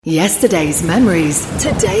Yesterday's memories,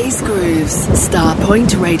 today's grooves.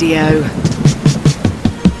 Starpoint Radio.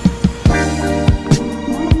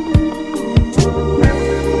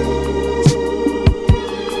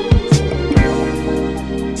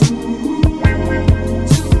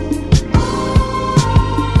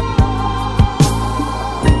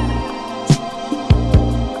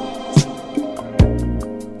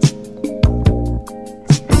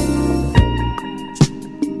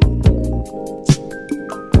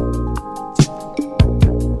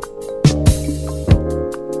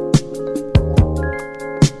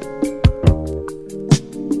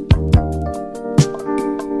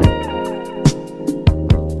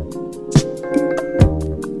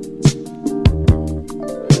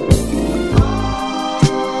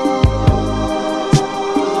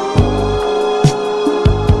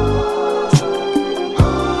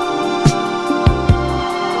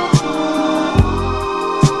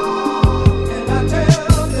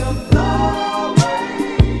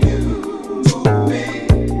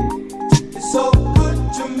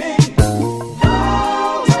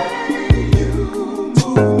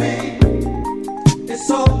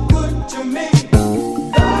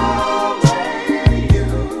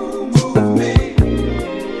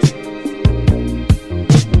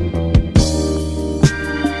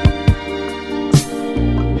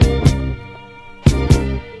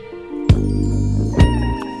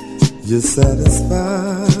 You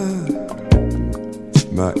satisfy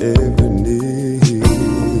my every need.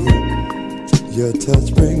 Your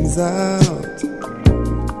touch brings out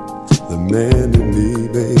the man in me,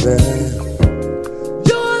 baby.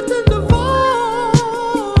 Your tender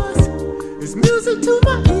voice is music to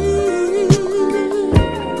my ears.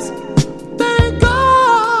 Thank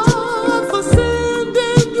God for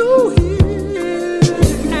sending you here.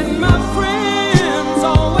 And my friends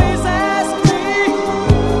always ask me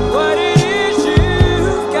what it is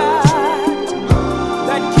you've got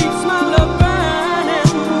that keeps my love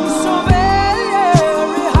burning so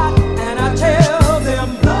very hot. And I tell them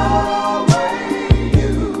the way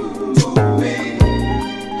you move me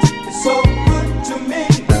is so good to me.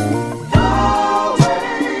 The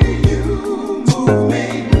way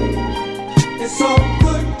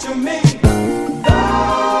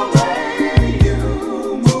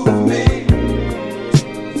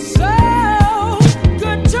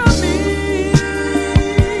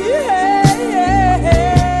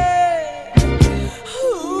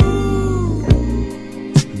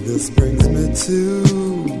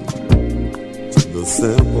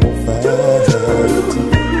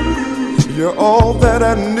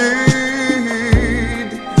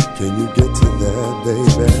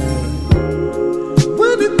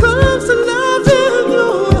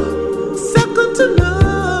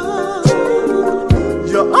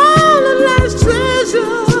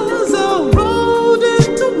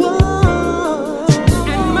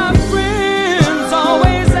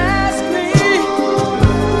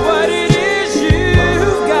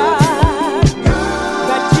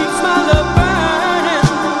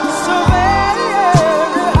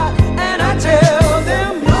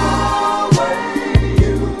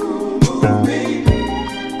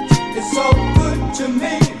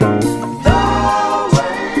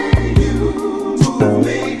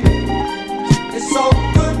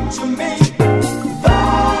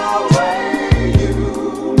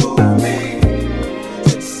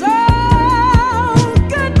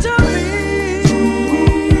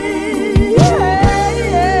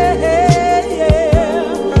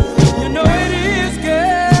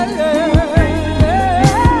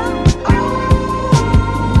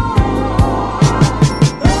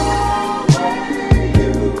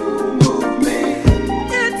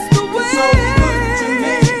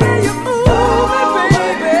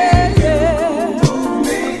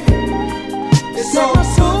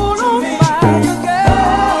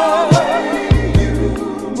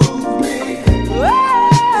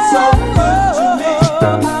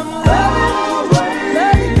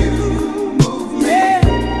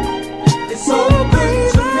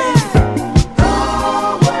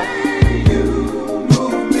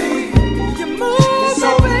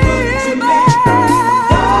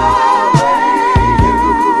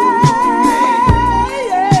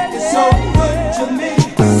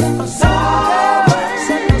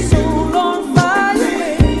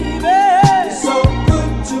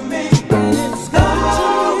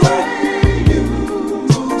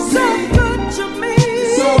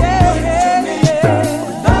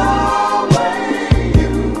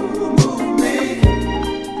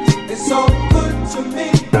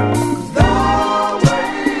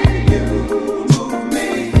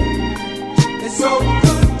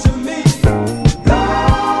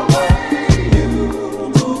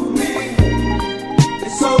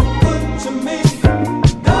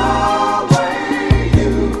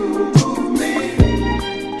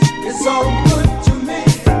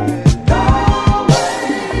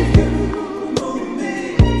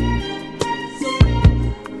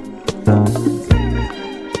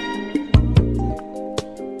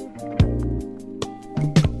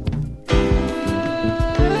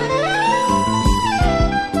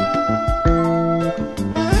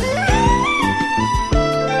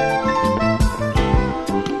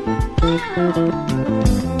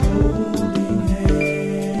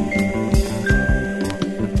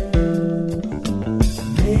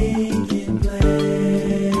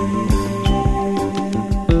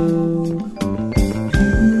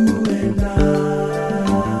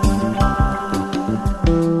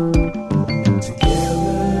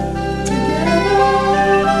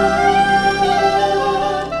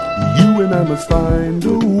Must find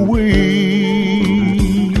a way,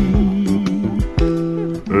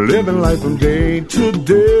 living life from day to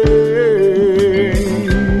day,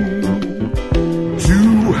 to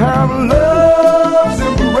have love's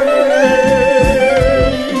embrace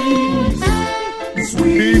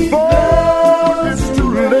before it's too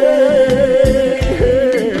late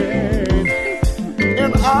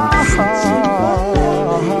in our heart.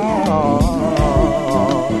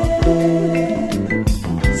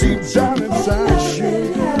 See, darling,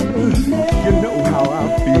 you know how I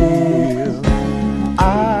feel. I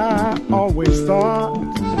always thought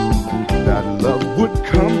that love would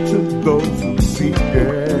come to those who seek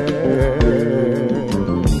it.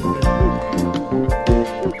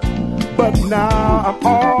 But now I'm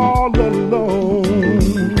all alone,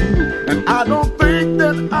 and I don't think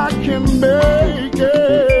that I can make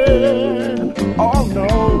it. Oh no,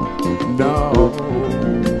 no,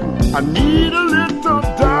 I need a little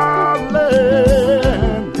darling,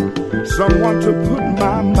 someone to put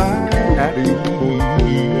my mind at ease.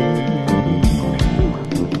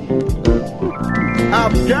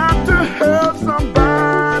 I've got to have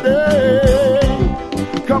somebody.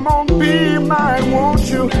 Come on, be mine, won't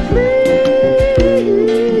you please?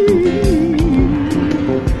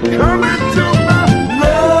 Come into my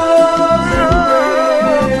love's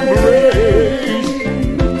embrace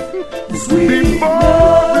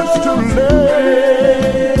before it's too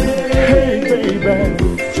late. Hey, baby,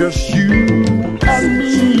 just you and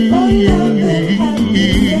me,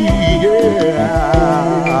 yeah.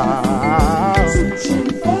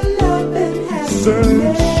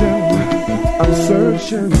 Searching, I'm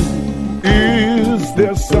searching. Is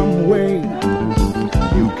there some way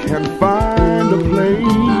you can find a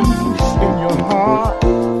place in your heart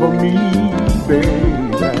for me,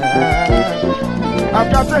 baby? I've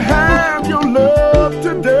got to have your love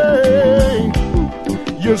today,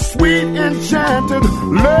 your sweet enchanted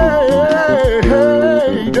lady.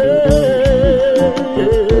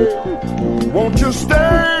 Won't you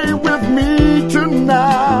stay with me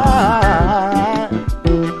tonight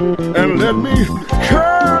and let me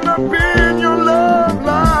curl up in your love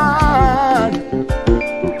line?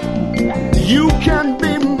 You can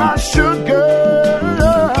be my sugar,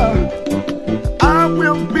 I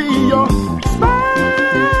will be your spice.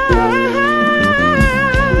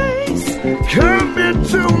 Come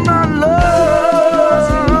into my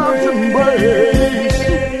love's embrace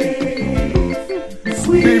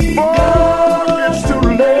before it's too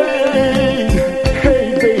late. Hey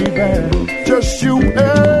baby, just you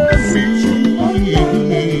and me,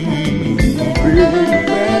 baby.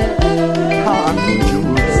 How I need your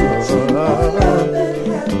love.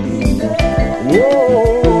 Whoa,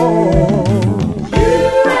 you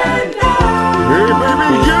and I. Hey baby,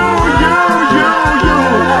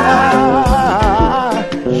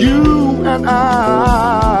 you and I.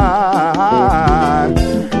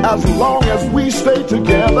 As long as we stay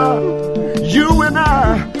together, you and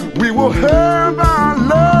I, we will have our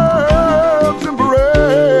love's embrace.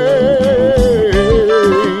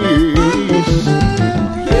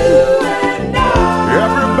 You and I.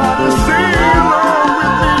 Everybody sing along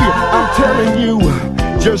with me. I'm telling you,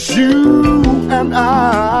 just you and I.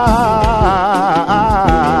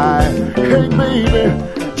 Hey baby,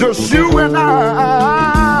 just you and I.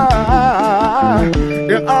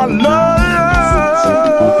 In our love's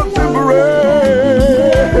embrace.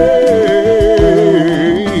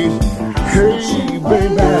 Hey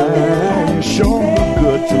baby, you sure look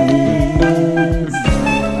good to me.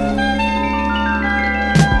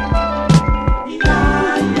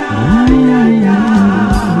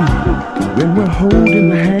 When we're holding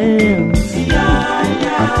hands,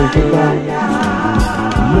 I think about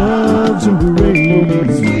love's embrace.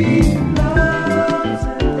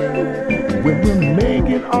 When we're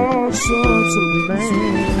making all sorts of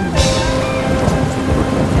plans.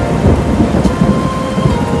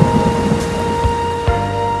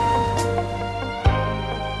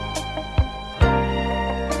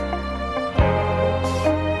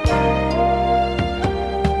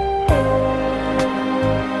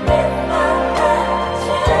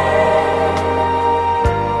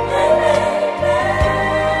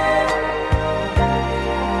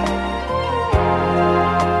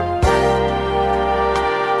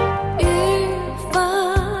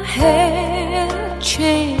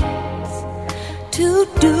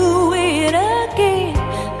 do it again,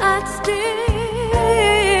 I'd still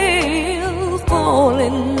fall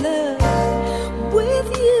in love with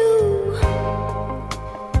you.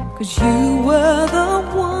 'Cause you were the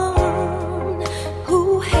one who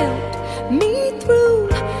helped me through.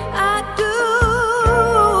 I'd do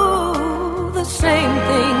the same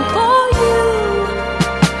thing for you.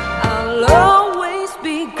 I'll always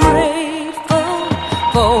be grateful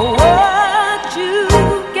for what you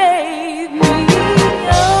gave me.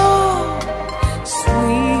 Oh,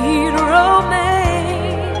 sweet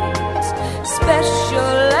romance,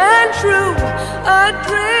 special and true, a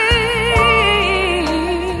dream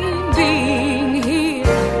being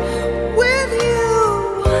here with you.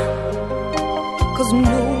 'Cause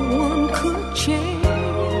no one could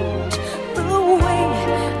change the way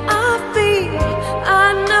I feel. I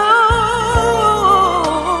know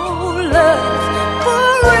love's for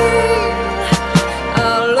real.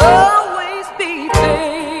 I'll always be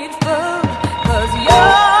faithful, 'cause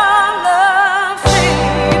your love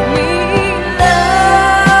saved me.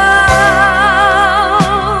 Love,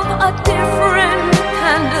 a different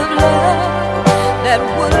kind of love that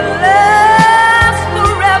would last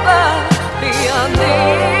forever beyond the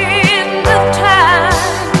end of time.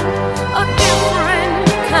 A different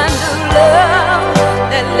kind of love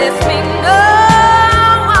that lets me know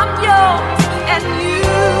I'm yours and you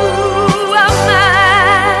are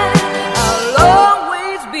mine. I'll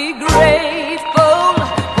always be grateful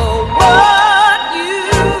for what you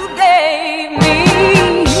gave me.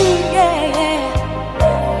 Yeah.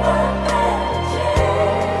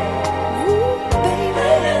 Ooh,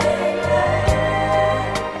 baby.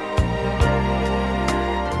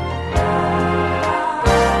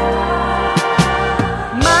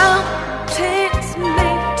 Mountains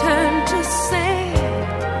may turn to sand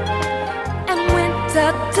and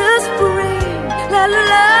winter to spring. Let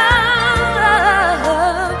love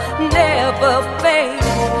never fade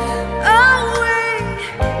away.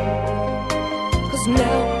 'Cause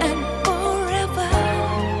now and forever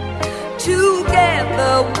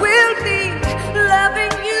together we'll be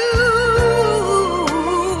loving you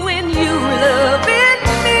and you loving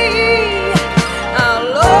me.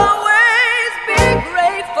 I'll always be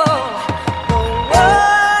grateful for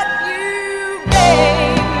what you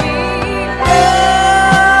gave me.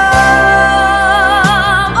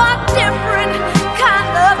 Love, a different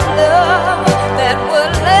kind of love that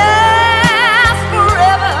will last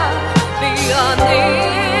forever beyond the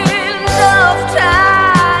end of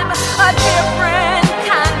time. A different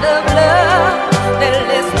kind of love that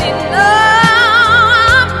lets me know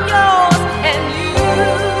I'm yours and you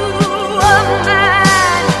are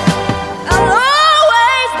mine. I'll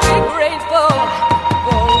always be grateful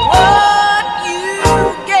for what you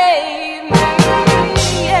gave me.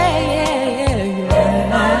 Yeah, yeah, yeah,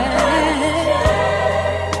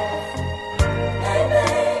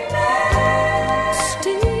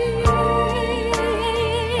 Still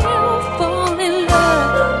fall in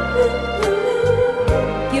love.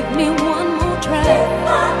 Give me one more try.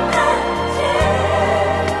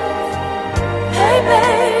 Hey,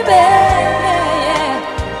 baby, yeah.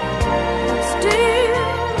 Still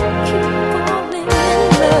keep falling in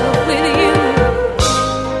love with you.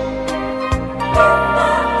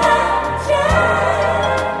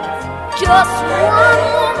 Just one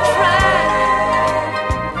more try.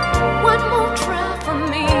 One more try for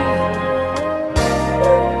me.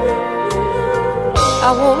 I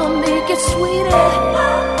wanna make it sweeter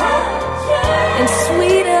and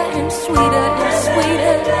sweeter and sweeter and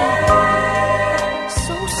sweeter.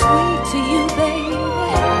 So sweet to you, baby.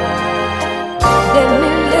 Let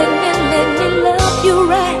me love you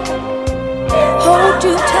right. Hold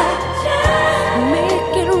you tight.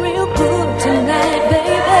 Make it real good tonight,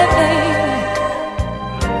 baby, baby.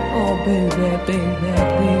 Oh, baby, baby,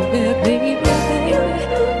 baby, baby, baby.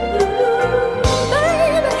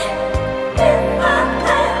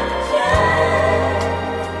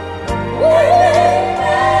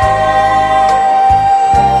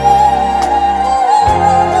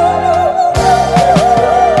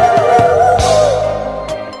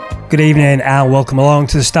 Good evening and welcome along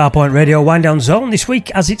to the Starpoint Radio Wind Down Zone this week,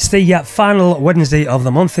 as it's the final Wednesday of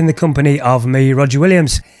the month in the company of me, Roger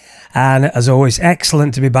Williams. And as always,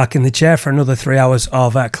 excellent to be back in the chair for another 3 hours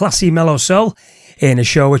of classy mellow soul in a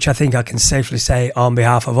show which I think I can safely say on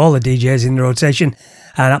behalf of all the DJs in the rotation,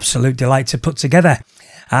 an absolute delight to put together.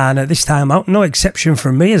 And this time out, no exception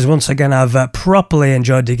from me, as once again I've properly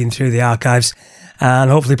enjoyed digging through the archives and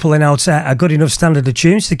hopefully pulling out a good enough standard of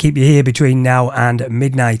tunes to keep you here between now and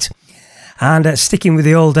midnight. And sticking with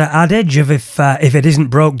the old adage of if it isn't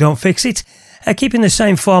broke, don't fix it, keeping the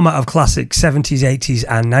same format of classic 70s, 80s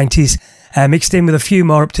and 90s, mixed in with a few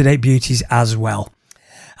more up-to-date beauties as well.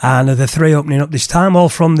 And the three opening up this time, all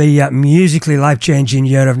from the musically life-changing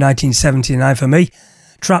year of 1979 for me.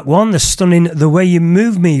 Track 1, the stunning The Way You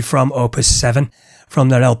Move Me from Opus 7, from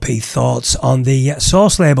their LP Thoughts on the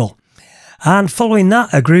Source label. And following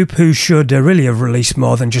that, a group who should really have released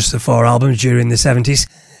more than just the 4 albums during the 70s,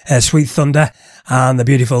 Sweet Thunder and the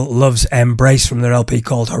beautiful Love's Embrace from their LP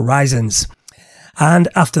called Horizons. And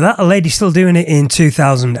after that, a lady still doing it in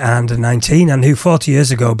 2019 and who 40 years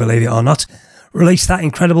ago, believe it or not, released that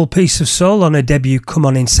incredible piece of soul on her debut Come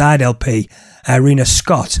On Inside LP, Rena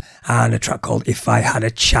Scott, and a track called If I Had a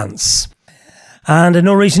Chance. And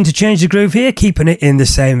no reason to change the groove here, keeping it in the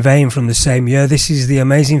same vein from the same year. This is the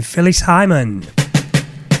amazing Phyllis Hyman.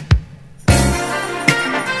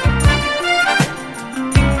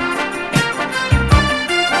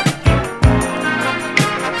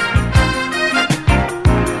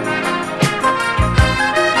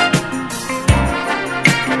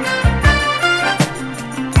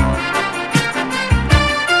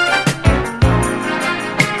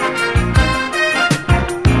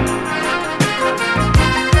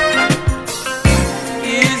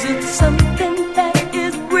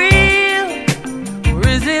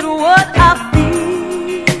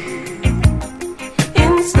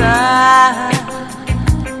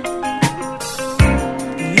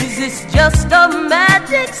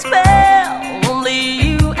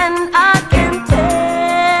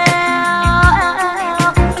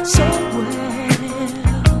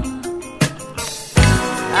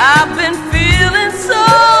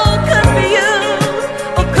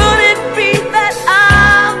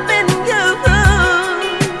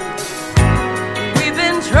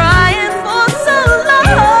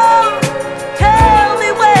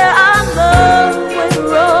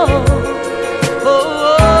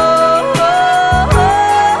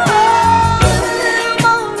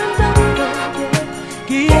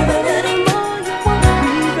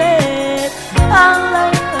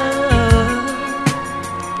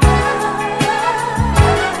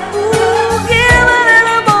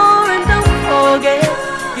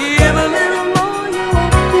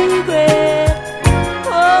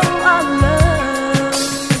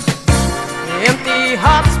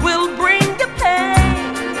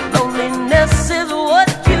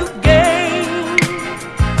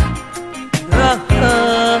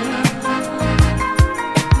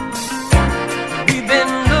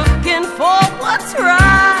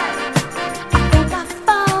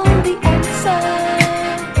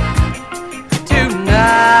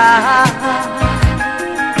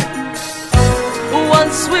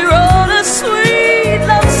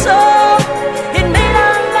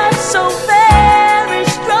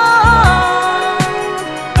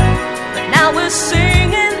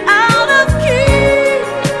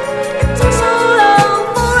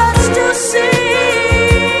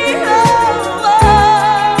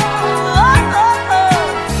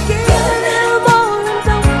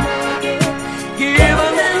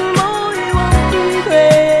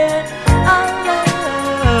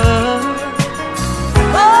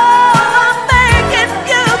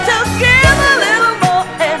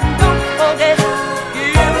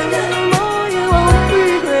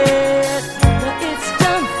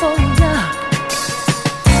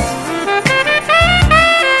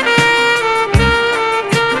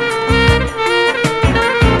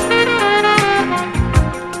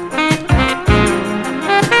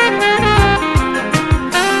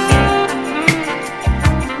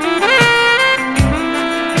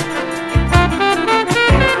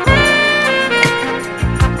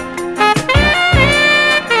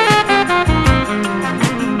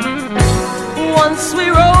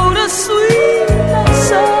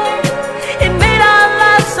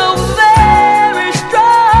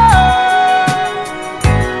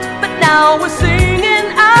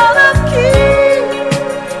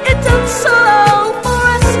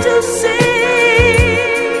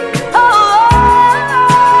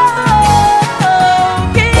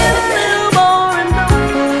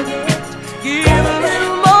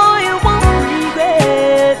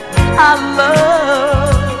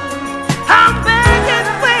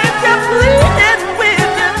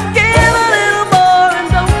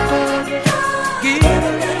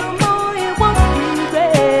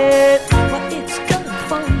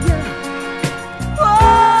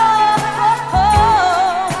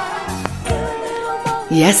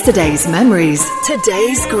 Yesterday's memories,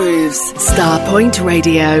 today's grooves. Starpoint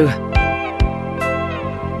Radio.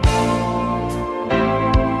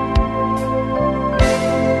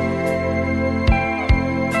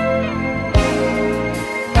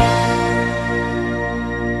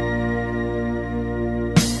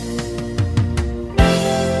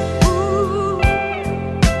 Ooh.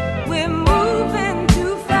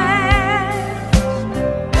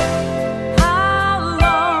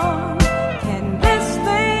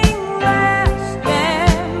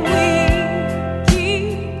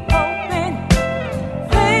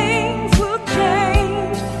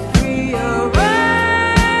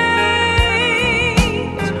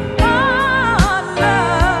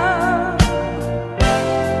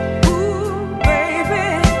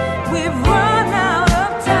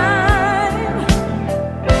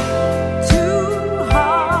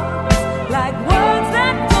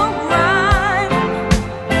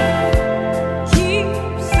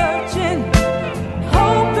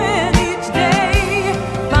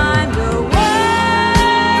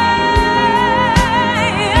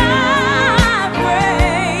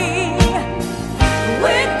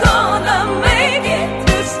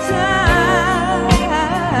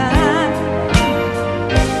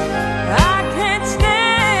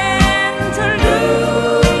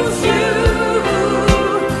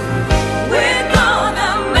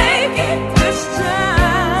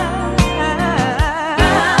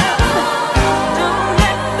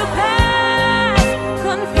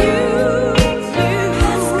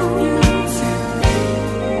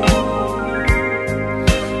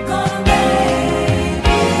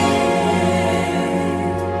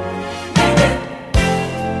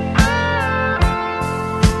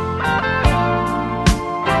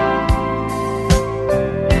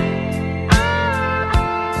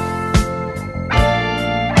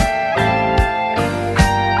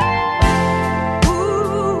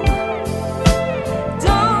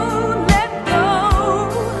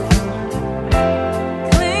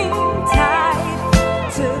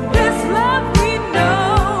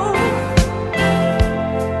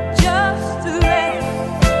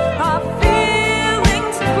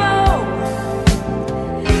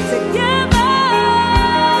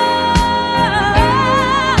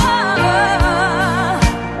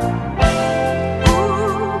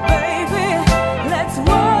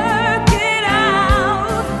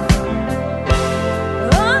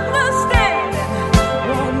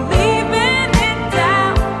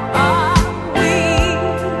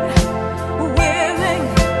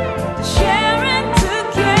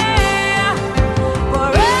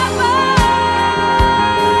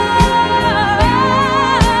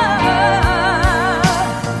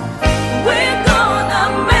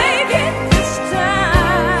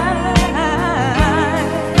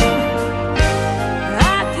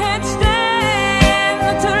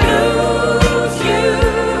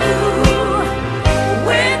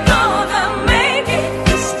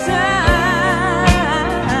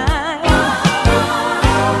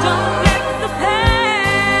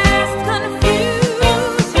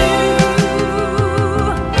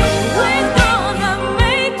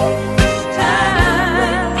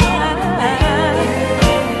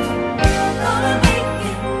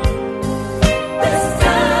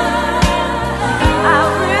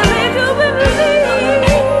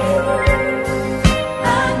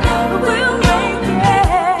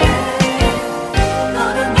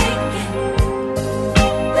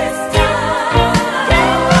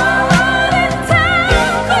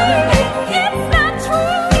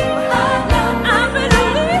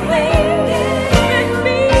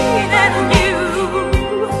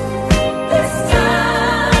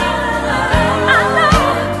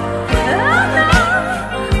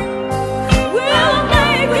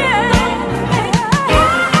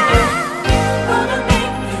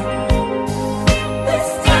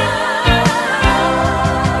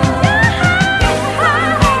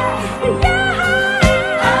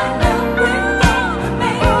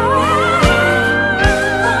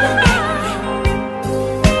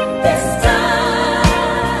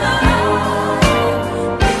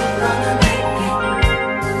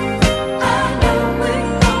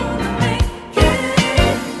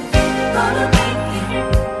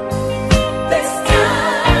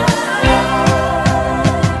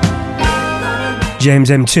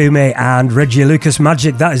 James Mtume and Reggie Lucas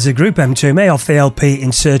Magic. That is the group Mtume off the LP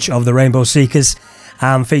In Search of the Rainbow Seekers,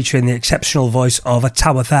 and featuring the exceptional voice of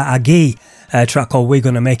Tawatha Agee, a track called We're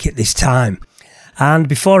Gonna Make It This Time. And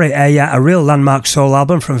before it, a real landmark soul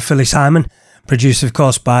album from Phyllis Hyman, produced of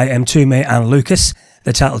course by Mtume and Lucas,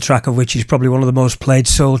 the title track of which is probably one of the most played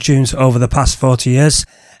soul tunes over the past 40 years,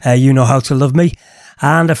 You Know How to Love Me.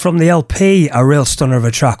 And from the LP, a real stunner of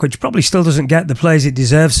a track, which probably still doesn't get the plays it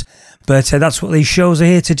deserves, but that's what these shows are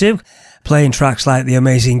here to do, playing tracks like the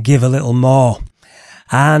amazing Give a Little More.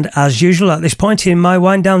 And as usual at this point in my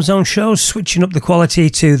Wind Down Zone shows, switching up the quality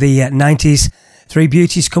to the 90s, three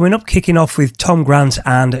beauties coming up, kicking off with Tom Grant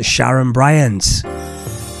and Sharon Bryant.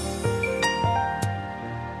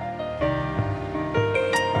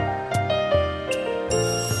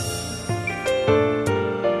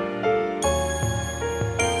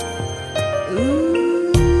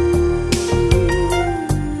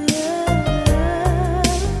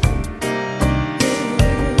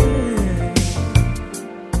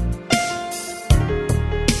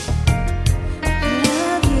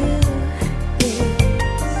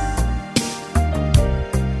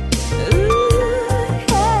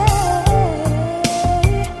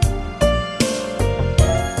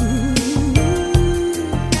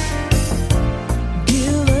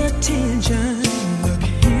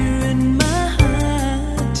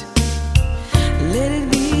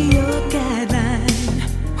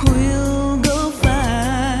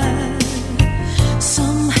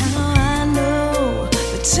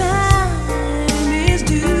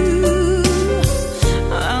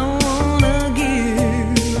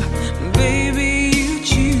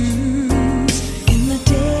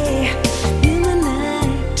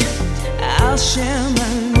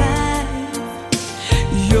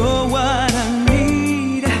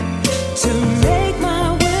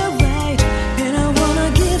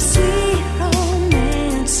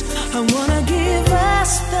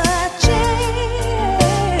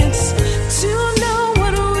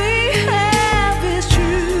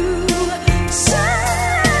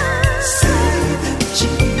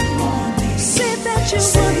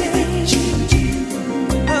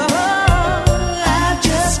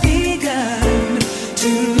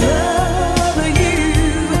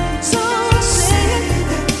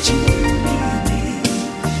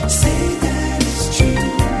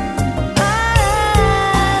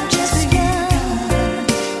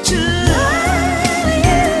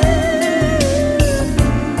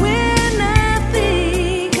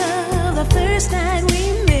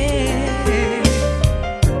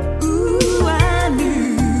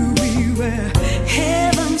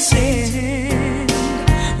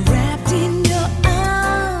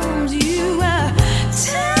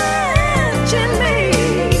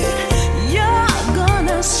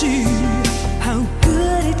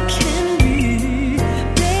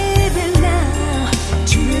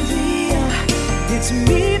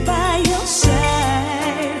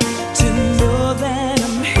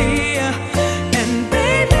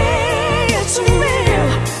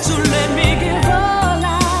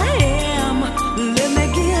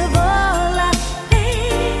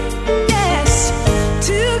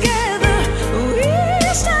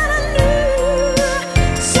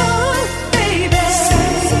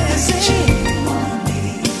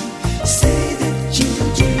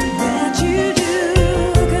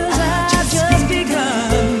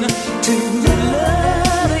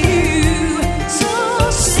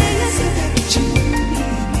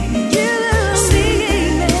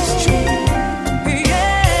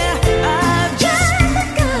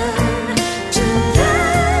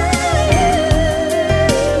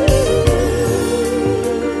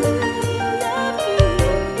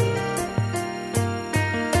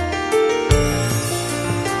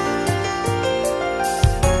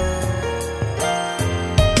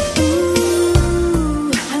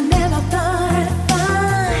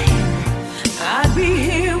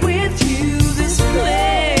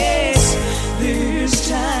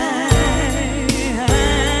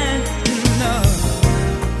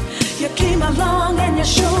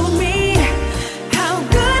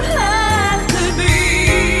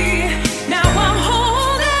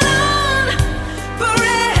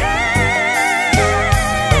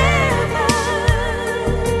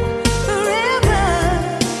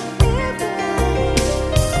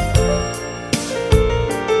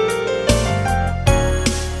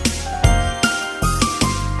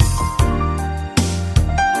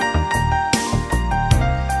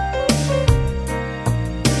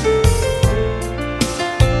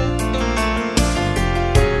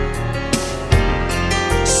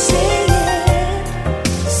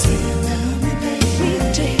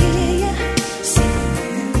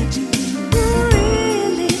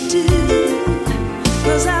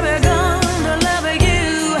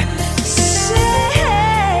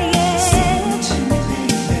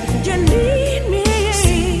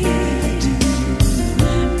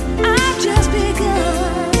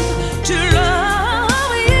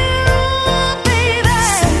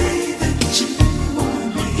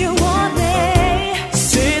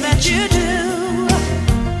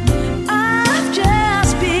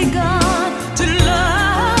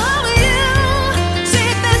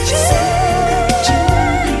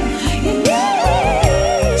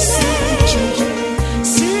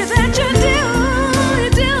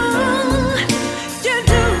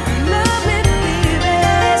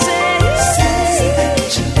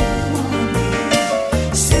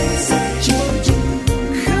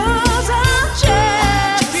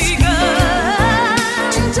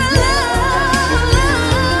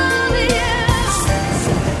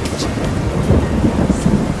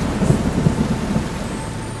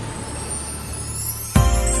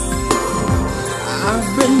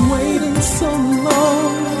 so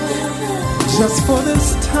long just for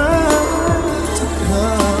this time to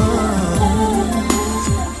come.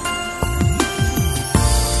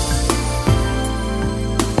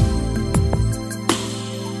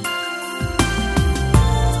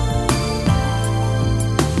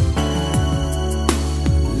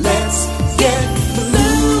 Let's get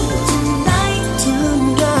blue tonight,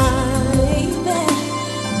 baby.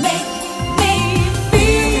 Make me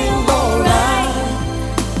feel alright.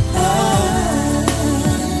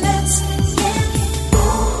 Let's get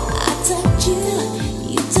I touch you,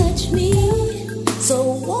 you touch me, so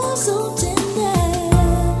warm, so tender.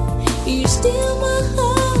 You steal my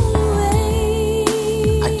heart away.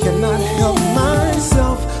 I cannot help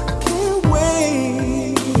myself. I can't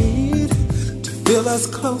wait to feel us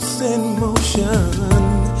close in motion,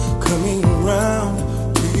 coming round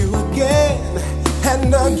to you again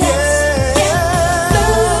and again.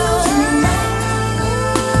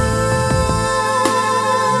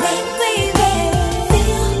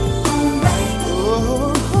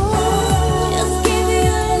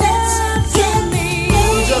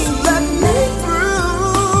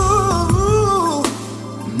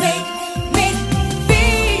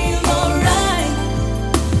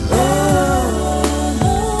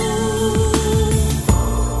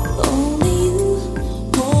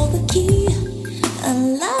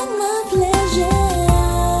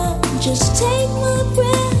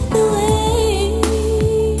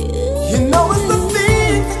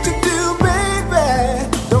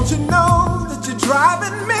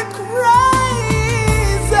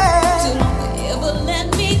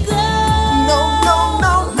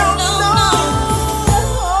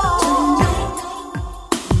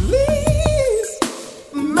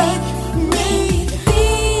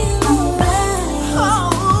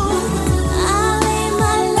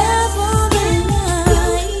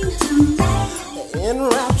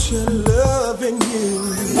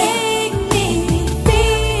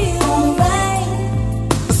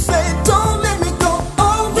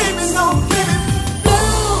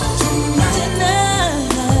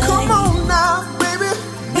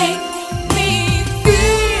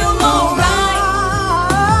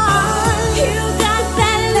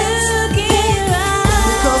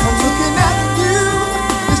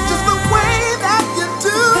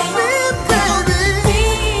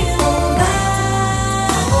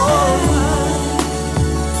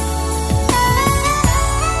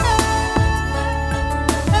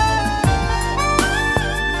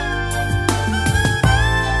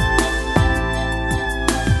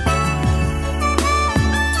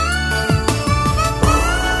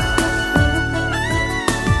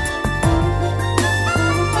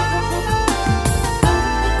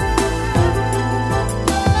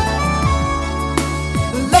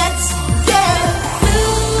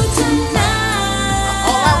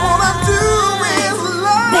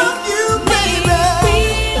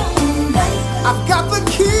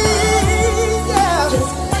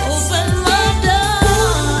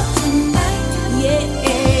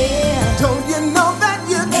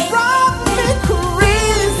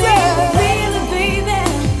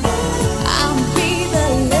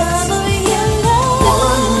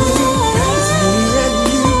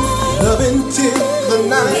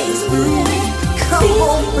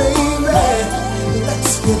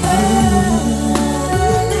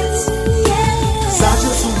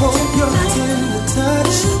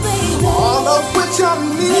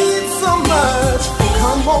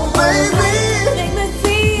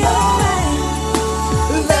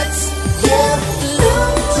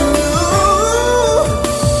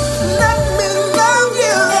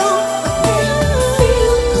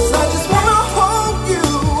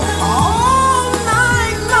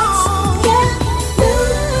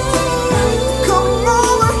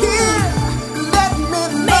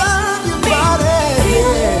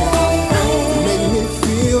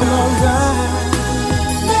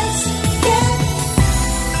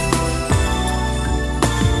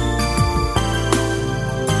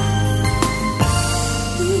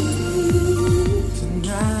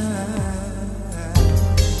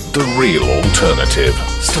 Real alternative.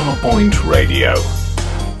 Starpoint Radio.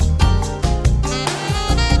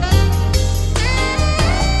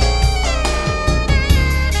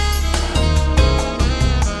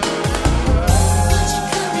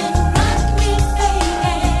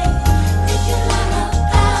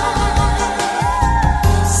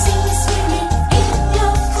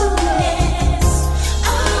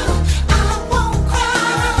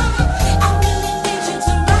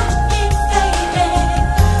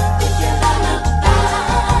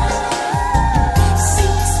 So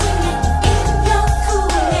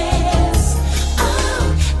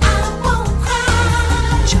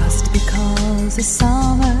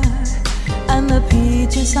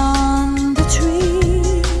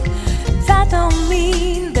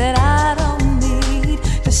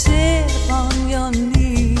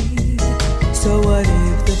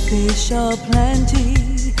fish are plenty,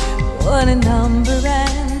 one in number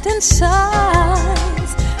and in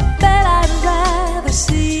size, but I'd rather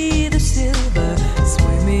see the silver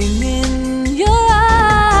swimming in your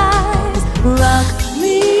eyes. Rock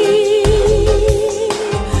me,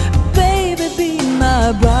 baby, be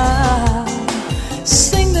my bride.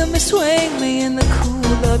 Sing to me, swing me in the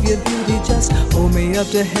cool of your beauty. Just hold me up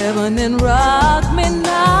to heaven and rock me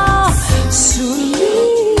now. Soon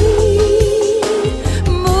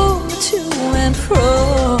move me to and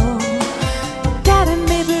fro. Daddy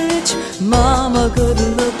may be rich, mama good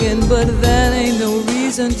looking, but that ain't no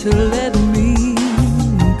reason to let me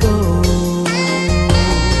go.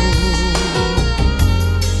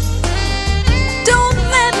 Don't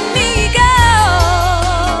let me go.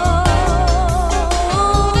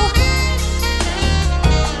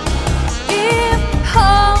 If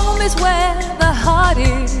home is where the heart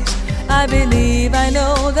is, I believe I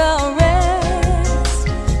know the rest,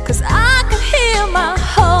 'cause I can hear my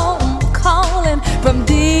home calling from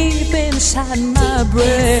deep inside my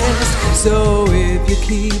breast. So if you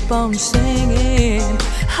keep on singing,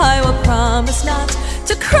 I will promise not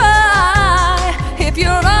to cry. If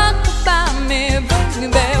you're rock by me, baby,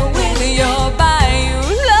 with your bayou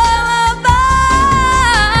lullaby,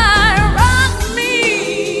 rock me,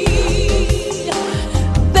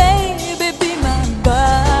 baby, be my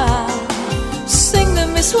bride. Sing to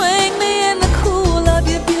me, swing me in the cool of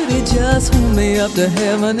your beauty. Just hold me up to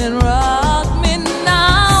heaven and rock me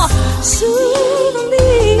now. Soothe me,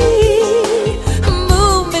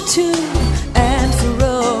 move me to and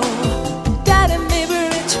fro. Daddy may be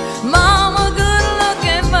rich, mama good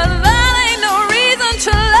looking, but that ain't no reason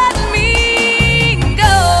to let me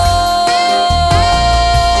go.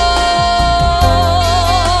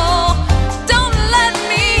 Don't let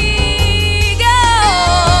me go.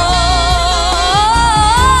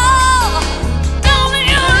 Don't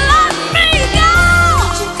you let me go.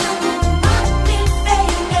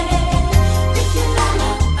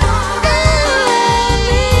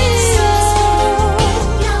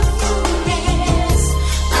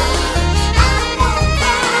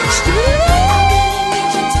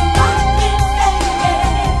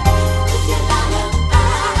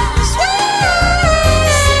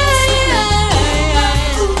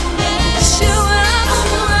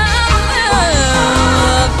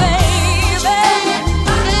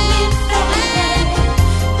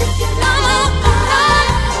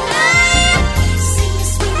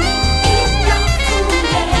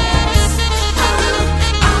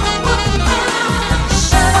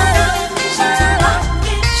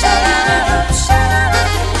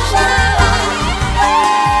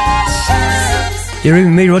 You're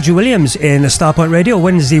hearing me, Roger Williams, in the Starpoint Radio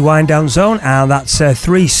Wednesday Wind Down Zone, and that's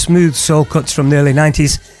three smooth soul cuts from the early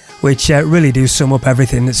 90s, which really do sum up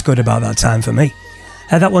everything that's good about that time for me.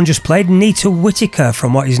 That one just played Nita Whitaker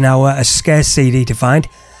from what is now a scarce CD to find.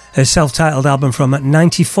 Her self-titled album from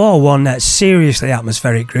 '94, one seriously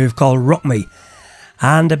atmospheric groove called Rock Me.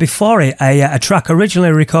 And before it, a track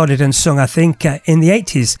originally recorded and sung, I think, in the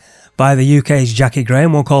 80s by the UK's Jackie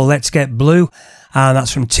Graham, one called Let's Get Blue, and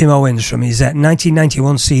that's from Tim Owens from his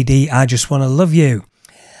 1991 CD, I Just Wanna Love You.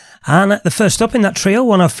 And the first up in that trio,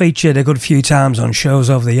 one I've featured a good few times on shows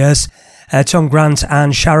over the years, Tom Grant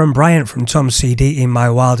and Sharon Bryant from Tom's CD In My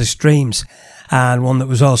Wildest Dreams, and one that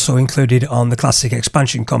was also included on the classic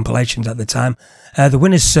expansion compilations at the time, The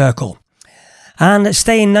Winner's Circle. And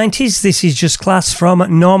staying 90s, this is Just Class from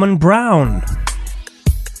Norman Brown.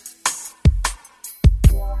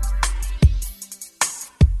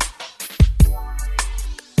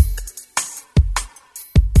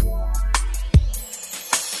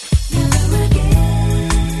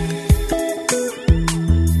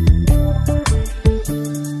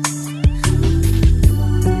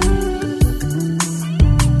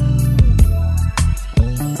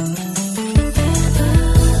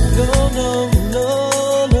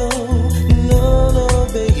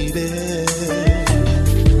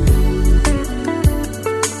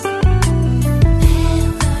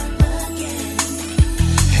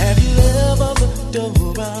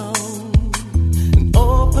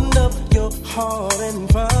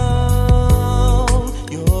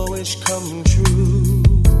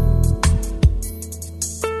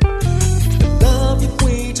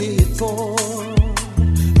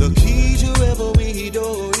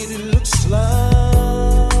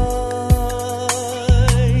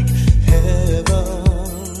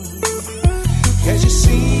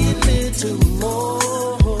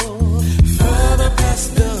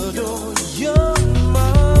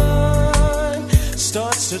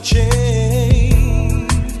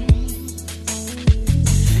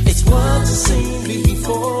 It's what I've seen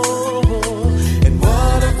before, and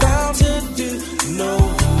what about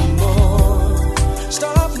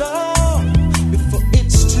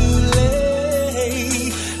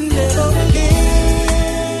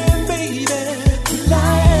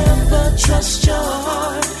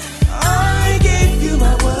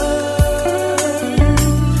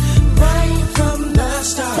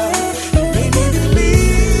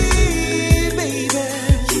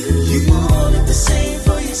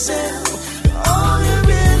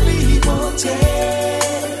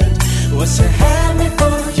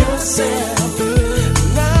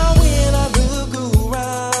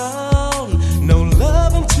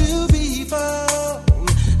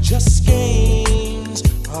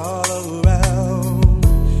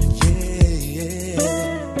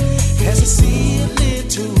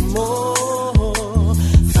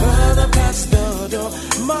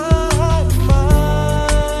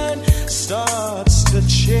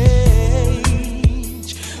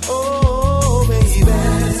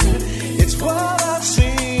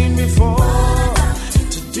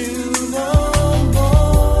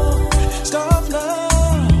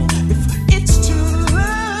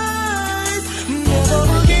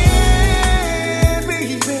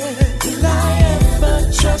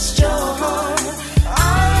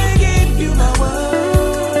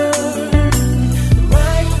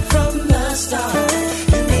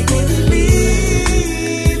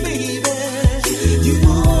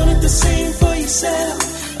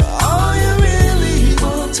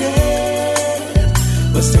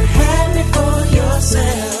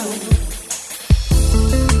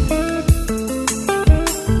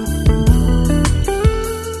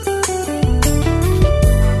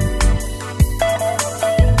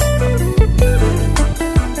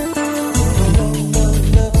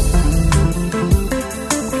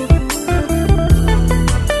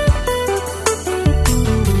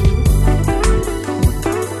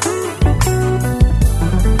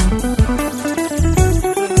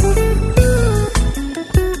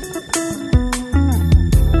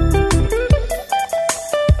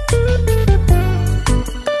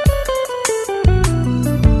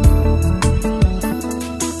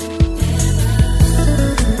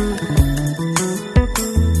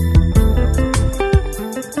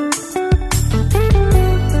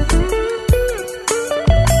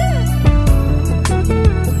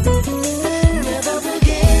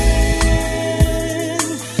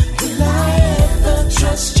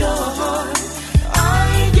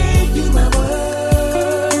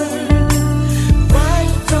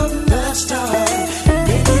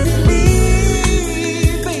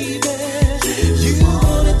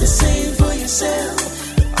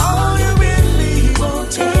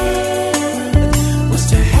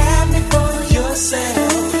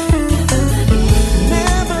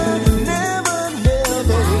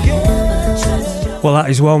Well,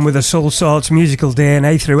 that is one with a Soul Sorts musical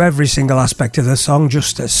DNA through every single aspect of the song,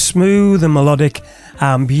 just as smooth and melodic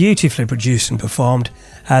and beautifully produced and performed.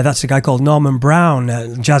 That's a guy called Norman Brown,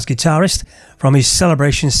 jazz guitarist, from his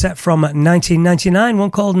Celebration set from 1999,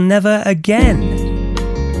 one called Never Again.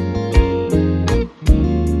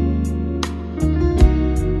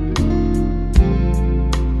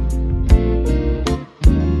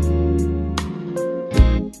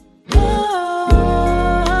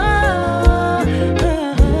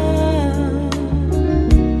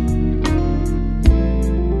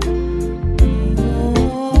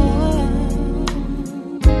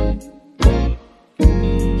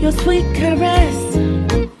 Sweet caress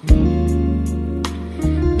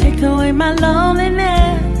take away my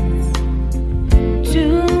loneliness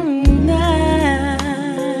tonight.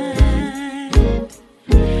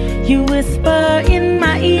 You whisper in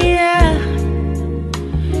my ear,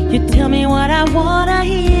 you tell me what I wanna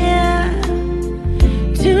hear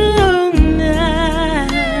tonight.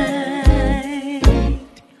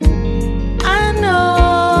 I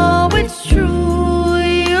know it's true,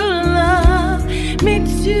 you love me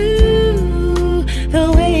too. The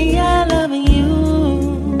way I love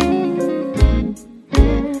you,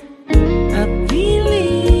 I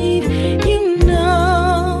believe you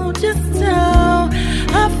know just how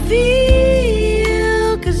I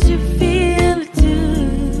feel, 'cause you feel it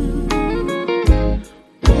too.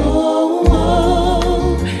 Oh,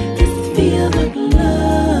 oh, this feels like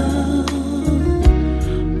love.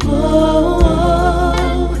 Oh,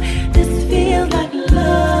 oh, this feels like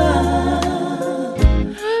love.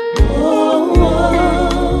 Oh,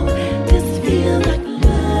 oh, this feels like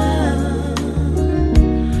love.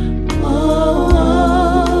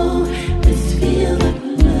 Oh, this feels like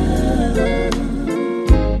love.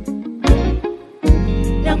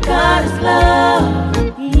 Now God is love,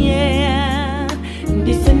 yeah, and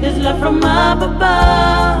He sent His love from up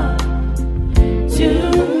above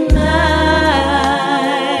tonight,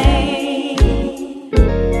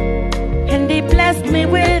 and He blessed me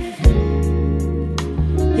with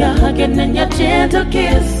your hugging and your gentle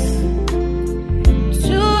kiss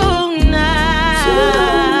tonight.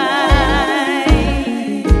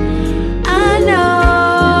 I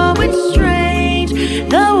know it's strange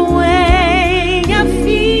the way I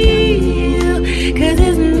feel, 'cause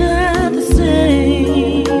it's not the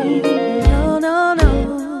same. No, no, no,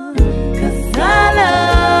 'cause I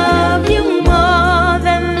love you more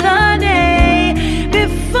than the day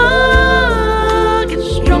before. Get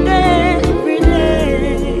stronger every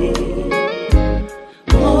day.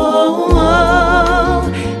 Oh,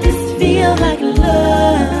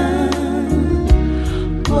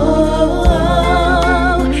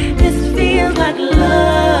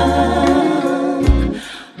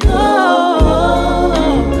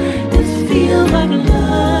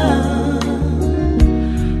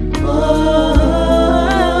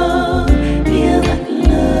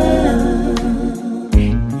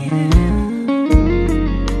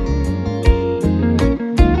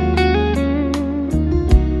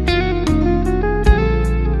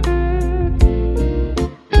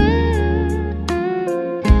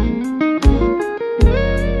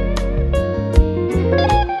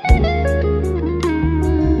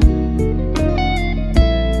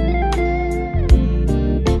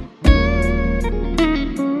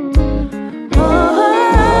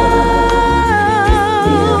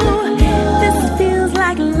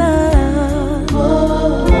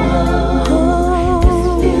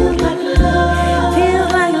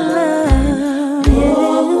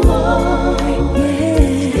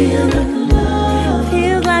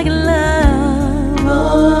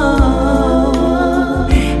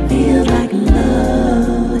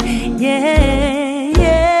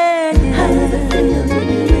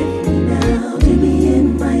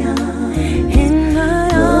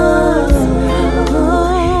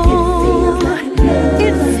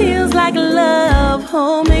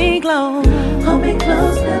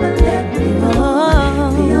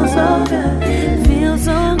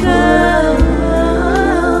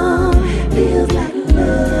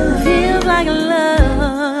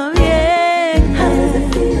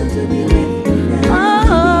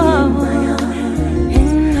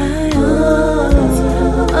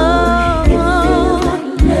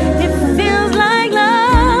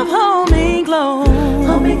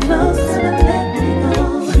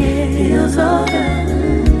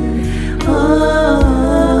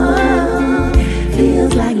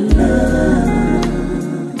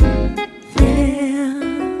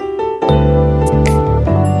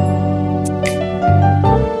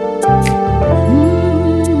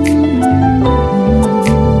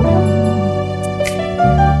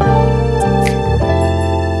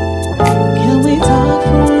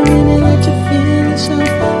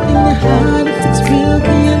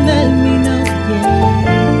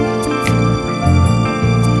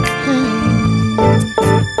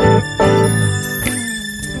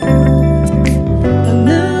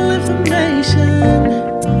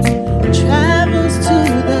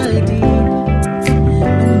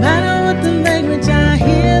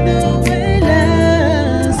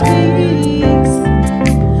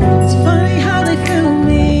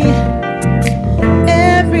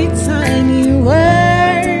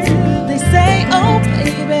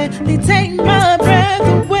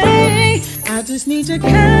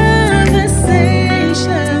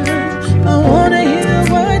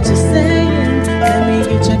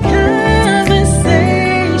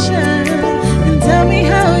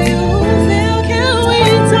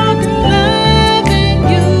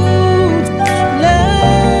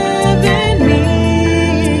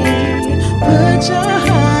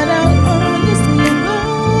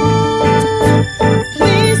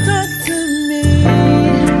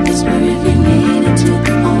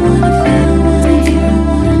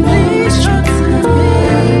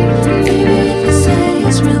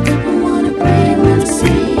 really wanna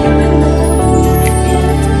see you in love,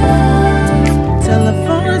 yeah.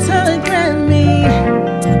 Telephone, telegram me,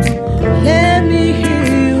 let me hear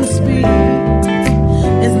you speak.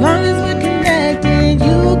 As long as we're connected,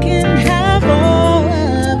 you can have all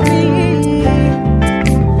of me.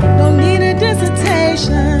 Don't need a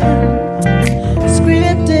dissertation,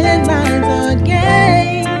 scripted lines or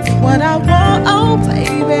games. What I want, oh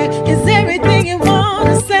baby, is everything you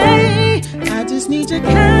wanna say. I just need your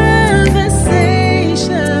conversation.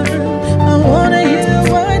 I wanna hear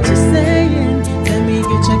what you're saying. Let me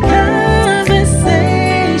get your conversation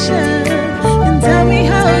and tell me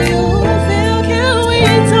how you feel. Can we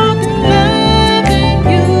talk loving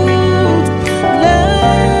you,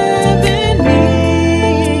 loving me?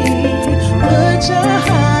 Put your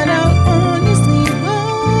heart out on your sleeve.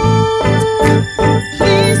 Oh,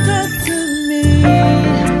 please talk to me.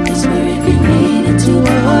 It's where if you needed to, I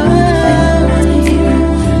wanna hear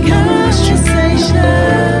conversation.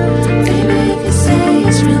 Baby, if you say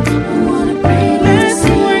it's real, I wanna breathe. Let's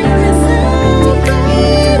work this out,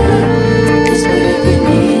 baby. It's where if you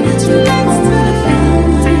needed to, I wanna feel.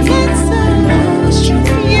 Let's know it's true.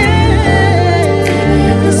 yeah. Baby,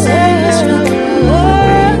 if you say it's real, I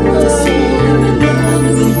wanna see you in love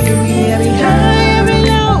with you, Every high, every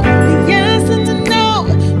low, the yes and the no.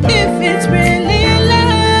 If it's really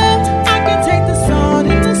love, I can take the salt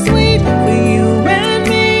and the sweet for you and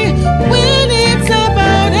me. When it's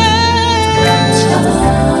about us,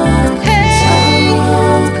 hey,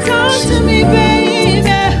 talk to me, baby.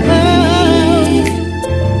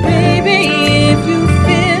 Baby, if you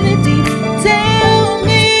feel it deep, tell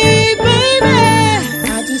me, baby.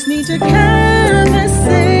 I just need your conversation.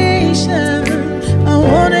 I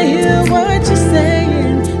wanna hear what you're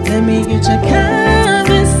saying. Let me get your conversation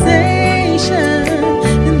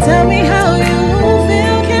and tell me how you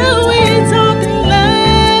feel. Can we talk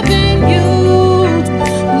loving you,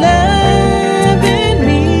 loving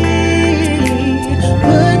me?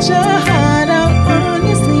 Put your heart out on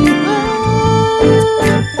your sleeve.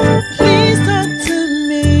 Oh, please talk to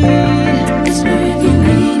me. It's where if you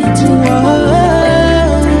needed to, I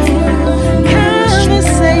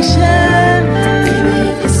Conversation. baby,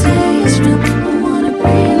 if you say it's real, I wanna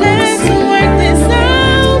breathe. Let's work this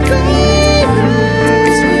out, baby.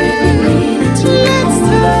 It's where if you needed to, I Let's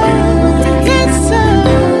wanna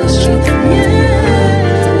talk. it's true. Yeah.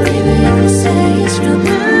 Baby, if you say it's real, I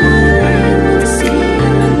wanna see you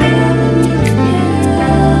in love,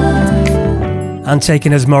 yeah. And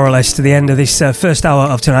taking us more or less to the end of this first hour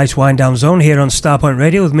of tonight's Wind Down Zone here on Starpoint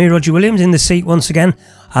Radio with me, Roger Williams, in the seat once again,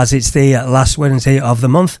 as it's the last Wednesday of the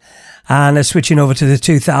month. And switching over to the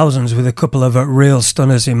 2000s with a couple of real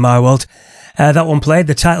stunners in my world. That one played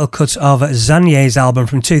the title cut of ZanYé's album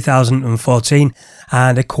from 2014,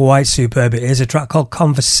 and quite superb it is, a track called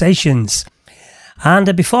Conversations.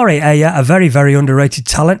 And before it, a very, very underrated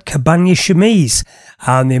talent, Kabanya-Chemise,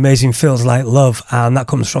 and the amazing Feels Like Love, and that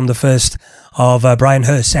comes from the first of Brian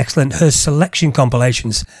Hurst's excellent Hurst selection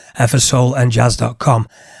compilations for soulandjazz.com.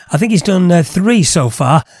 I think he's done 3 so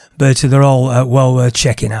far, but they're all well worth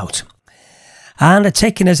checking out. And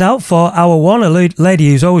taking us out for hour one, a lady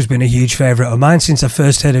who's always been a huge favourite of mine since I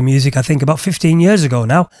first heard her music, I think about 15 years ago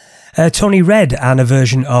now, Toni Red, and a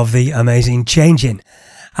version of the amazing Changin'.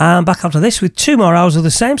 And back after this with 2 more hours of the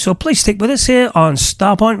same, so please stick with us here on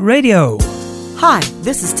Starpoint Radio. Hi,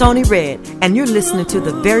 this is Toni Red, and you're listening to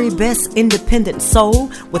the very best independent soul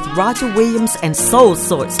with Roger Williams and Soul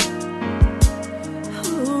Sorts.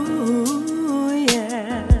 Ooh,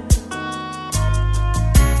 yeah.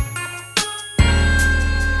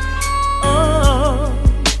 Oh.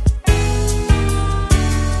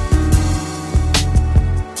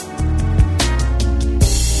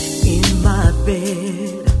 In my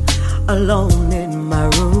bed, alone in my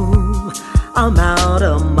room, I'm out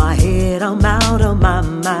of my head, I'm out of my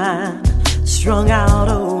mind, strung out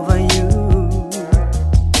over you.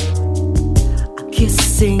 I'm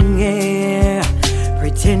kissing air,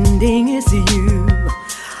 pretending it's you.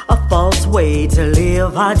 A false way to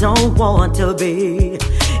live, I don't want to be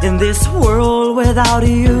in this world without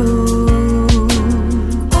you.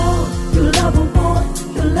 All you'll ever want,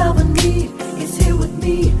 you'll ever need is here with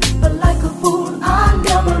me. But like a fool, I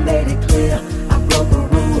never made it clear. I broke a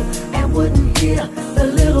rule and wouldn't hear the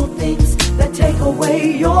little things that take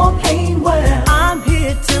away your pain. Well, I'm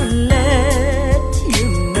here to let you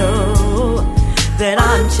know that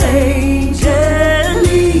I'm changing.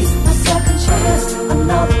 please, a second chance,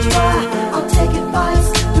 another try. I'll take advice,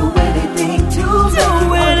 do anything to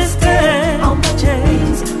understand how much it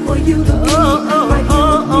means for you to be right here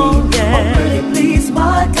with me. Yeah. Oh, pretty please,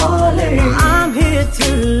 my darling. I'm here to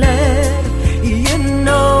let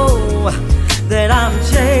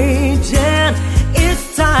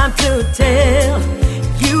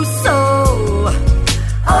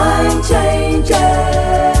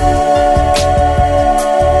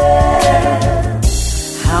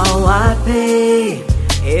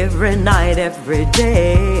every night, every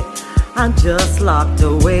day. I'm just locked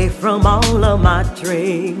away from all of my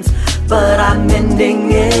dreams, but I'm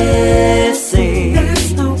ending it, see.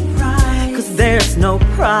 There's no price, 'cause there's no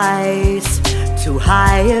price too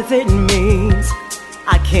high if it means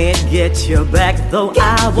I can't get you back, though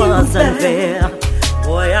I wasn't there.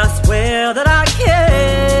 Boy, I swear that I care.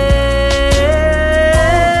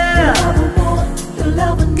 You'll ever want, you'll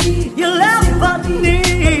ever need, you'll ever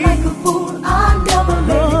need. Like a fool, I never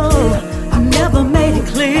made it clear. I never made it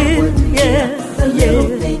clear. Yeah, the little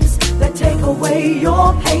things that take away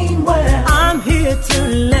your pain. Well, I'm here to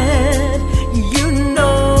let you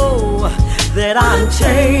know that I'm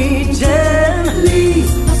changing.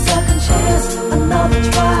 Please, a second chance, another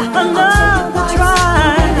try, another try.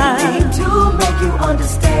 Anything to make you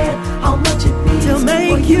understand how much it means. To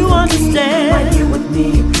make you understand. Right here with me,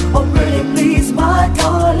 oh pretty please, my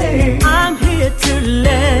darling. I'm here to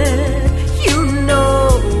let you know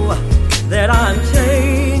that I'm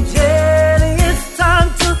changing. It's time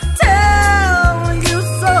to tell you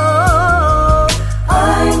so.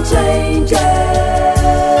 I'm changing.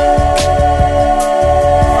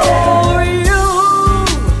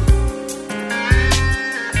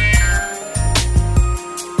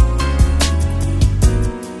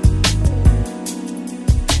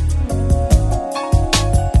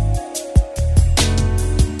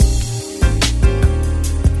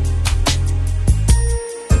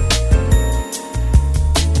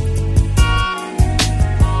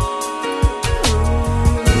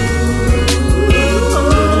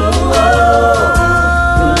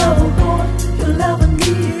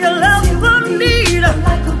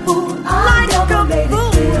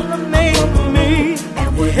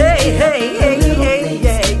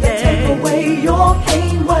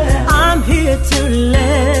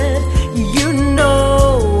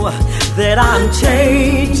 I'm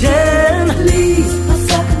changing. Please, a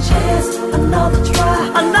second chance, another try.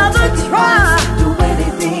 Another try. Do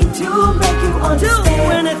anything to make you understand. Do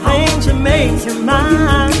anything to make you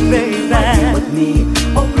mine, baby. Right with me,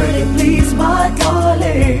 oh pretty please, my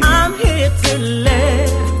darling. I'm here to let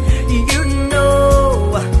you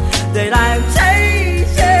know that I'm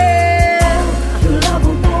changing. You'll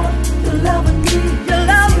ever want, you'll ever need.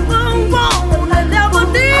 You'll ever want, you'll ever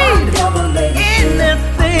need.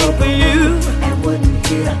 Anything for you.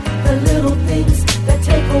 The little things that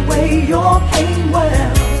take away your pain.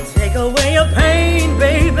 Well, take away your pain,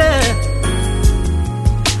 baby.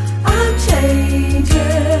 I'm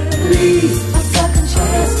changing. Please, a second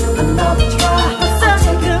chance, another try. A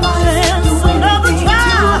second chance, another try.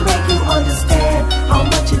 To make you understand how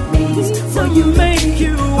much it means. So you make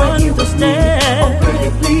you understand. Oh, pretty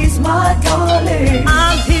please, my darling.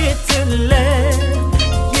 I'm here to let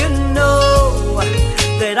you know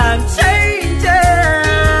that I'm changing.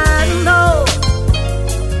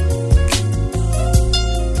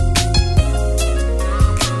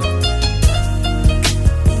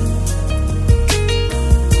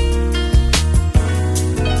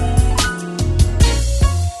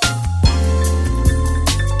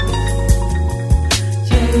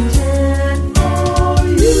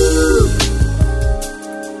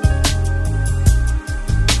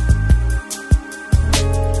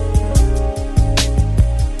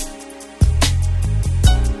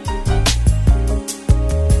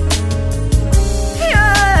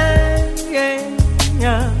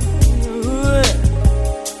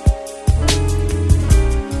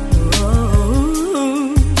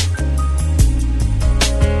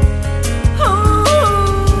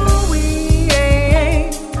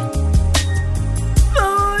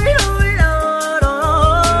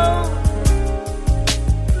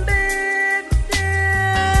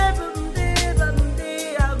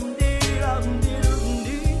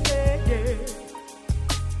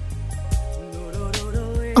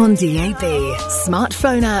 On DAB,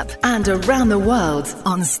 smartphone app, and around the world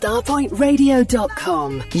on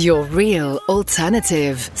starpointradio.com. Your real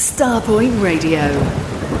alternative. Starpoint Radio.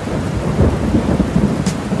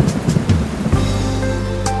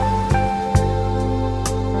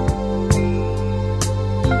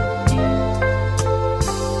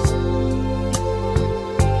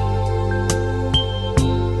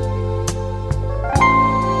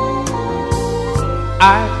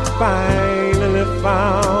 I finally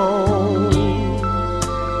found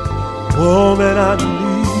woman I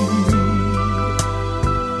need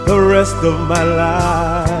the rest of my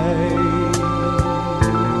life.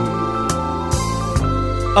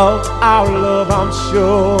 Of our love I'm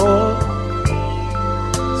sure,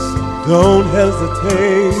 so don't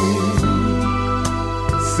hesitate,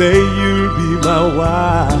 say you'll be my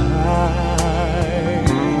wife.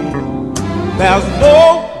 There's no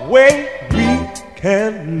way we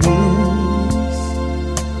can lose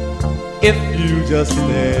if you just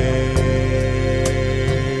stay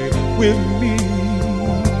with me.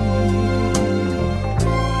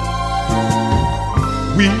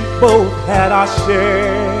 We both had our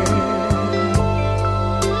share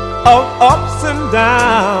of ups and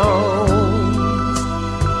downs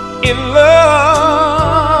in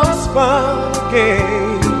love's fun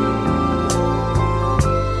game,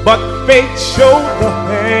 but fate showed the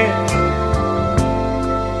hand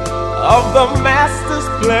of the master's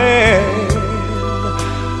plan.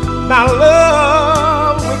 Now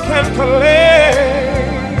love we can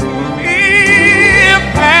claim if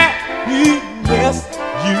happiness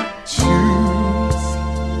you choose.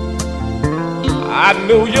 I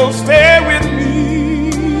know you'll stay with me.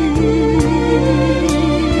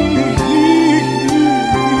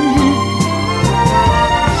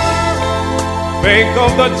 Think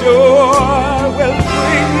of the joy we'll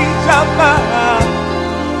bring each other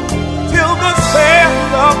till the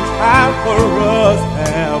sands of time for us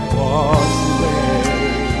have washed away.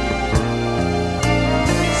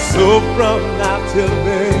 So from now till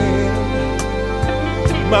then,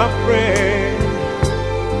 my friend,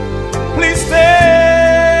 please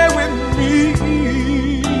stay with me.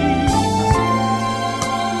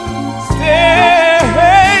 Stay.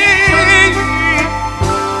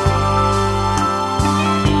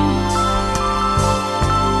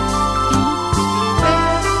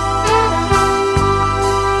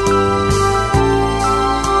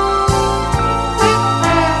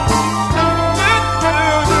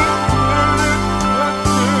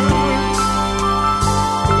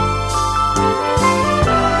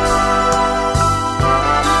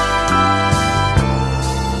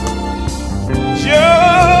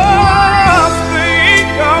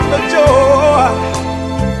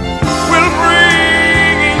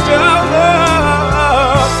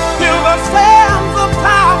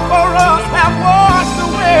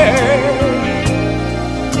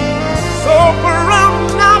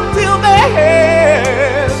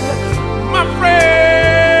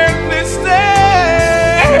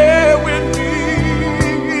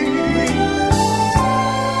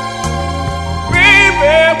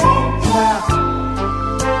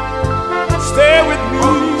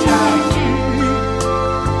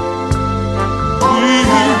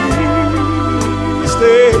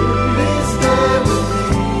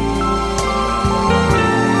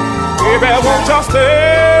 Won't you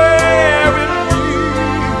stay with me?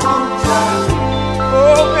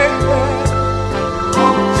 Oh, baby,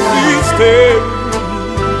 please stay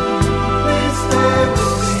with me.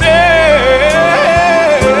 Stay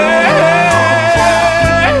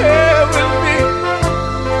with me.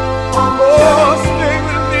 Oh, stay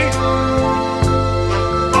with me.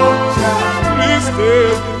 Please stay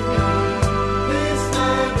with me.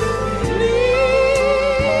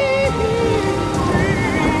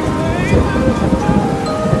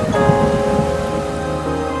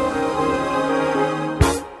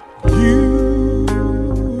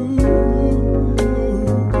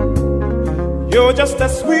 You're just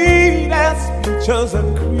as sweet as peaches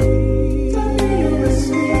and cream.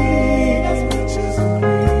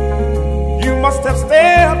 You must have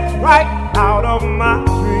stepped right out of my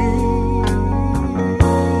dreams,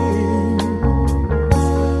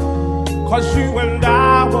 'cause you and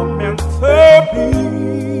I were meant to be.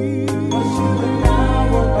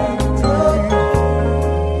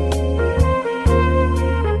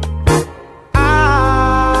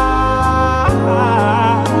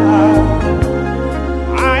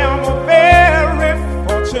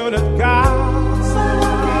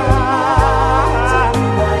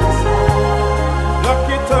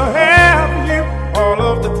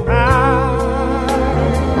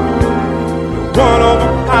 One of a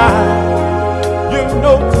kind, you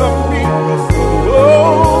know, to me it's so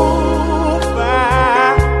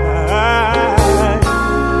fine.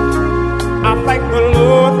 I thank the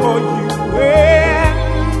Lord for you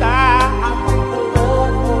and I thank the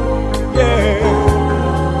Lord for you, yeah.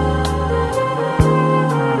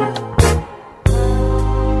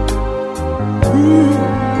 Ooh.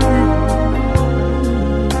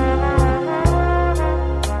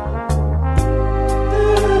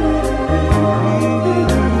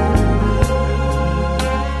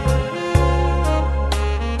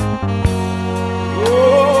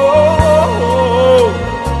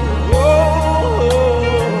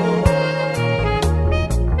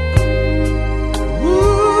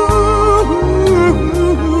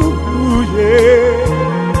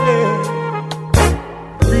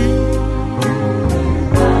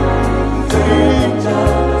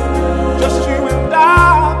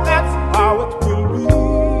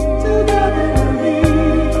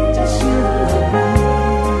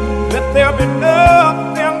 there'll be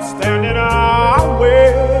nothing standing our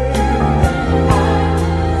way.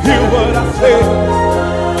 Hear what I say,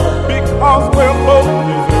 because we're both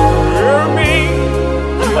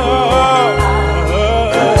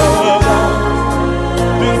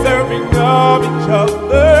deserving of each other's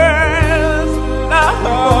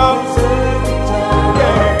love.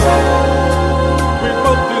 Yeah. We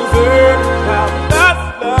both deserve each other's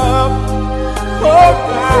love. Oh,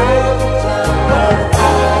 right.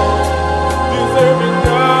 Deserving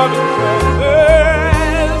of each other's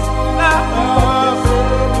love.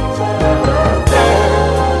 Yeah.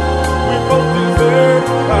 We both deserve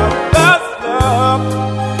each other's love.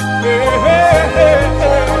 Yeah.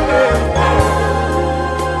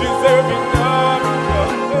 Deserving of each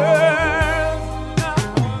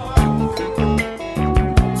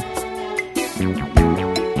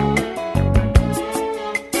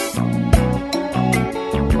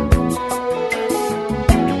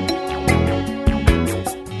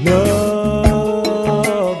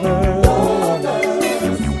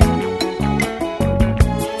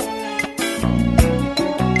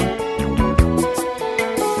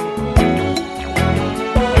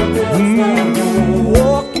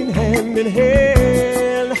walking hand in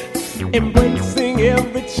hand, embracing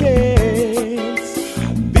every chance.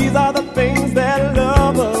 These are the things that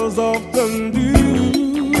lovers often do.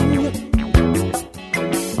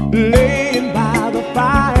 Laying by the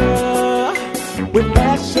fire with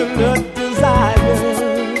passionate desire,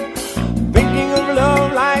 thinking of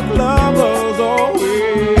love like lovers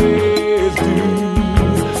always do.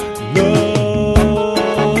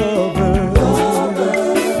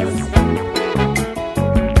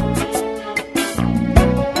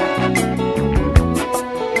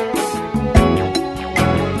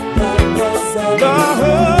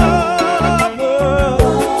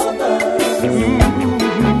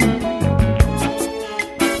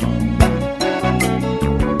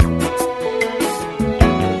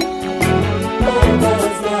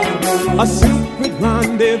 A secret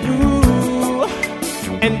rendezvous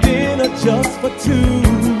and dinner just for two.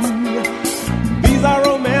 These are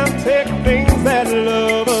romantic things that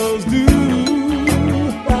lovers do.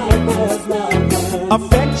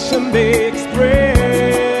 Affection they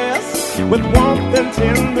express with warmth and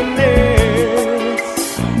tenderness,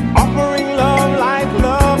 offering love like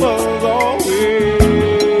lovers always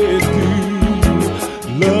do.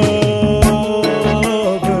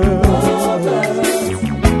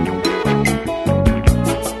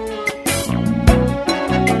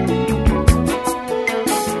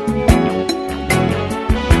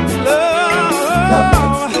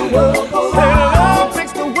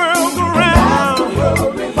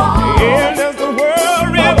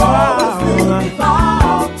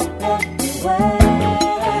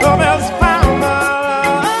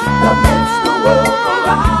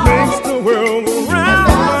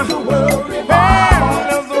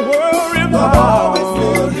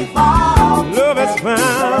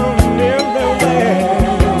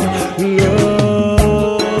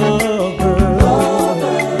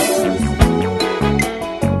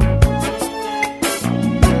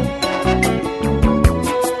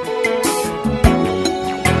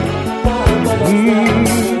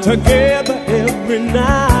 Together every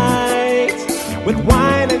night with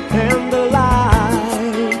wine and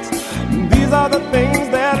candlelight. These are the things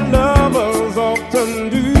that lovers often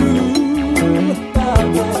do.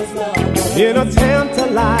 In a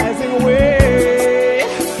tantalizing way,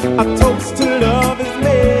 a toast to love is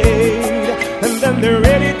made, and then they're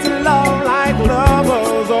ready to love like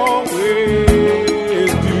lovers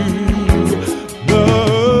always do.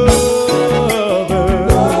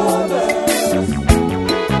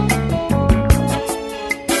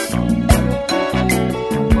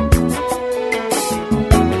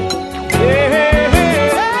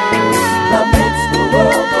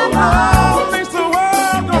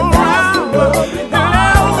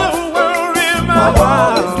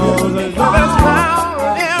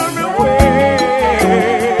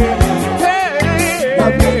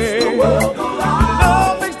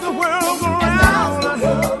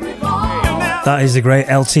 That is the great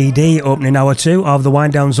L.T.D. opening hour 2 of the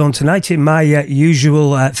Wind Down Zone tonight in my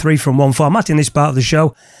usual 3 from 1 format in this part of the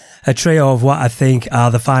show. A trio of what I think are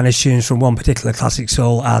the finest tunes from one particular classic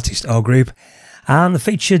soul artist or group. And the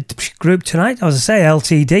featured group tonight, as I say,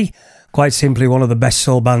 L.T.D. Quite simply one of the best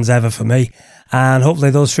soul bands ever for me. And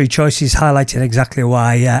hopefully those 3 choices highlighting exactly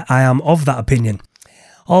why I am of that opinion.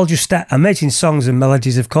 All just amazing songs and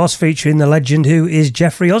melodies, of course, featuring the legend who is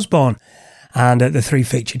Jeffrey Osborne. And the 3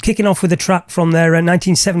 featured, kicking off with a track from their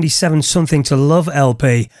 1977 Something to Love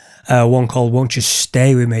LP, one called Won't You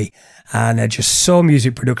Stay With Me, and just so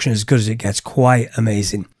music production as good as it gets, quite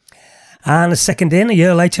amazing. And a second in, a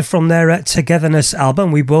year later from their Togetherness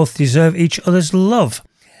album, We Both Deserve Each Other's Love.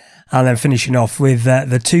 And then finishing off with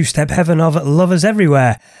the two-step heaven of Lovers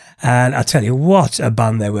Everywhere. And I tell you what a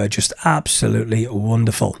band they were, just absolutely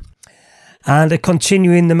wonderful. And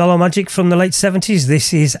continuing the mellow magic from the late 70s,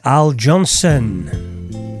 this is Al Johnson.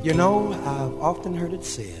 You know, I've often heard it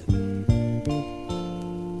said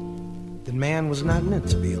that man was not meant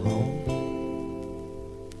to be alone.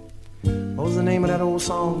 What was the name of that old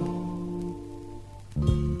song?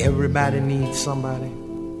 Everybody needs somebody.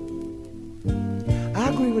 I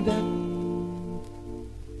agree with that.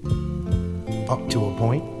 Up to a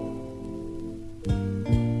point.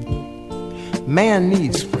 Man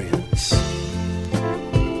needs friends.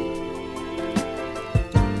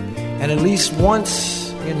 And at least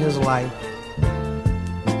once in his life,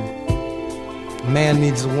 man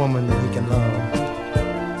needs a woman that he can love.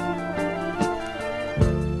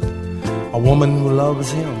 A woman who loves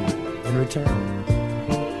him in return.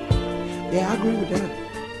 Yeah, I agree with that.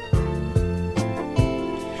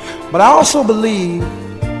 But I also believe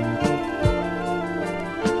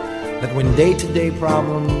that when day-to-day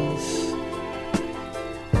problems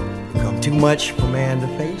become too much for man to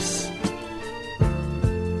face,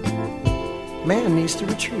 man needs to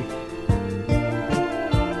retreat.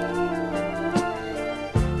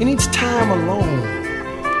 He needs time alone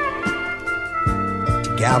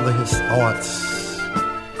to gather his thoughts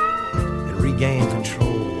and regain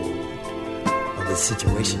control of his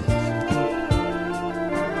situation,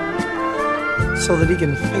 so that he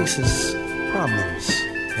can face his problems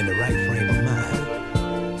in the right frame of mind.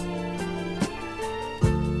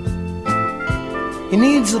 He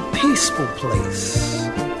needs a peaceful place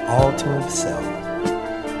all to himself.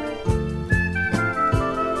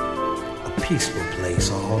 A peaceful place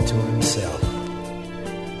all to himself.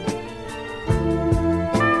 A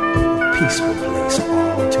peaceful place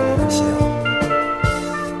all to himself.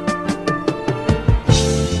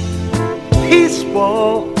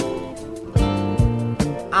 Peaceful.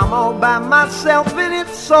 I'm all by myself and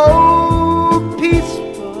it's so peaceful.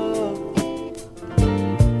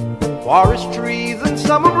 Forest trees and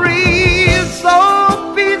summer breeze,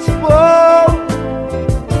 so peaceful.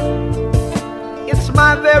 It's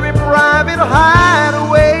my very private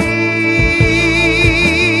hideaway.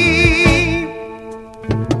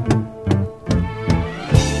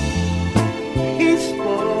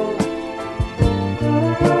 Peaceful.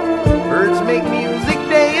 Birds make music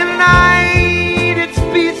day and night.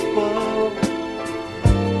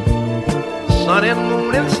 Sun and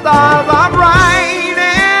moon and stars are bright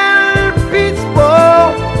and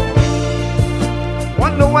peaceful.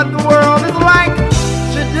 Wonder what the world is like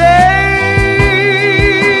today.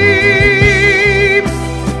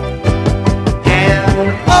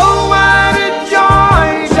 And oh, what a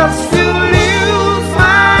joy just to lose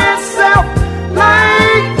myself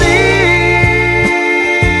like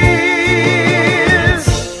this.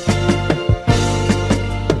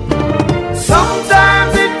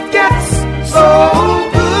 Sometimes it gets so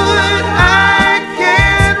good I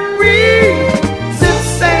can't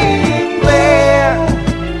resist staying there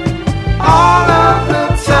all of the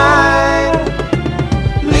time,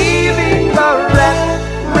 leaving the rat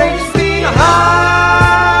race behind.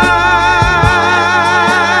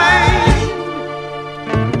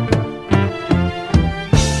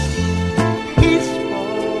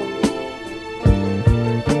 Peaceful,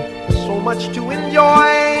 so much to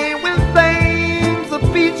enjoy when things are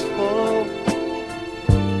peaceful.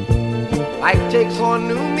 Life takes on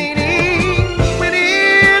new meaning when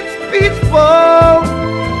it's peaceful.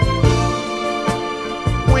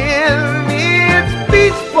 When it's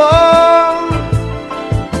peaceful.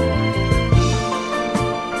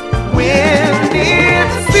 When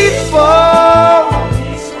it's peaceful.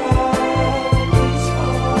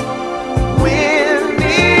 When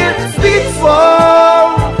it's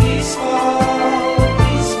peaceful.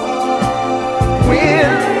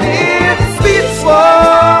 When it's peaceful.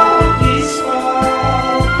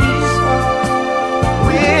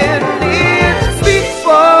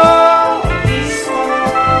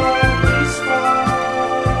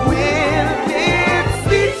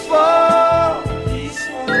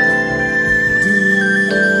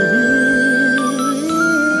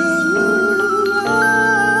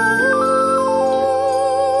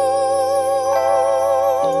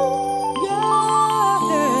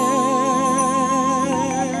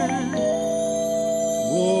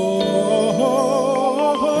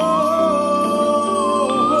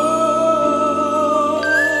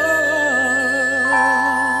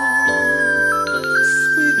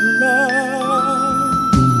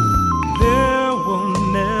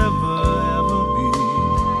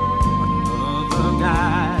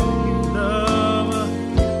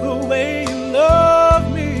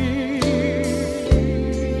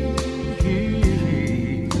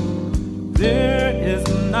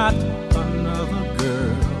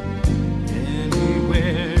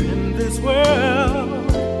 girl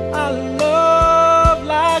I love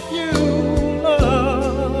like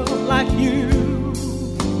you,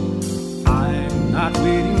 I'm not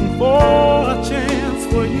waiting for a chance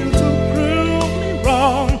for you to prove me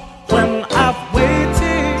wrong when I've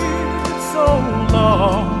waited so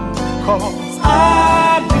long, 'cause I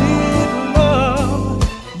need love,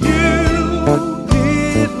 you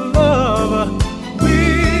need love, we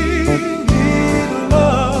need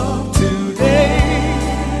love today.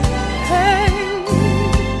 Hey,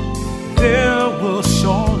 there will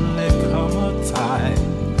surely come a time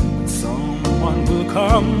when someone will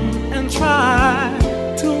come and try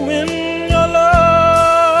to win your love.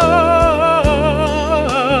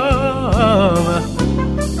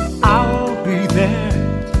 I'll be there,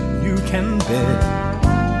 you can bet,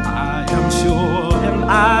 I am sure, and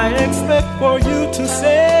I expect for you to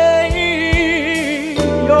say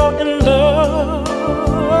you're in love.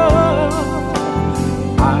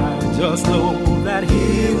 I just know that he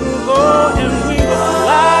will go and we will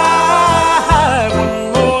fly one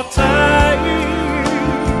more time,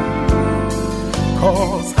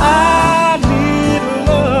 'cause I need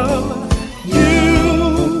love, you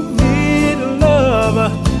need love,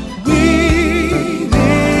 we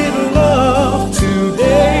need love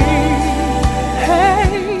today. Hey,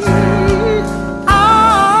 I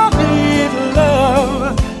need love,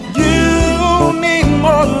 you need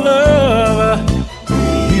more love, we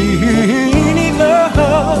need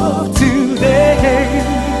love today.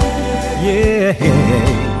 Yeah.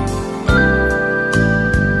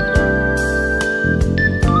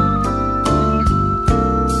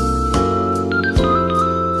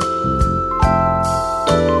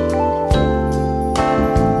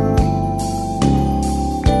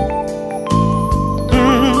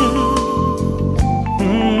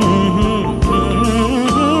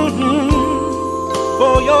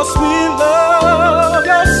 Your sweet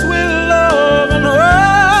love, and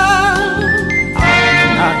I'm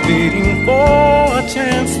not waiting for a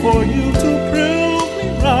chance for you to prove me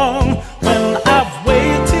wrong when I've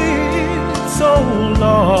waited so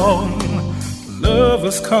long.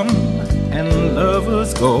 Lovers come and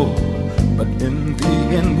lovers go, but in the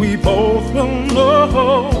end we both will know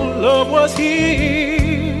love was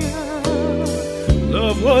here,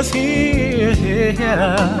 love was here.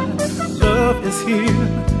 Love is here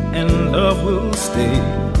and love will stay.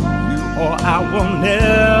 You or I will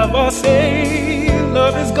never say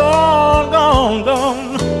love is gone, gone,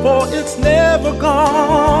 gone, for it's never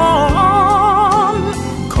gone.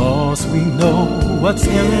 'Cause we know what's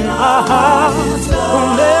in our hearts will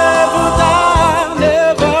never die,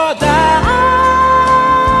 never die.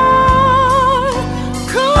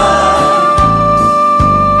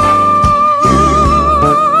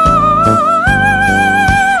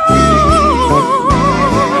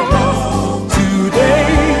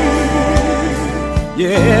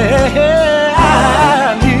 Yeah, I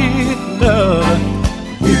need love,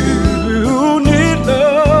 you need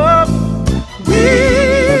love, we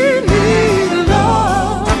need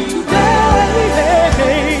love today.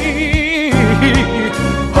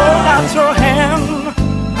 Hold out your hand,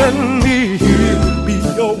 let me be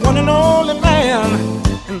your one and only man,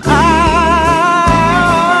 and I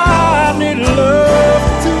need love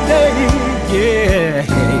today. Yeah,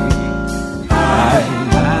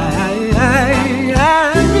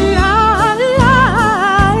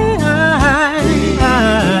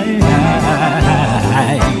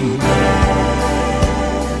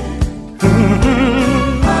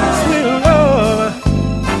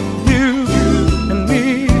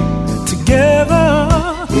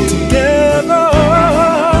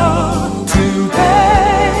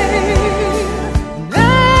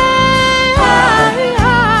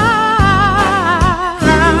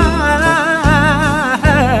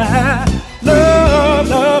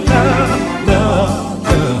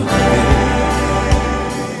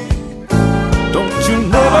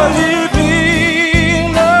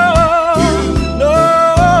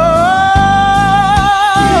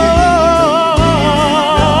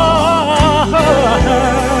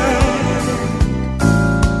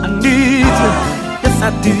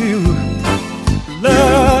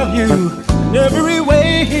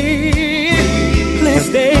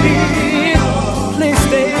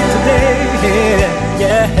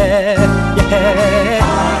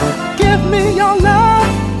 give me your love,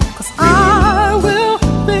 'cause I will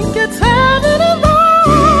think it's heaven above.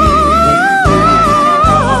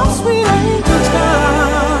 Sweet angel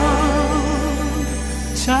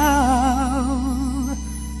child.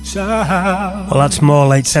 Well, that's more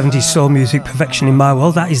late 70s soul music perfection in my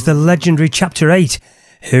world. That is the legendary Chapter 8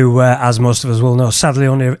 who, as most of us will know, sadly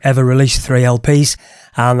only ever released 3 LPs,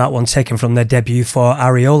 and that one taken from their debut for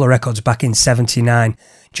Ariola Records back in '79.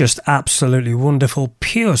 Just absolutely wonderful,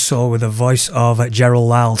 pure soul with the voice of Gerald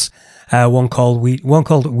Lyles. One called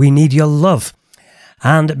We Need Your Love.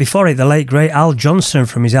 And before it, the late great Al Johnson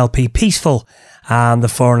from his LP Peaceful, and the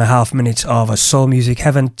 4.5 minutes of a Soul Music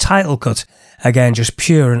Heaven title cut. Again, just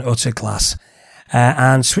pure and utter class.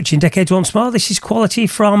 And switching decades once more, this is quality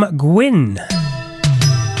from Guinn.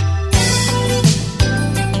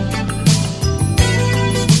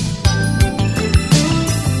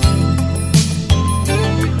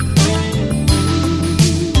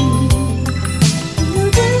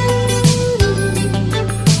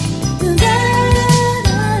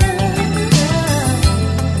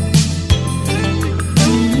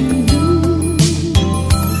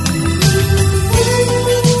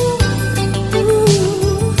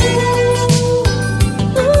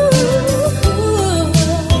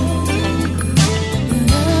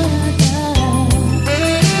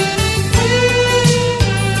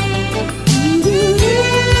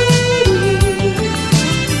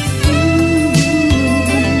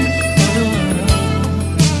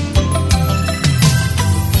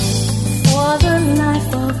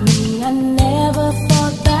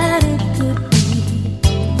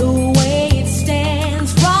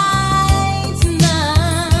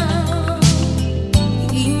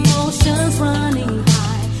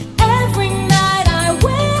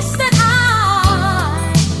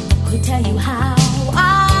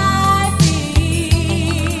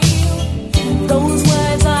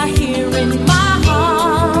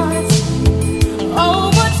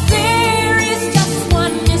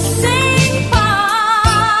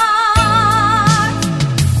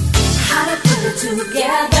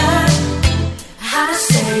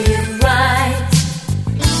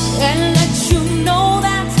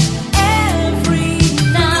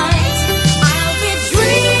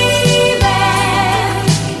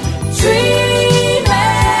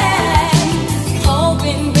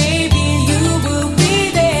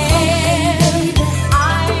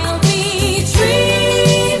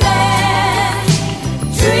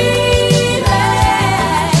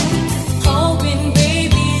 Hoping,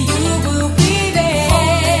 baby, you will be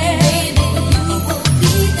there.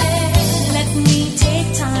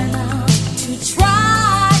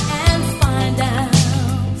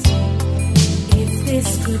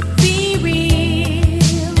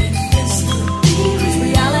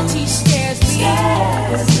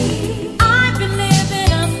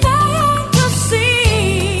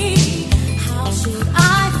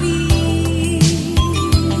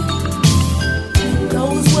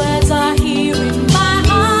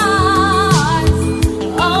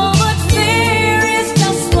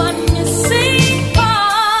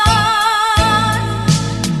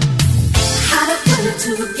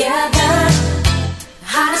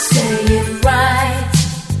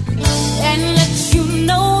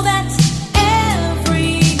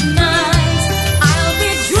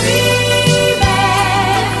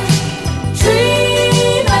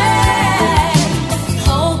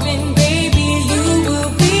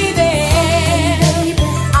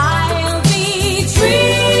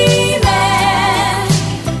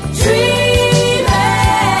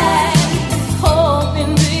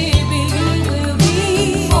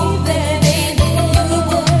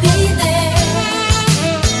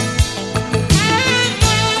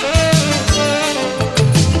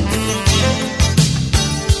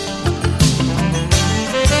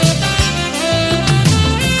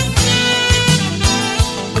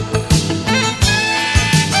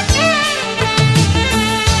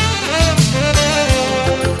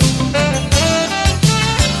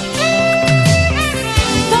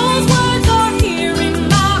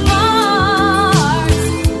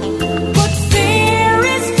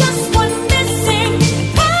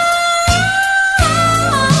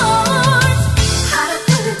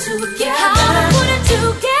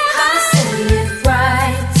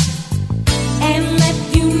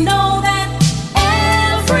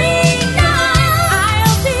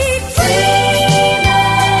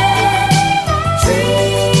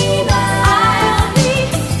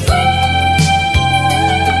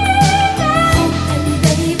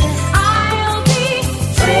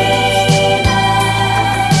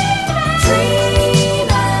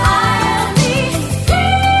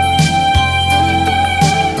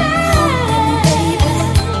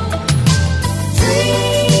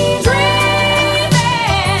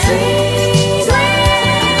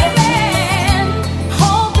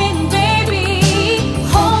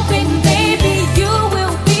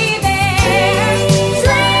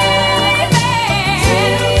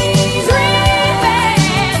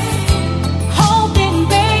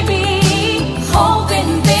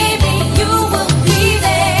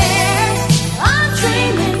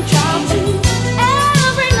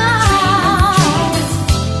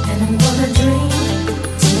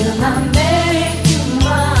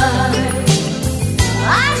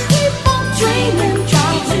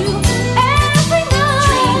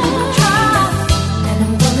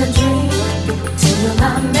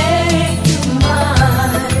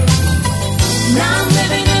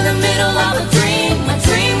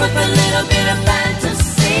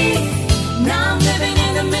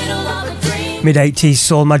 Mid-80s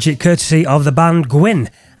soul magic courtesy of the band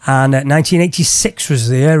Guinn, and 1986 was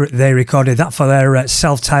the year they recorded that for their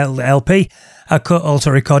self-titled LP, a cut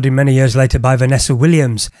also recorded many years later by Vanessa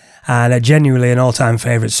Williams, and genuinely an all-time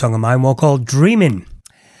favourite song of mine, one called Dreamin.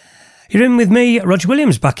 You're in with me, Roger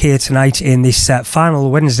Williams, back here tonight in this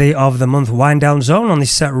final Wednesday of the month wind down zone on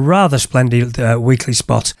this rather splendid weekly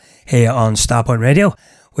spot here on Starpoint Radio,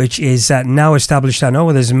 which is now established, I know,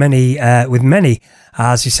 with many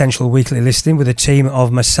as essential weekly listening, with a team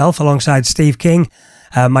of myself alongside Steve King,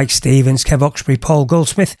 Mike Stevens, Kev Oxbury, Paul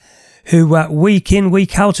Goldsmith, who week in,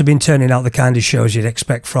 week out have been turning out the kind of shows you'd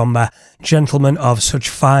expect from gentlemen of such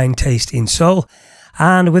fine taste in soul.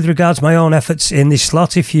 And with regards to my own efforts in this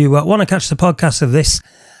slot, if you want to catch the podcast of this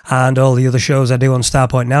and all the other shows I do on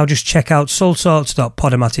Starpoint now, just check out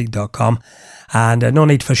soulsorts.podomatic.com. And no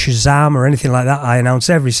need for Shazam or anything like that. I announce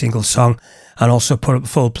every single song and also put up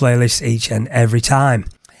full playlists each and every time.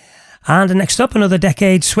 And next up, another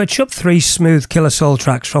decade switch up, 3 smooth killer soul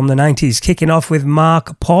tracks from the 90s, kicking off with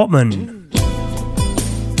Mark Portmann.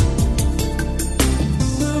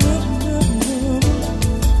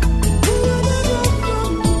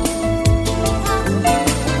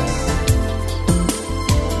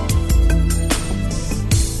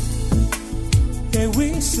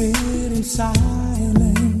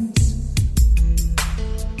 Silence,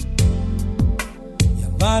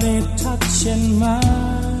 your body touching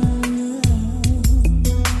mine,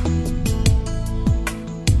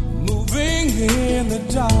 moving in the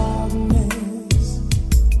darkness,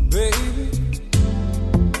 baby,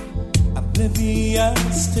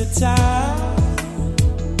 oblivious to time.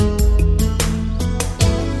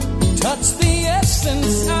 Touch the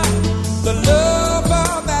essence of the lover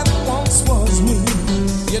that once was me.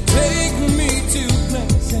 You take me to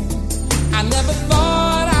places I never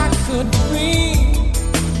thought I could be.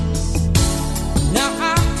 Now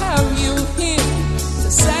I have you here to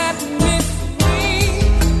set me free.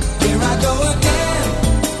 Here I go again,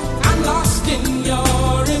 I'm lost in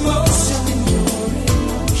your emotion.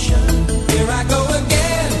 Here I go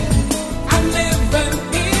again, I'm living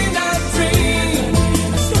in a dream.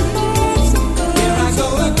 Here I go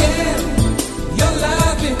again, your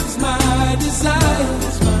love is my desire.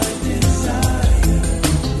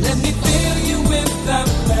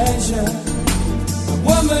 A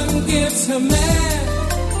woman gives her man.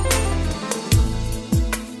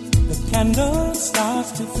 The candle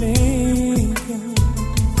starts to flicker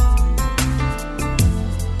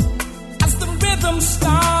as the rhythm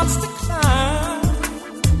starts to climb.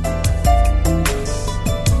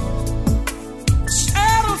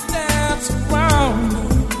 Shadows dance around us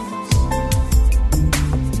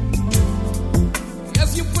as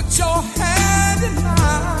you put your hand in mine.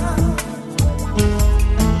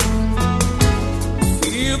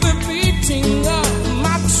 Of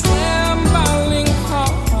my trembling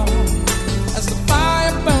heart as the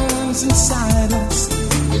fire burns inside us,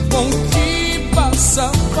 it won't keep us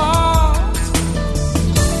apart.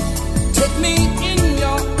 Take me in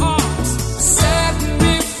your arms, set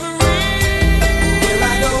me free. Here I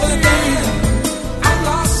go again, I'm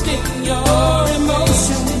lost in your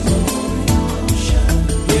emotion.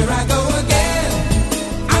 Here I go again,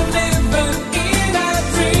 I'm living in a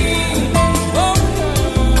dream.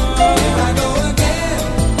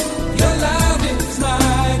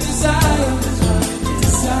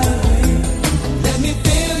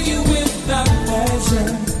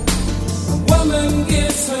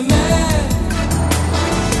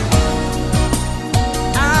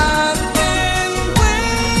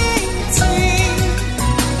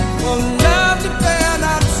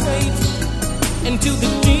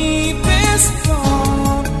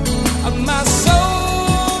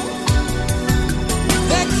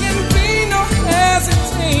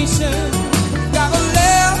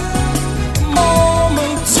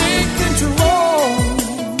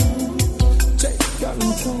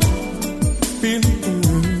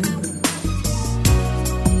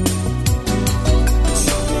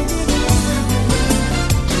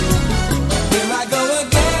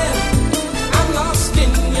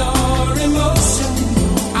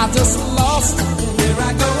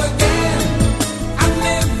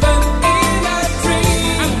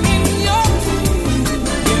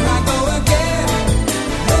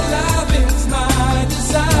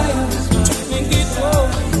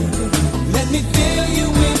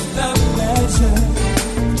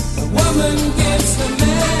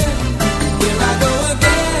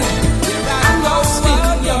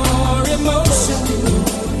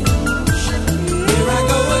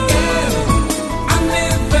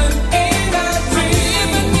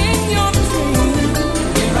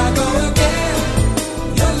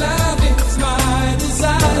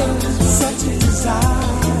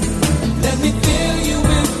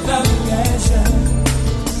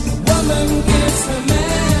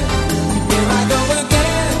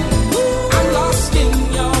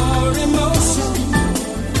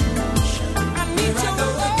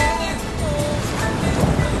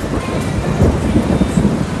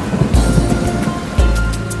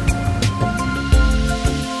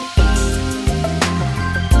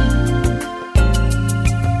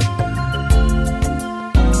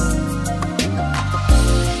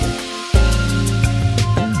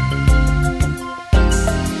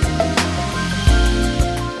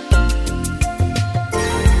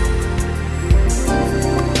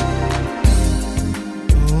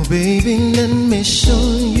 Baby, let me show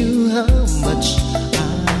you how much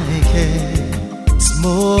I care. It's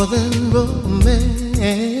more than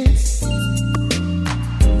romance.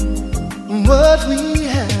 What we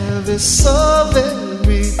have is so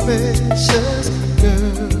very precious,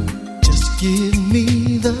 girl. Just give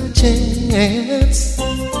me the chance.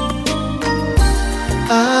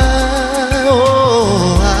 I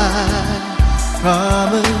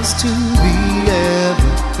promise to be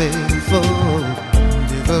ever faithful,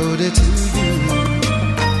 devoted to you.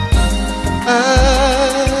 I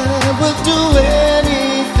will do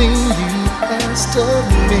anything you asked of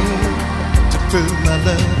me to prove my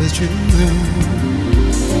love is true.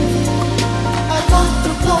 I walk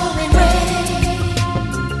through pouring rain,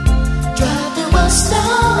 drive through a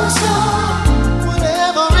snowstorm.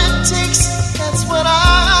 Whatever it takes, that's what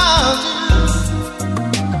I'll do.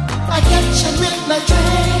 I catch a midnight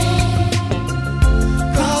train,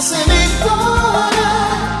 cross any border,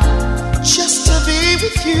 just to be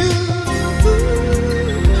with you.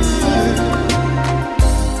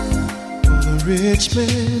 The rich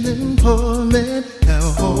man and poor man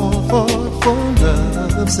have all fought for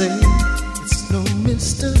love's sake. It's no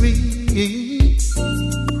mystery.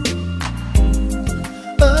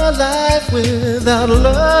 A life without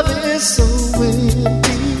love is so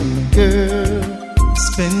empty, girl.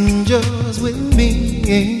 Spend yours with me,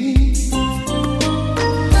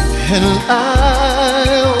 and I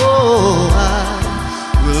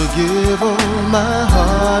will give all my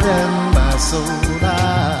heart and my soul.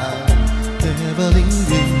 I'll never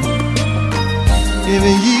leave you. If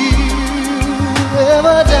you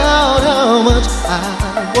ever doubt how much I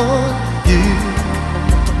want you,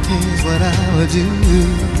 here's what I would do.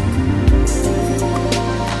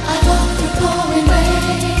 I walk through pouring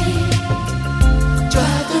rain,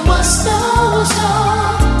 drive through a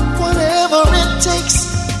snowstorm. Whatever it takes,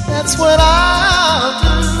 that's what I'll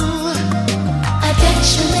do. I catch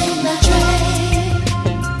you in the train,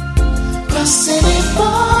 cross any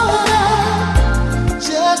border,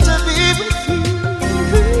 just to be with you.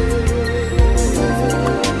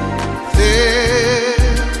 There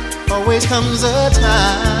always comes a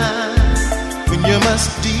time when you must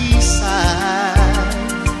decide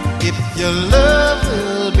if your love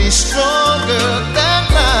will be stronger than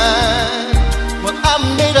mine. Well, I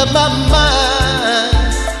made up my mind.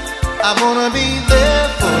 I wanna be there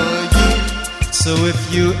for you. So if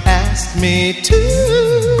you ask me to,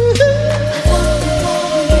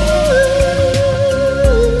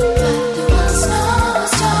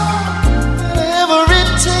 whatever it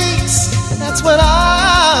takes, that's what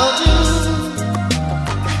I'll do.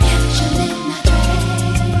 I catch you in the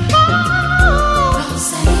train, cross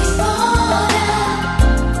any border,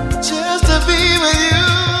 just to be with you.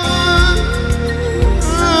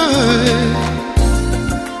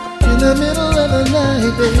 In the middle of the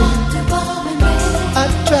night, baby, I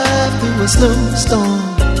drive through a snowstorm.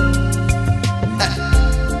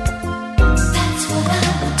 That's what I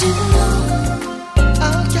would do.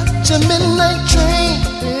 I'll catch a midnight train,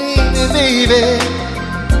 baby.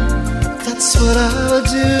 That's what I would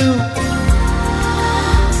do.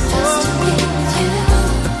 Just to be with you.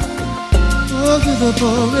 Walk through the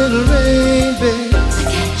pouring rain, baby. I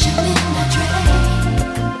catch you in the train,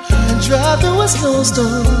 And drive through a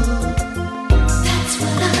snowstorm. that's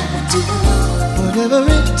what I would do. Whatever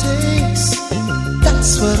it takes,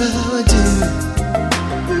 that's what I would do.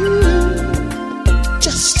 Ooh,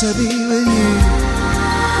 just to be with you.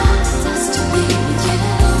 Just to be with you.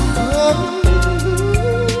 Oh,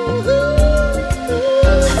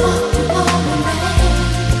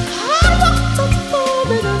 I walk through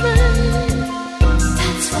pouring rain,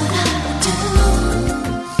 that's what I would do.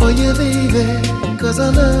 for you, baby, 'cause I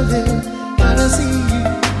love you, gotta see you.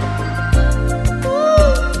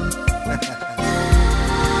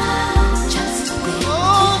 Just to be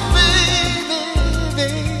Oh, baby,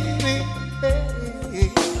 baby, baby.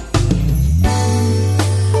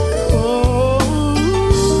 Oh,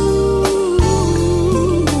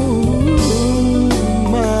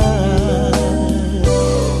 my.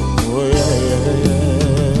 Oh, yeah.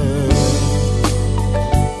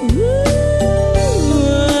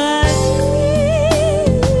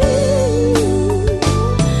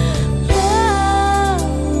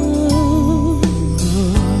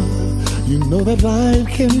 You know that life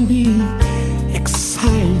can be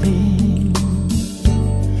exciting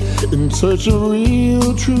in search of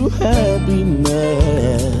real, true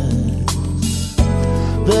happiness.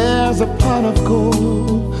 There's a pot of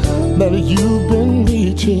gold that you've been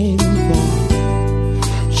reaching for,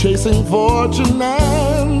 chasing fortune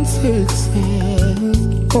and success.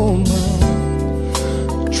 Oh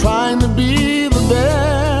my, trying to be the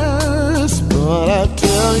best, but I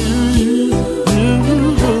tell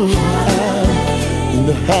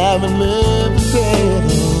Haven't lived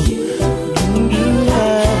better.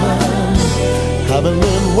 Haven't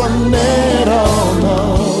lived one at all. No.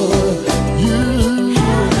 You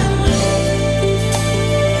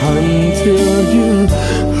until you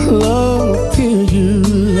love till you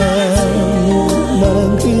love, not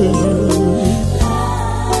until you.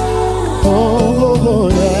 Oh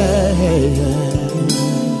yeah.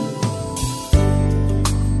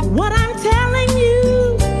 What I'm telling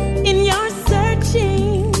you in your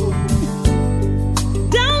searching,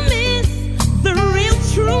 don't miss the real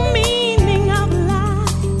true meaning of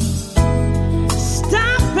life.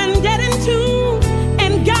 Stop and get in tune,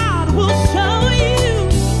 and God will show you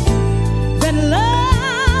that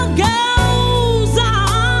love goes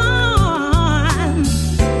on,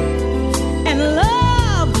 and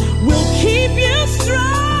love will keep you strong.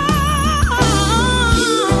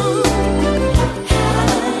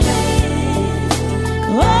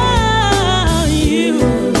 Oh, you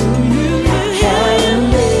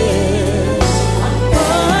haven't lived.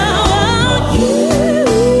 Oh,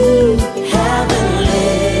 you haven't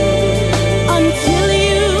lived until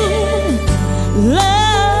you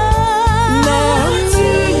love.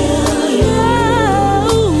 Until you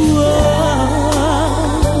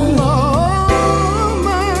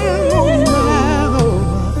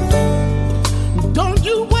Don't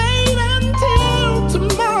you wait until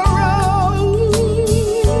tomorrow.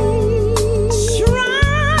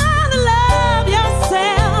 Try to love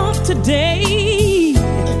yourself today.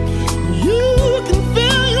 You can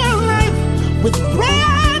fill your life with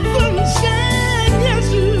bright sunshine. Yes,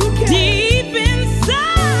 you can. Deep inside,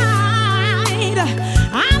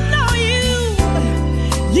 I know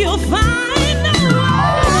you'll find a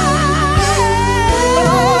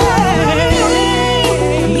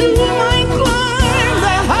You might climb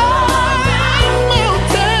the high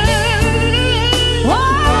mountain.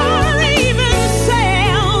 or even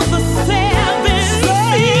sail the seven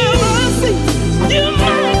seas. You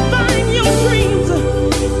might find your dreams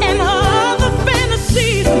and other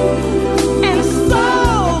fantasies and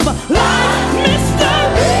solve life's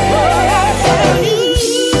mysteries.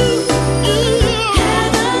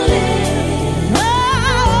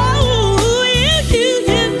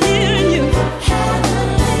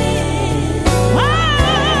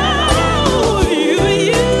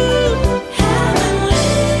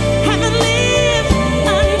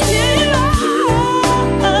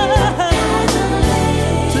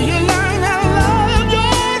 Till you learn how to love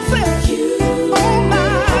yourself. Oh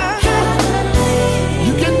my,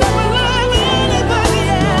 you can never love anybody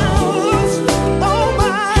else. Oh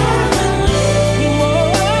my,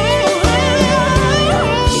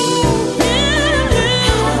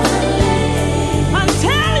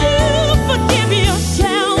 Until you forgive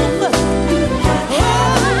yourself,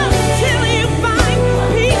 until you find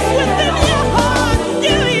peace within your heart,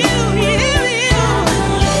 you haven't lived.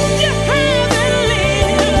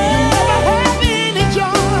 never have any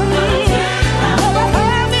joy, never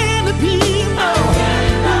have any peace,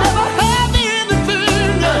 never have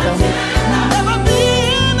anything, never be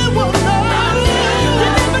anyone. You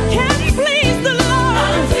never can please the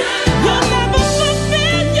Lord. You'll never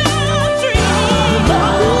fulfill your dreams.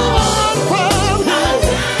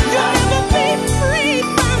 You'll never be free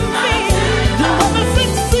from fear. You'll never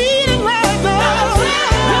succeed in life.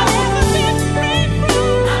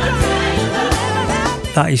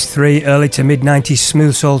 That is 3 early to mid 90s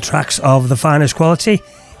smooth soul tracks of the finest quality.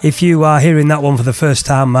 If you are hearing that one for the first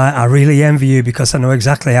time, I really envy you, because I know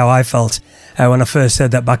exactly how I felt when I first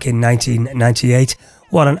heard that back in 1998.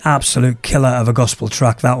 What an absolute killer of a gospel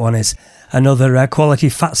track that one is. Another quality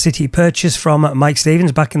Fat City purchase from Mike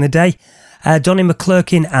Stevens back in the day. Donnie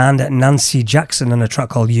McClurkin and Nancy Jackson, and a track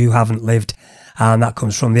called You Haven't Lived. And that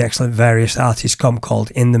comes from the excellent Various Artists comp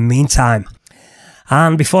called In the Meantime.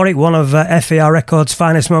 And before it, one of FAR Records'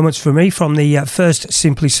 finest moments for me from the first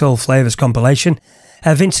Simply Soul Flavas compilation.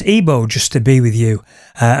 Vince Ebo, Just to Be With You.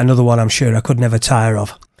 Another one I'm sure I could never tire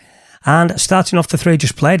of. And starting off the three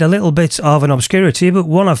just played, a little bit of an obscurity, but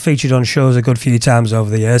one I've featured on shows a good few times over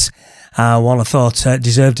the years. One I thought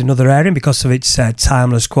deserved another airing because of its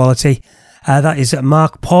timeless quality. That is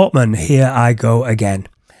Mark Portmann, Here I Go Again.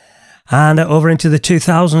 And over into the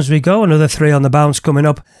 2000s we go, another three on the bounce coming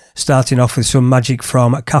up, starting off with some magic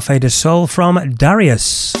from Café de Soul from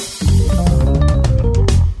Darrius.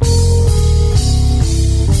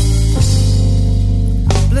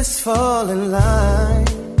 Blissful in line,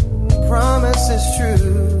 promise is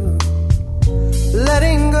true.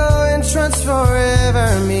 Letting go and trust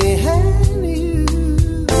forever, me and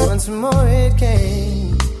you. Once more it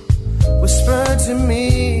came, whispered to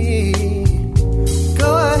me,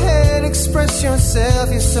 go Express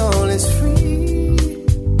yourself, your soul is free.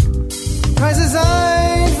 Price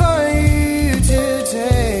designed for you to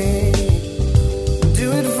take.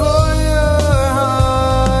 Do it for your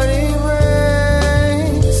heart it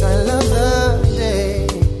breaks. I love the day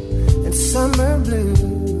and summer blue.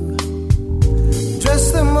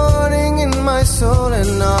 Dress the morning in my soul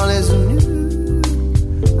and all is new.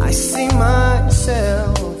 I see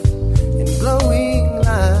myself in glowing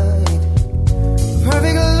light.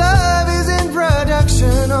 Perfect love is in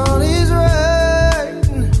production, all is right.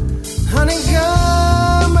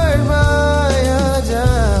 Honeycomb by a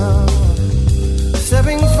down.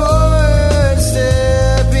 Stepping forward,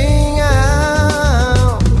 stepping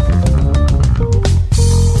out.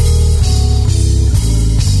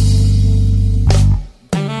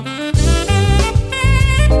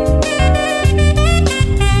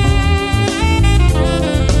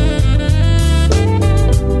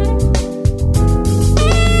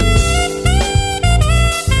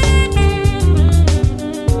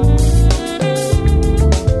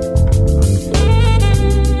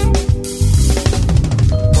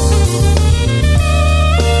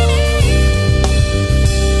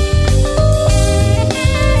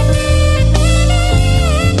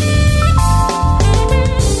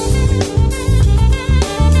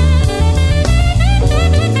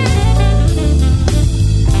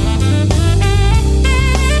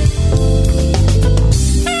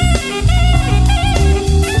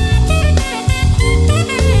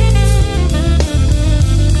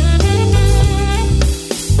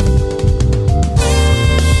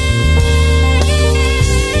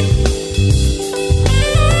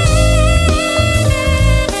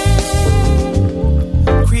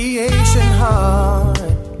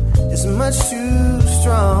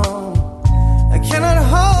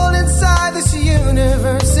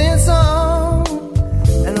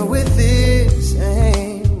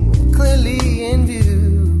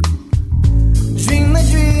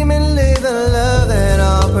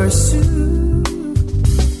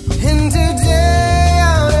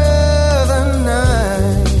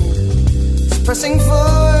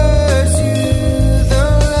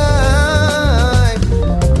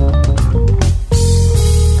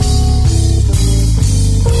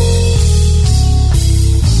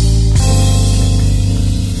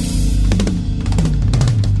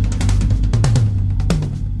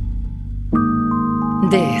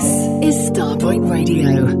 This is Starpoint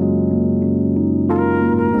Radio.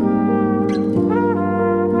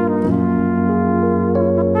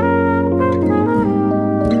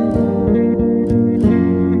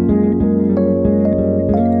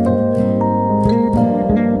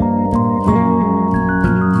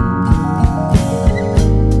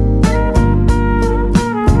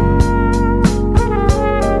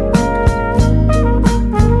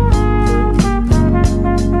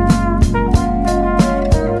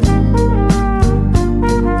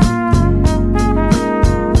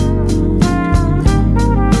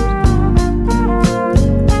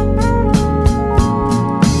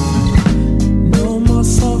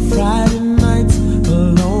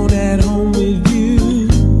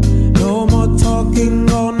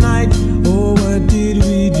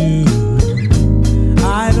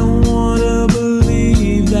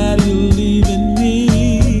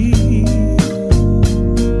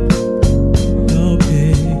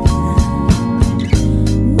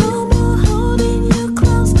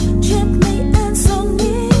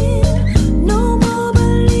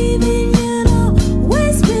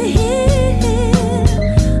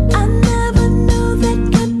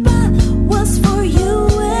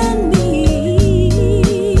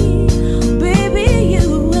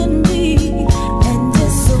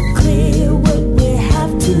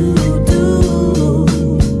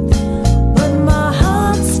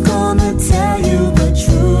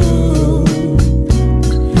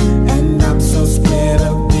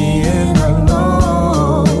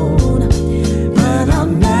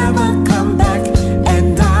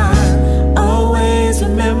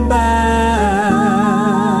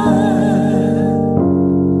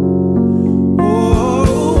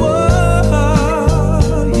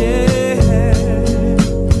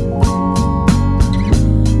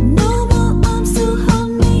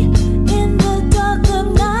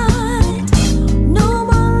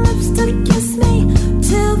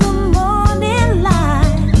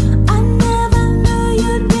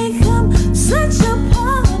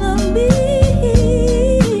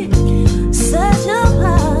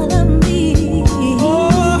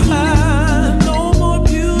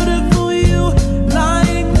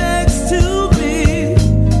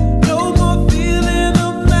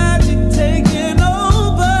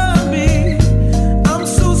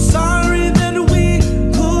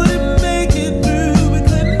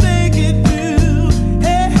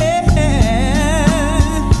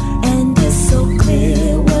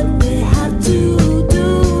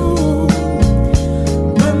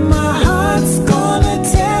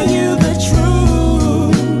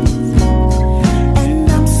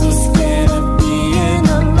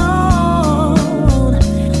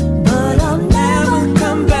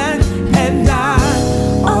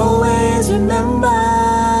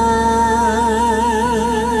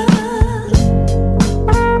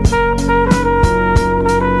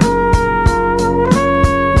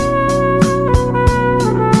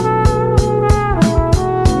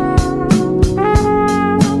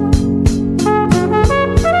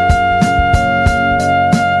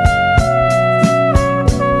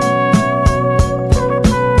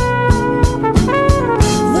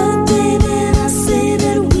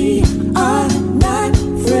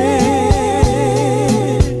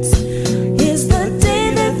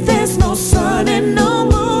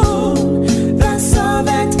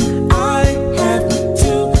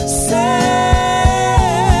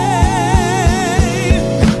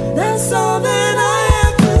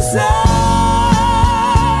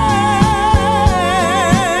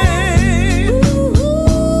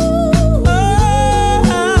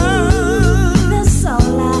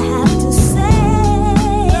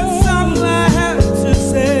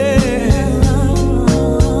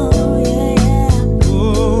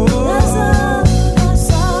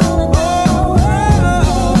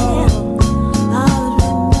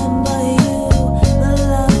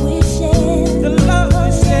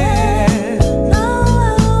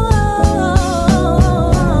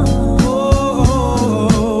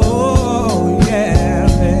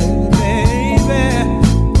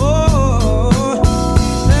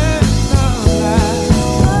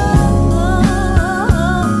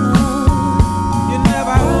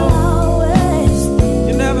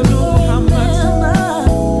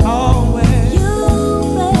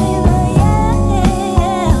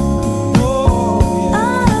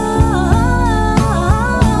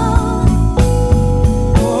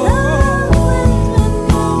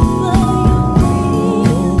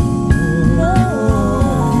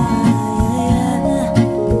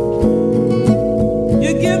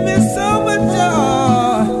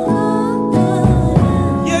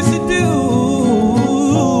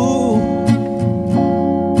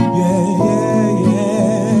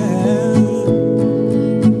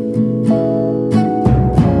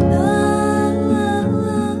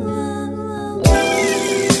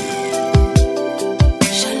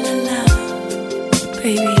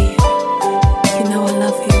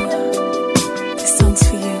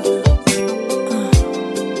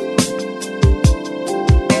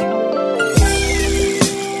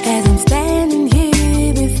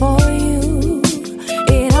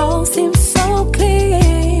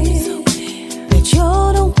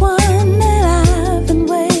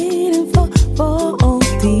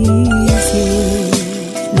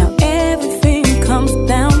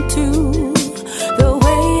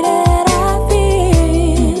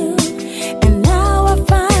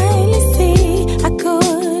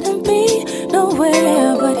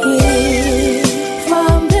 anywhere but here.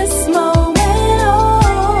 From this moment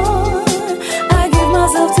on, I give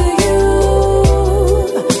myself to you.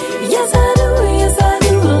 Yes, I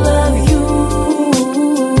do love you.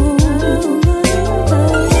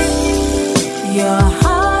 Your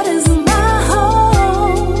heart is my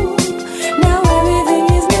home. Now everything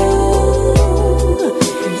is new.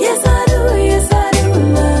 Yes, I do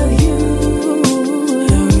love you.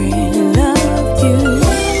 I really love you.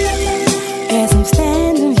 As I'm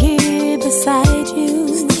standing here beside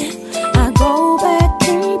you, I go back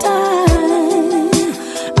in time.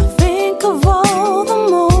 I think of all the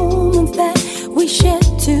moments that we shared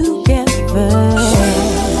together.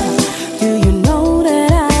 Do you know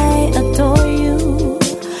that I adore you?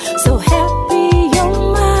 So happy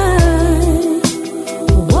you're mine.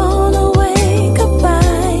 Wanna wake up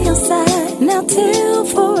by your side now till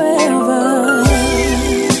forever.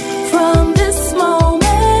 From this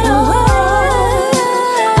moment on,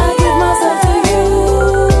 I give myself to you.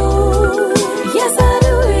 Yes, I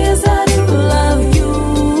do love you.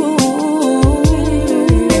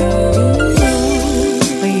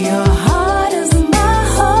 Your heart is my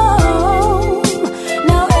home.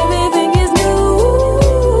 Now everything is new.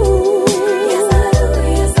 Yes, I do.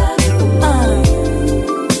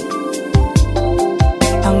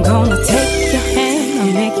 I'm gonna take your hand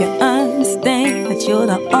and make you understand that you're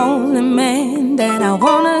the only man that I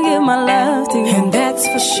wanna give my love to. And that's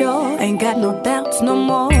for sure, ain't got no doubts no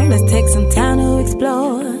more. Let's take some time to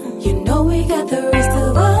explore. You know we got the rest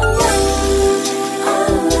of our life.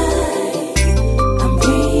 I'm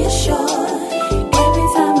reassured every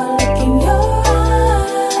time I look in your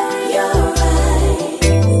eyes.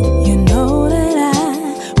 You know that I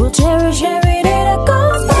will cherish every day that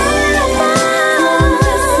goes by.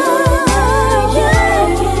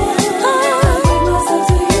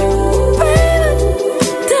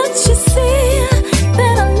 Don't you see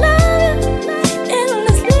that I love you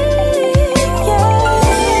endlessly?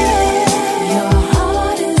 Your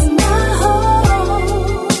heart is my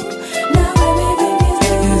home. Now everything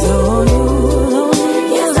is all you.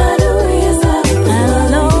 Yes, I do.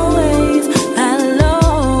 I'll always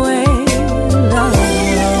love you.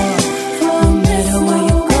 No matter where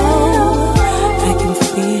you go, I can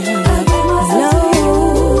feel that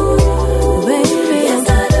love, baby. Yes,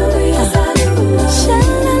 I do.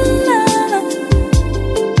 Sha-la-la-la.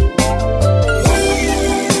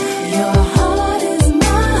 Your heart is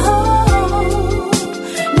my home.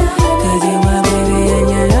 Now 'cause you're my baby and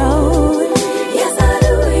you know. Yes, I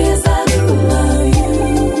do love you.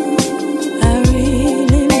 I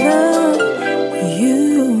really love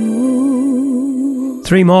you.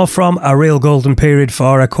 Three more from a real golden period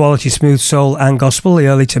for a quality smooth soul and gospel, the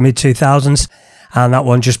early to mid 2000s. And that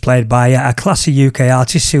one just played by a classy UK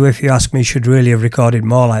artist who, if you ask me, should really have recorded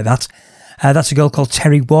more like that. That's a girl called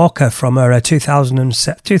Terri Walker from her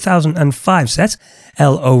 2005 set,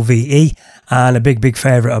 L.O.V.E. And a big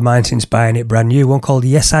favourite of mine since buying it brand new, one called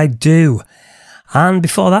Yes I Do. And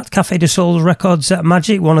before that, Café de Soul Records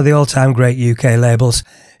Magic, one of the all-time great UK labels,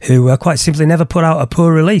 who quite simply never put out a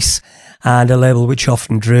poor release, and a label which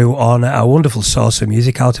often drew on a wonderful source of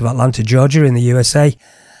music out of Atlanta, Georgia in the USA.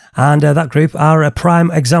 And that group are a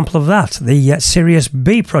prime example of that, the Sirius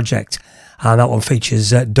B Project. And that one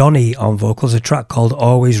features Donnie on vocals, a track called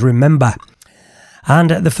Always Remember. And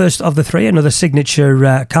the first of the three, another signature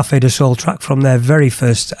Café de Soul track from their very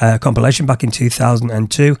first compilation back in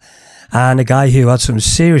 2002. And a guy who had some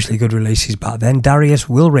seriously good releases back then, Darrius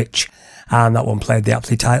Wilrich. And that one played the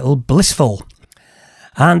aptly titled Blissful.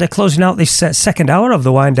 And closing out this second hour of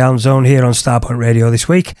the Wind Down Zone here on Starpoint Radio this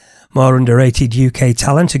week, more underrated UK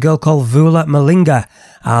talent, a girl called Vula Malinga,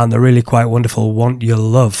 and the really quite wonderful Want Your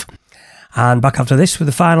Love. And back after this with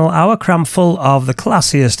the final hour, crammed full of the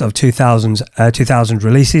classiest of 2000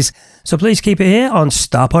 releases. So please keep it here on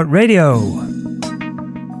Starpoint Radio.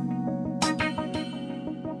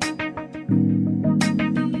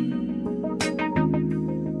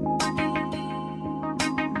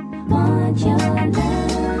 Want your love.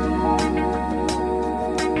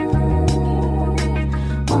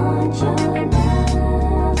 Want your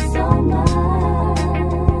love so much.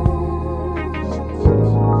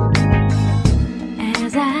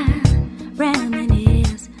 As I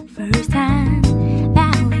reminisce, first time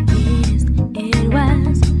that we kissed, it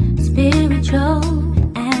was spiritual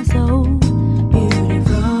and so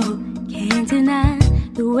beautiful. Can't deny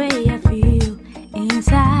the way I feel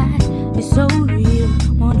inside. It's so real.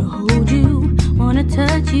 Wanna hold you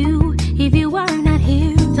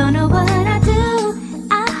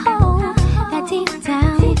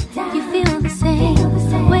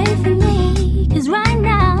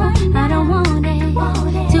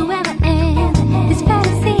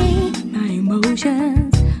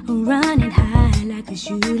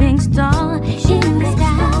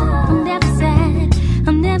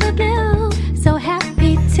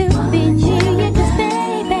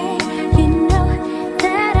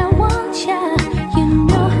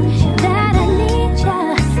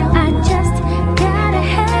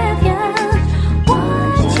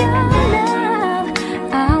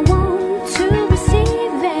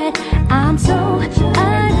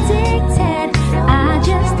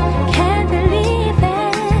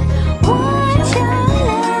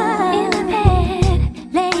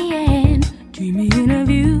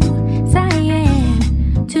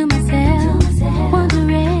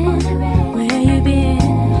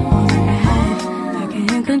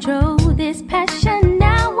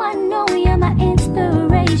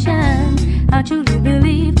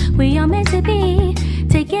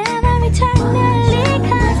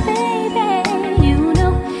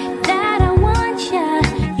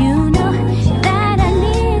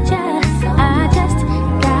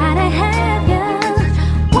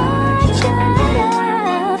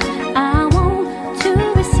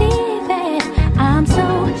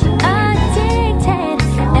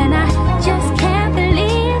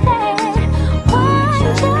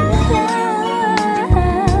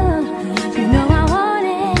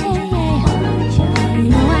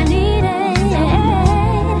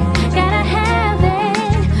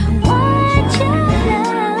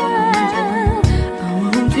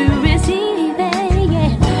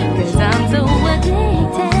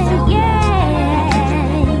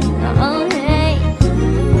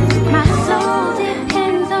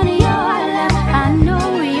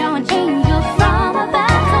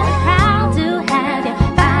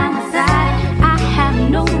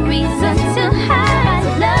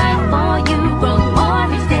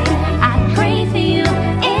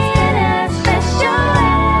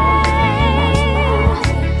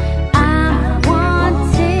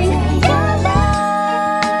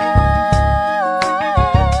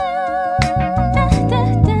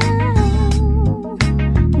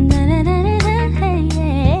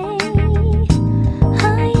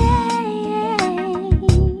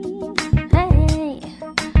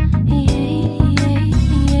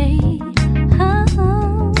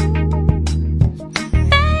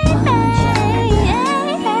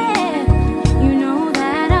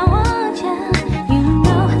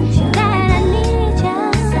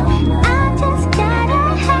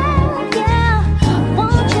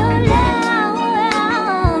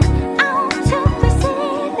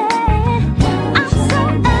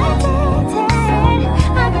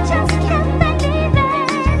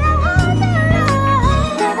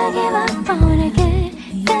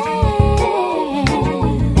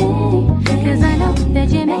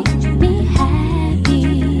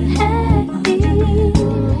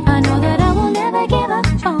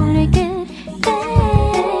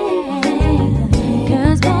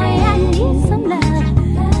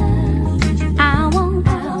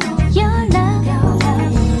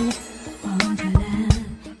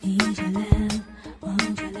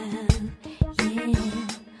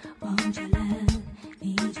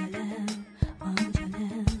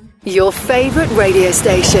Your favourite radio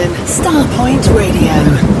station, Starpoint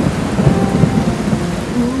Radio.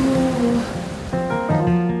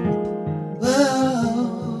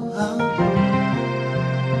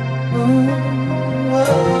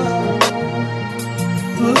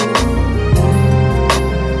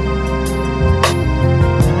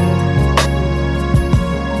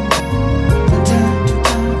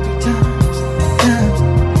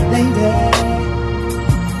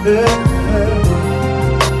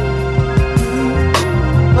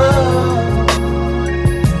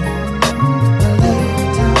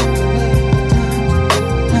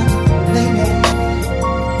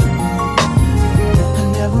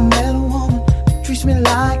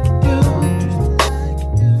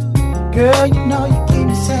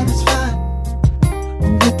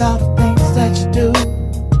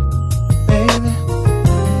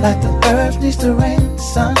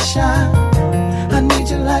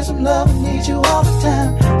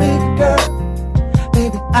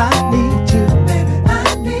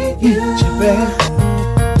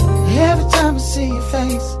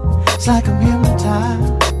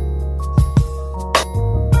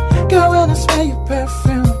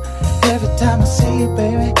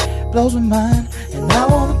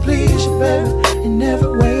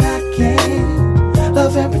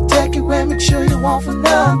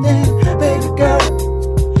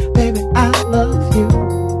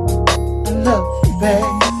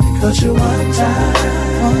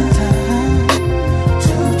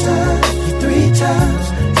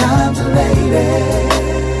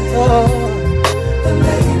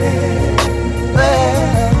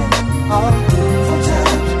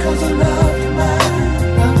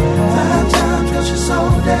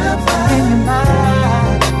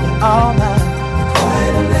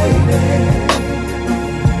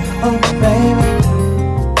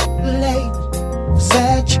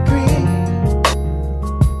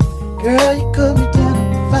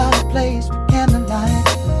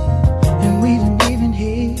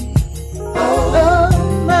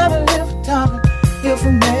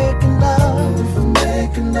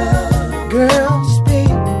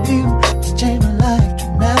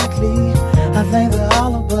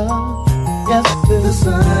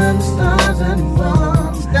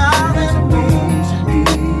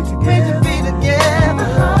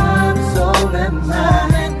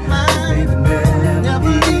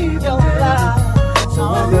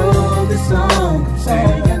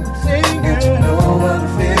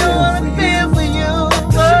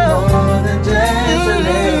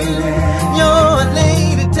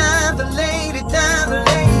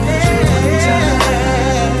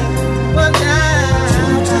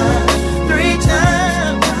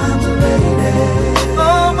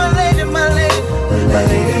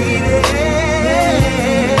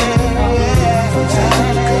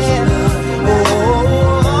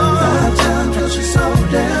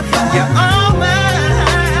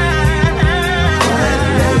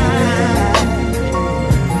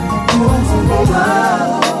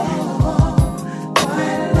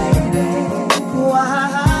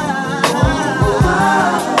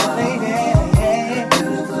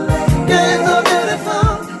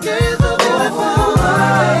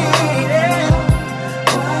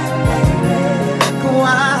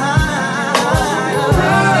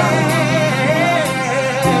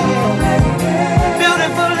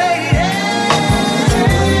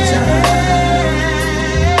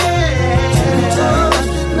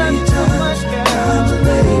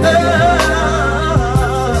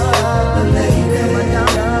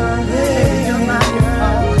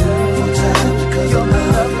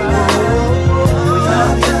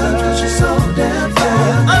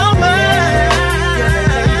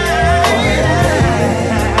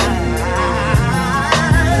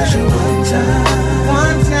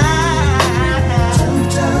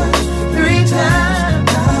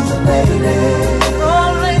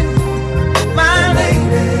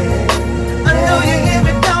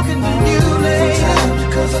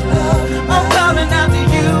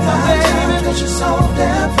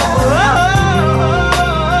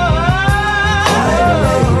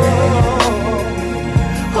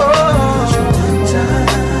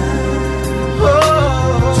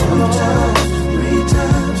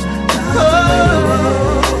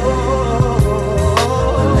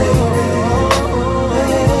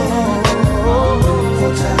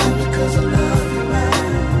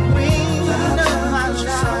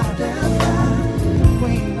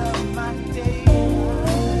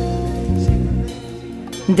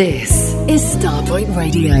 This is Starpoint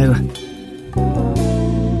Radio.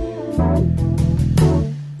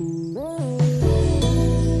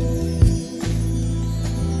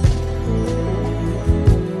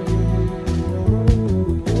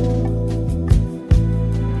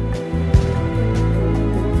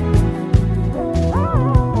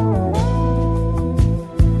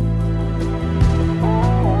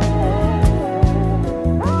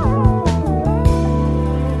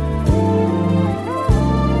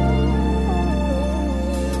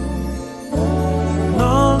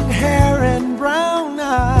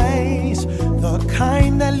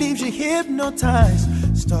 leaves you hypnotized,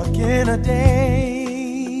 stuck in a daze.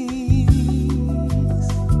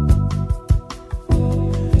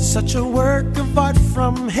 Such a work of art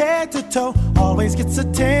from head to toe, always gets a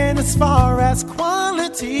 10 as far as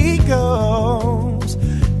quality goes,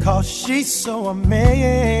 'cause she's so amazing.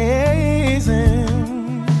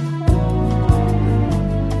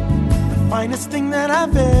 The finest thing that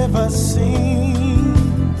I've ever seen.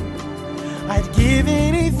 I'd give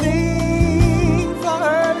anything for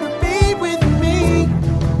her to be with me,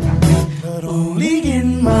 but only in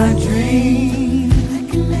my dreams. I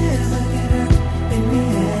can never get her in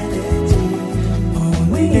reality.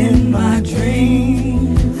 Only in my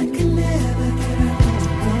dreams. I can never get her to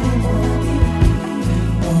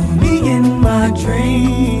only in my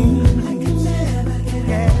dreams. I can never get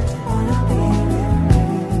her to wanna be with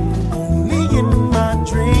me. Only in my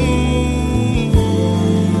dreams.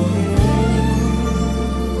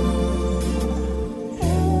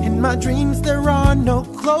 In my dreams there are no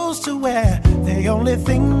clothes to wear. The only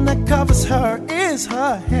thing that covers her is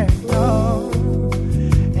her hair. Oh,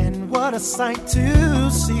 and what a sight to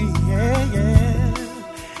see, yeah, yeah.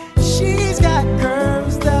 She's got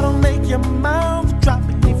curves that'll make your mouth drop.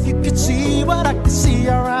 And if you could see what I could see,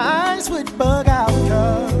 your eyes would bug out,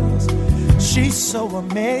 'cause she's so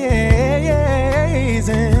amazing.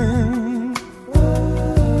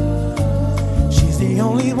 She's the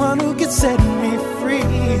only one who could set me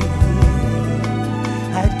free.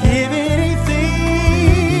 I'd give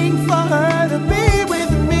anything for her to be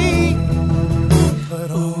with me, but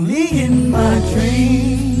only in my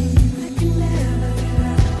dreams. I can never get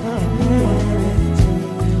her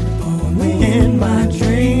only in my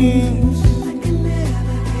dreams. I can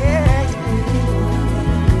never get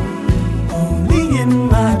only in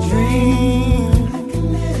my dreams. I can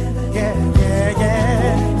never yeah, yeah,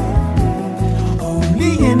 yeah.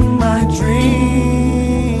 Only in my dreams.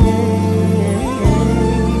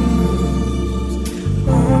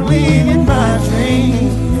 Only in my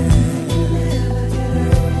dreams.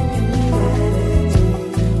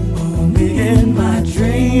 Only in my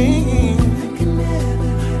dreams.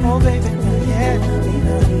 Oh baby, yeah.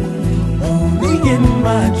 Only in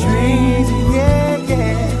my dreams, yeah,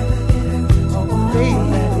 yeah. Oh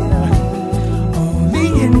baby, only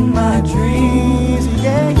in my dreams,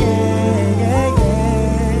 yeah, yeah, yeah, yeah.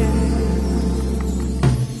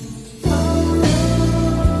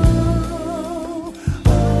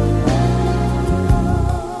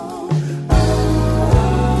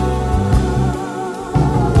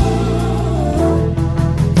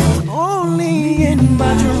 Only in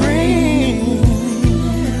my dreams.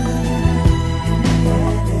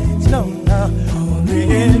 No, no, only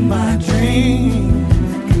in my dreams.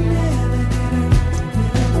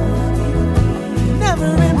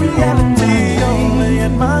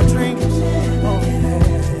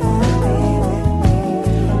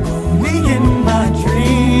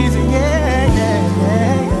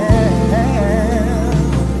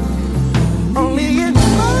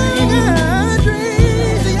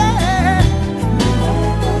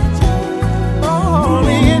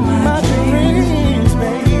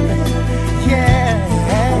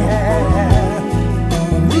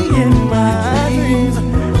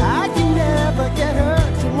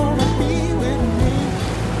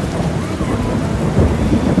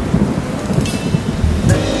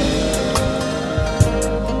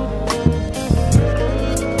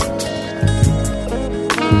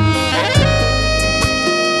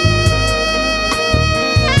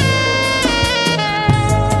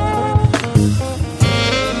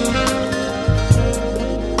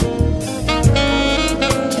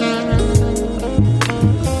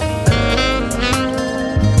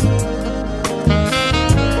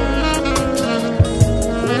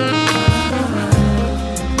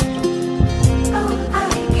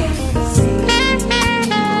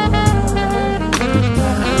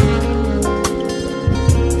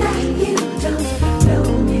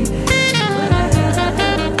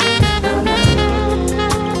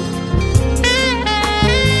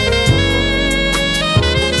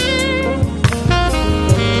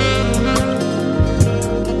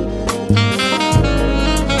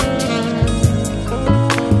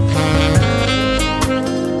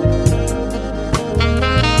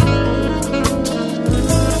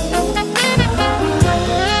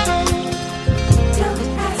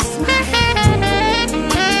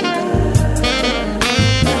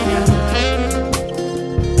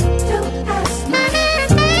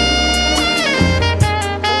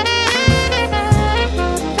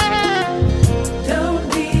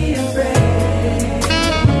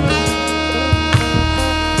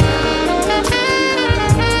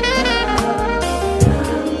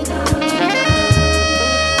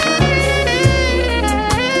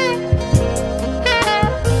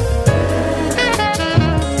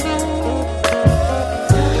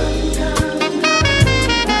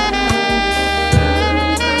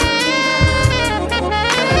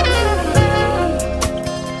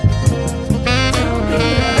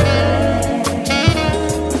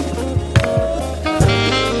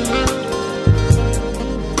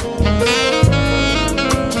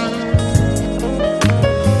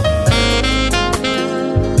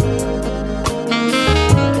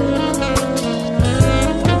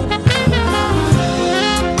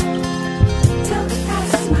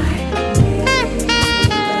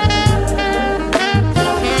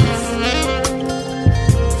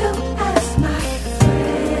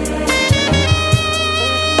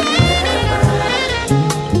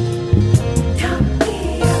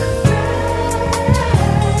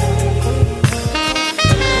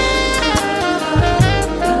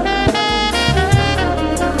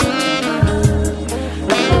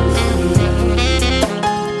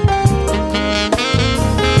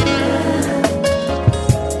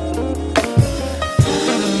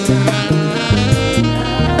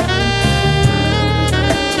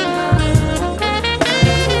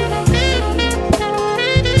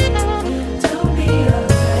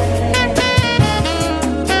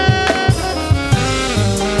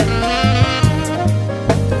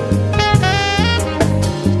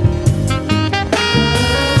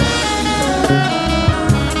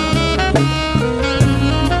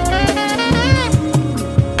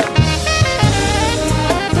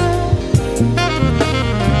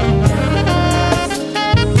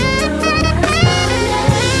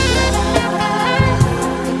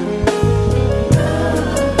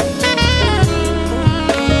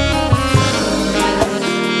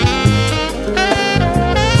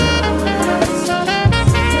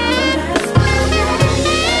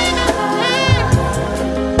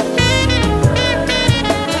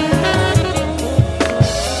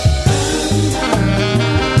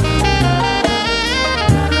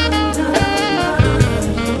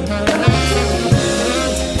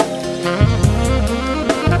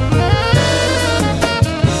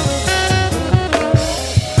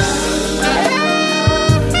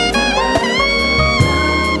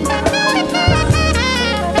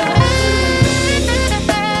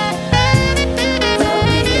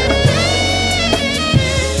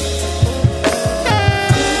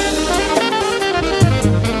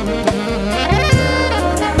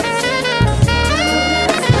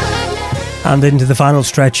 And into the final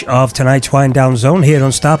stretch of tonight's Wind Down Zone here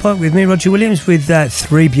on Starpoint with me, Roger Williams, with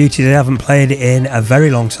three beauties I haven't played in a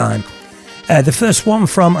very long time. The first one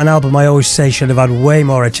from an album I always say should have had way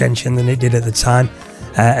more attention than it did at the time.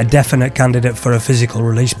 A definite candidate for a physical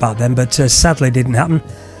release back then, but sadly didn't happen.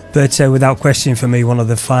 But without question for me, one of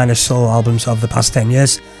the finest soul albums of the past 10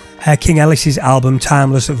 years. King Ellis's album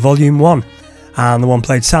Timeless Volume 1. And the one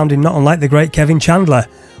played sounding not unlike the great Kevin Chandler,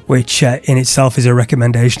 which in itself is a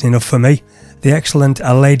recommendation enough for me. The excellent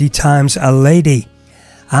A Lady Times a Lady.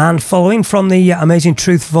 And following from the Amazing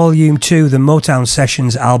Truth Volume 2, the Motown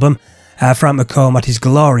Sessions album, Frank McComb at his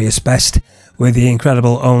glorious best with the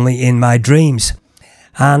incredible Only in My Dreams.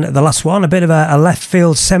 And the last one, a bit of a left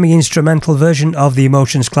field semi-instrumental version of the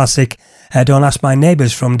Emotions classic Don't Ask My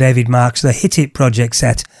Neighbours from David Mark's The Hit It Project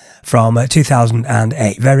set from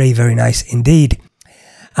 2008. Very, very nice indeed.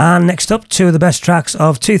 And next up, two of the best tracks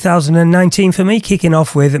of 2019 for me, kicking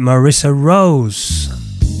off with Marissa Rose.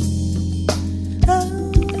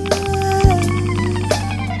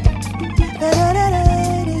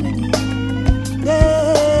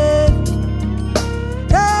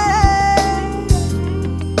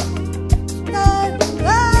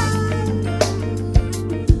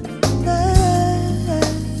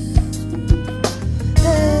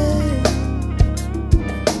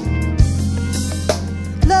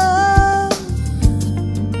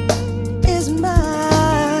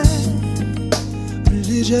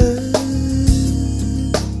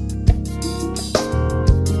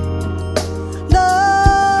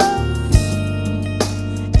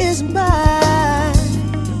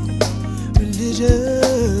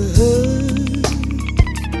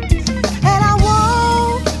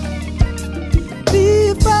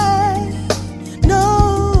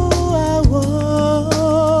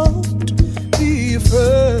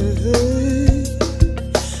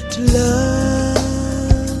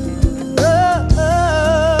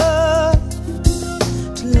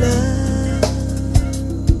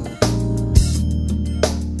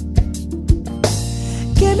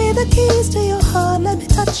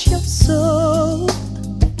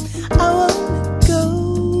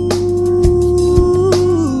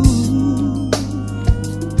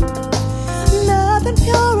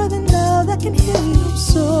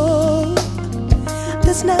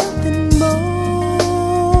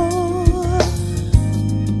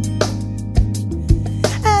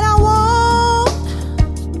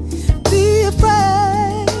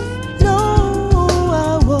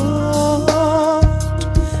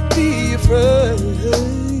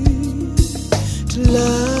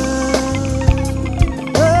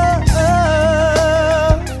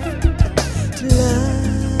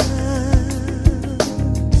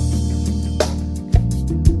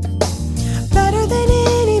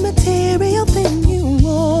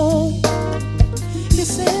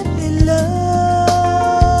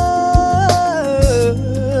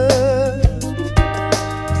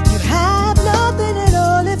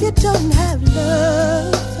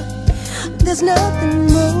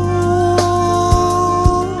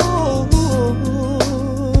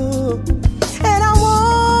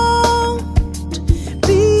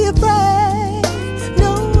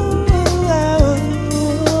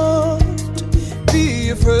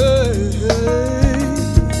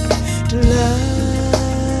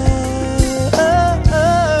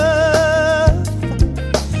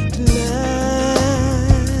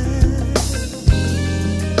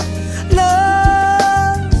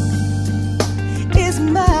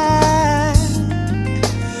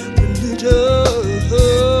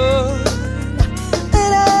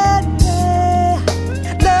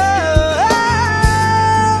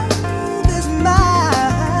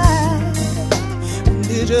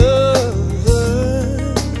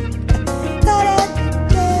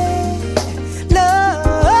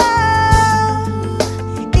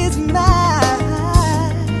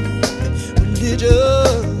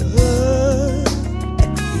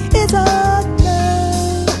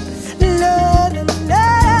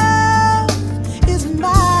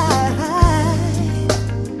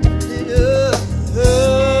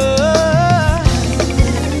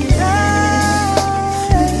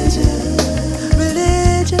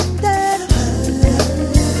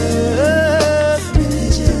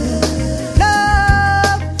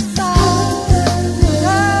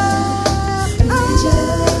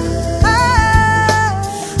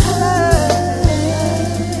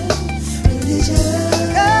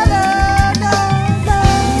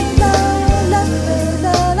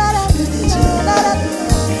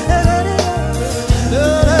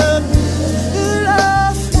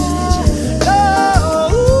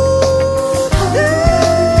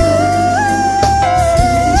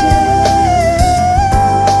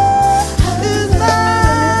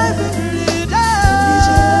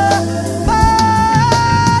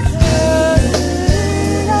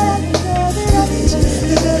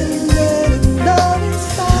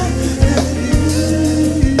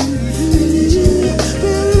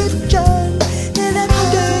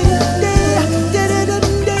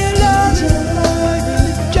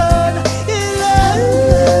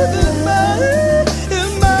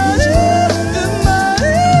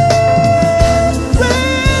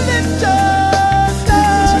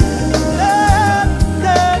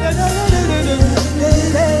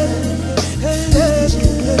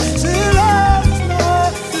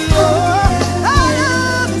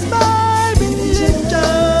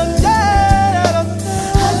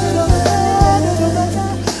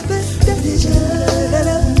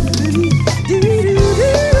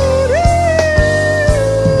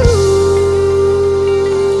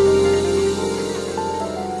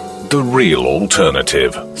 real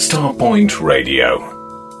alternative. Starpoint Radio.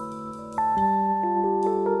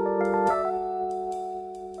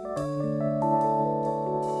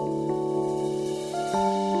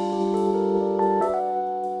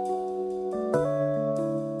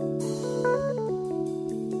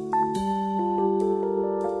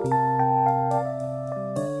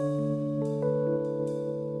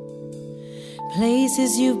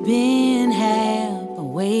 Places you've been have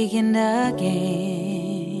awakened again.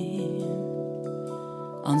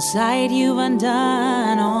 On sight you've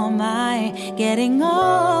undone all my getting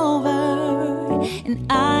over, and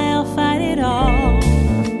I'll fight it all,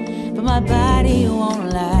 but my body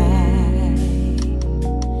won't lie.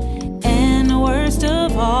 And worst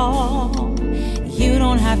of all, you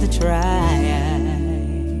don't have to try.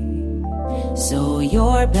 So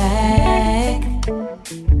you're back,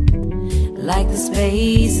 like the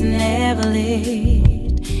space never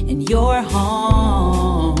lived, and you're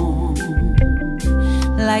home,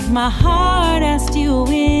 like my heart asked you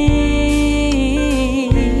in,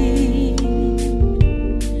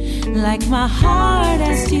 like my heart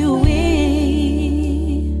asked you in.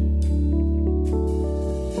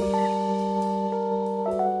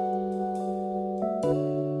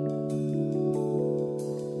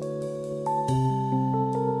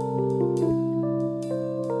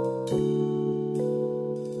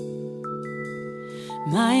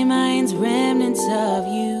 My mind's remnants of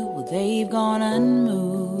you, they've gone unmoved,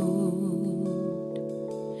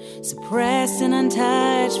 suppressed and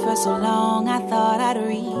untouched for so long. I thought I'd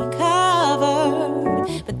recovered,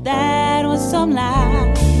 but that was some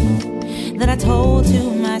lie that I told to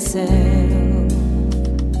myself,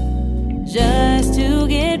 just to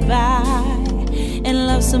get by and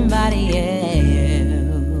love somebody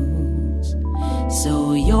else.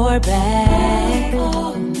 So you're back,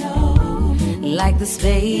 oh no, like the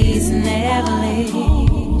space never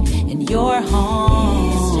lived, and you're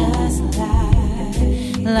home, just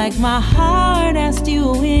like my heart asked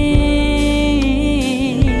you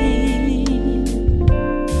in,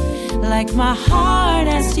 like my heart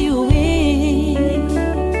asked you in.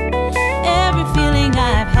 Every feeling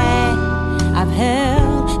I've had, I've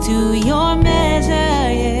held to your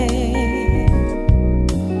measure, yeah.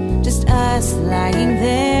 Just us lying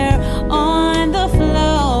there on the floor.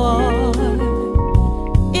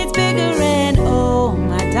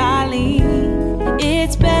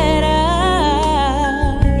 It's better,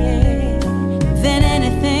 yeah, than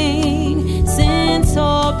anything since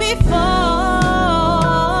or before.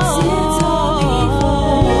 Since or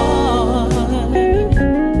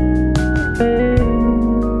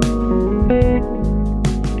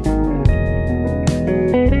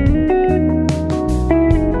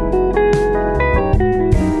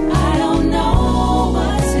I don't know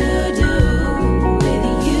what to do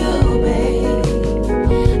with you, babe.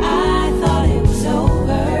 I thought it was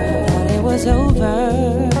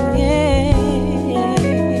over, yeah.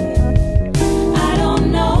 I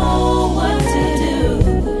don't know what to do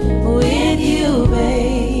with you,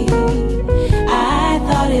 babe. I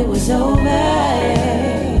thought it was over,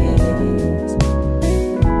 yeah.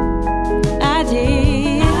 I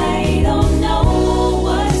did. I don't know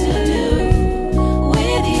what to do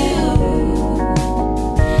with you.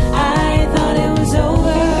 I thought it was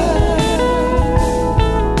over.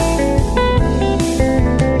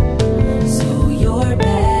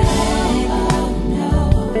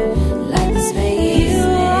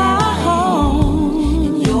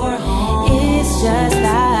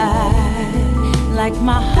 Like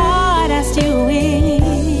my heart asked you in,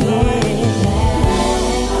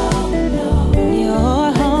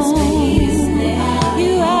 you're home,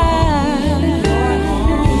 you are,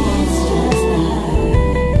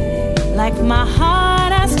 like my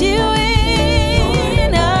heart asked you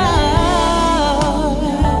in, oh,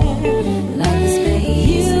 like the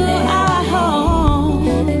space you are home,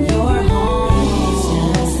 and your home is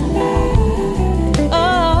just like,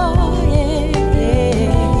 oh yeah,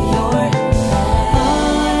 yeah.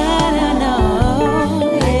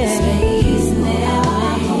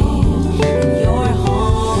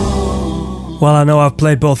 Well, I know I've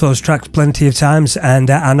played both those tracks plenty of times,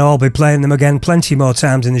 and I know I'll be playing them again plenty more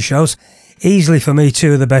times in the shows. Easily for me,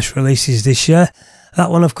 two of the best releases this year.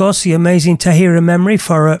 That one, of course, the amazing Tahira Memory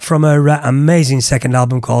from her amazing second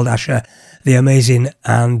album called Asher, the amazing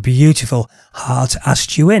and beautiful Heart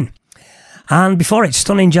Asked You In. And before it,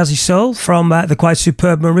 stunning jazzy soul from the quite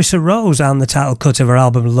superb Marissa Rose and the title cut of her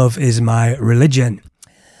album Love Is My Religion.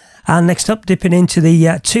 And next up, dipping into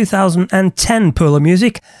the 2010 pool of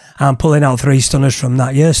music and pulling out three stunners from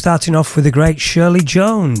that year, starting off with the great Shirley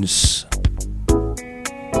Jones.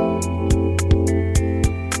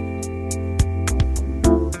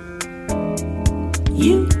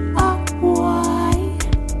 You are why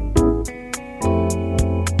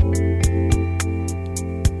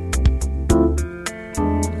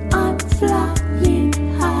I'm flying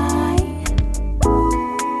high.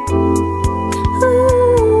 Ooh,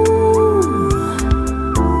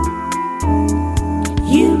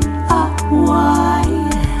 you are why.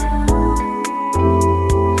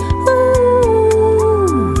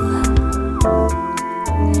 Ooh,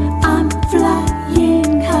 I'm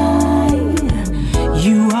flying high.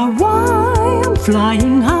 You are why I'm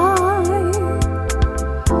flying high.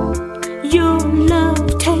 Your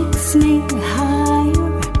love takes me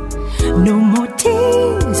higher. No more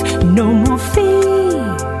tears, no more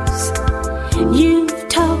fears. You've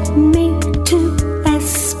taught me to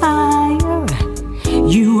aspire.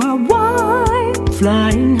 You are why I'm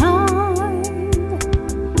flying high.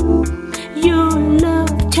 Your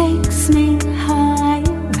love takes me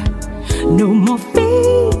higher. No more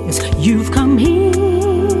fears. You've come here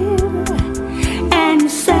and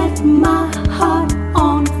set my heart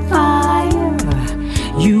on fire.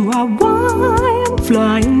 You are why I'm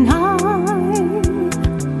flying high.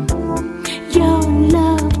 Your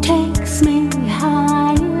love takes me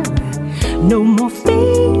higher. No more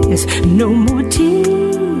fears, no more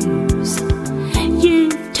tears.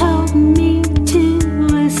 You've taught me to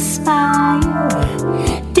aspire.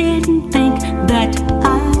 Didn't think that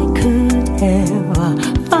I could ever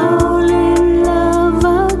fall in love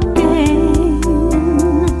again.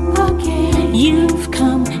 You've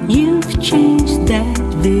come, you've changed that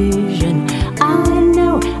vision. I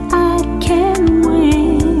know I can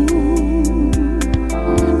win.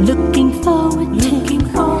 Looking forward to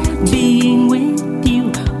being with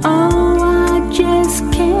you. Oh, I just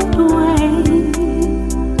can't wait.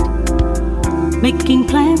 Making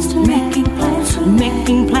plans to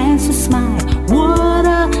making plans to smile. What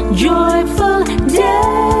a joyful day.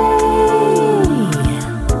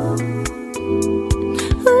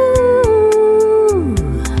 Ooh,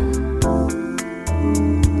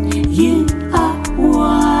 you are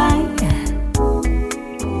why.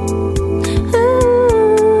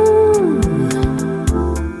 Ooh,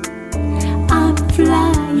 I'm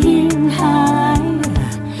flying high.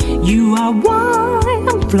 You are why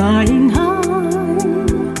I'm flying high.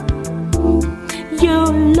 Your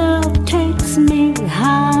love takes me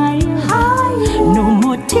higher. No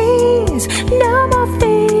more tears, no more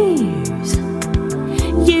fears.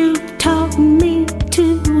 You've taught me to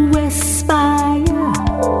aspire.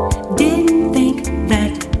 Didn't think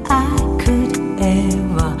that I could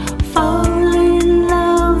ever fall in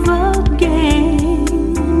love again.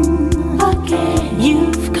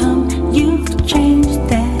 You've come, you've changed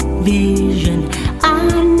that vision.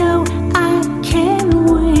 I know I can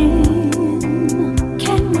win.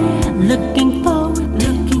 Looking forward,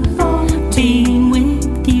 being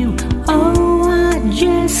with you. Oh, I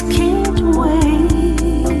just can't wait.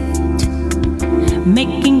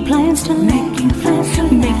 Making plans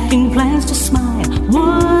to smile.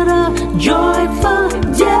 What a joyful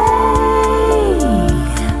day.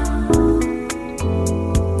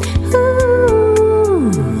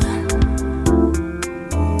 Ooh,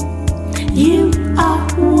 you are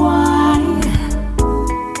why.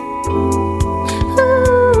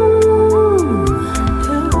 Ooh,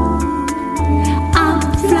 I'm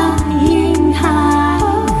flying high.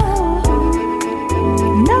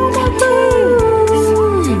 No more tears,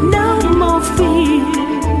 no more fears.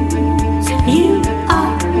 You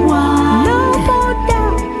are why. No more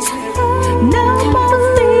doubts, no more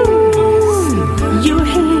fears. You're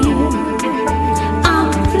here. I'm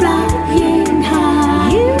flying high.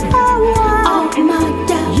 You are why. All my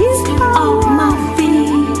doubts, all my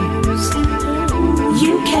fears.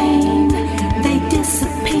 You came, they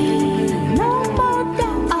disappeared. No more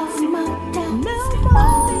doubts, all my doubts, no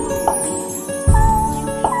more fears.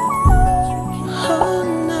 Oh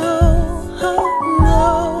no, oh no,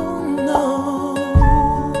 no.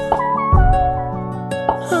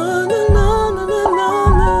 Oh no, no, no, no,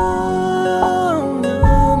 no,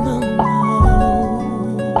 no, no,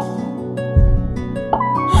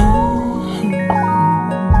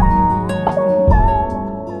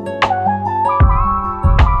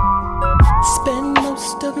 Spend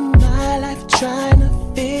most of my life trying to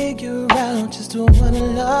figure out just what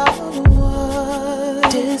love was.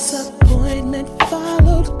 Disappointment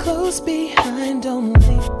followed close behind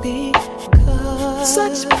only because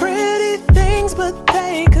such pretty things, but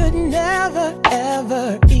they could never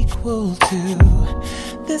ever equal to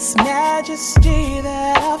this majesty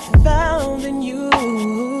that I found in you.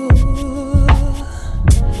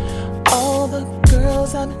 All the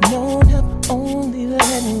girls I've known have only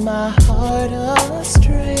led my heart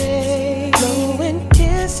astray. Blowing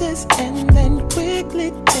kisses promises and then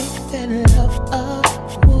quickly take that love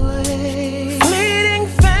away. Fleeting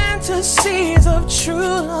fantasies of true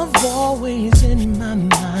love always in my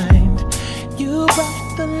mind. You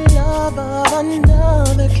brought the love of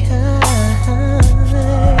another kind.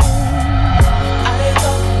 I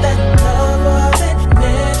thought that love wasn't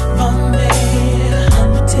meant for me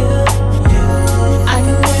until you. I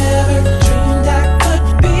never dreamed I could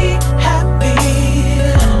be happy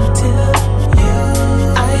until you.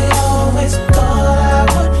 I always thought I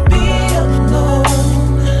would be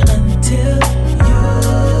alone until you.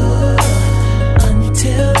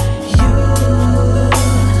 Until you.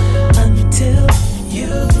 Until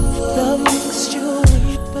you. Love makes you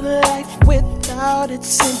weep, but life without it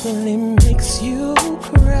simply makes you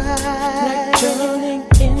cry. Like drowning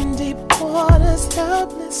in deep waters,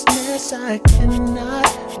 helplessness, I cannot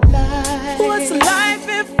lie. What's life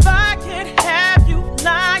if I can't have you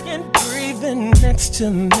lying, breathing next to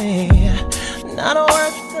me? Not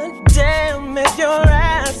worth a damn if you're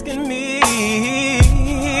asking me.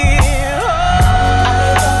 Oh, I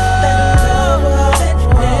thought that love wasn't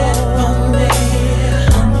meant for me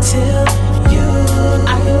until you.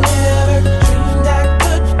 I never dreamed I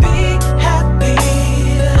could be happy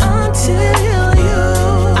until you.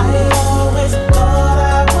 I always thought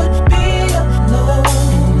I would be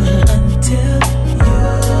alone until you.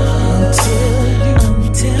 Until you.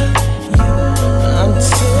 Until you.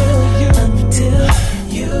 Until you. Until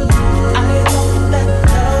you. I thought that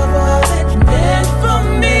love wasn't meant for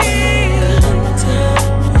me until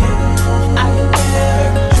you. I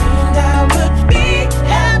never dreamed I would be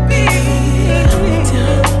happy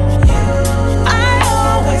until you. I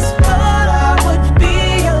always thought I would be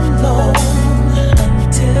alone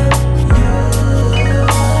until you.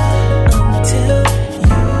 Until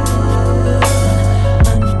you.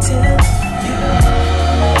 Until you.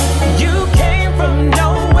 You came from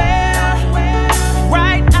nowhere,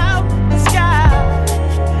 right out the sky.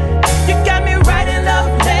 You got me writing love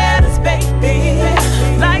letters, baby,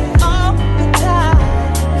 like all the time.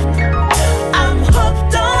 I'm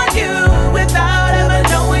hooked on you without ever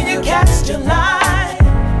knowing you cast your line.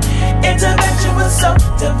 Intervention was so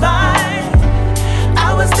divine.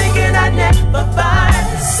 I was thinking I'd never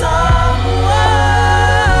find someone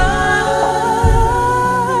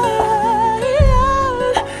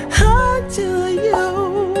until you.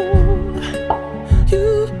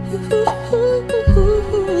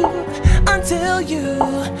 Until you.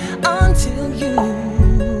 Until you.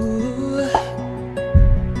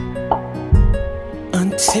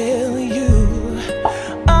 Until you.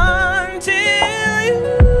 Until you.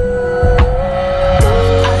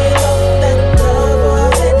 I thought that love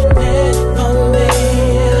wasn't meant for me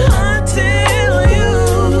until you.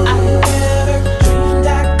 I never dreamed I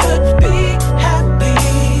could be happy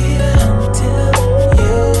until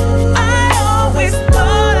you. I always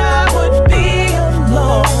thought I would be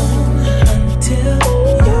alone until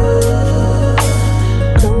you.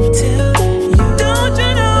 Until you. Don't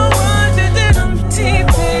you know what you did to me,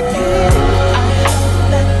 baby? I thought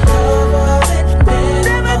that love wasn't meant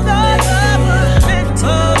never thought love was meant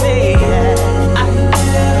to me. I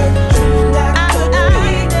never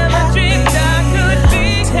dreamed I could be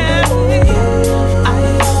happy I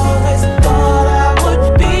always thought I would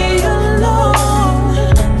be alone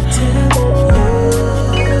until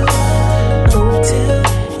you. Until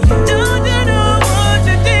you. Don't you know what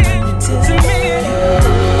you did to me? I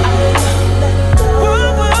thought that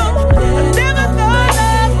love never thought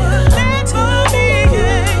love was meant for me.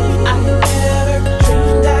 I never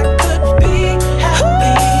dreamed I could be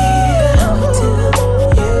happy until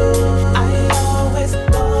you. I always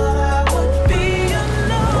thought I would be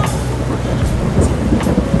alone.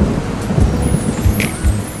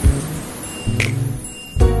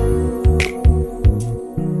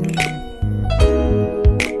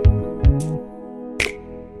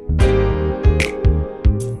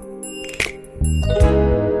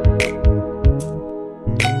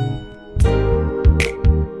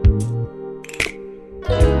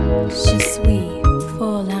 Je suis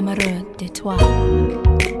full amoureux de toi.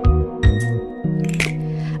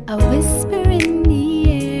 A whisper in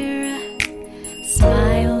the air,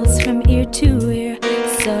 smiles from ear to ear,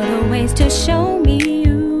 subtle ways to show me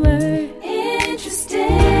you were interested.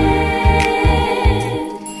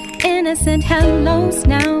 Innocent hellos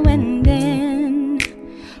now and then.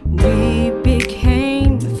 We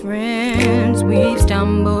became friends. We've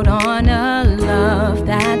stumbled on a love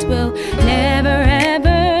that will never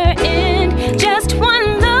ever end. Just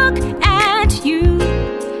one look at you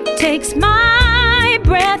takes my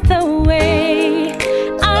breath away.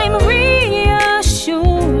 I'm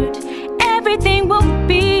reassured everything will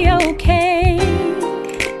be okay.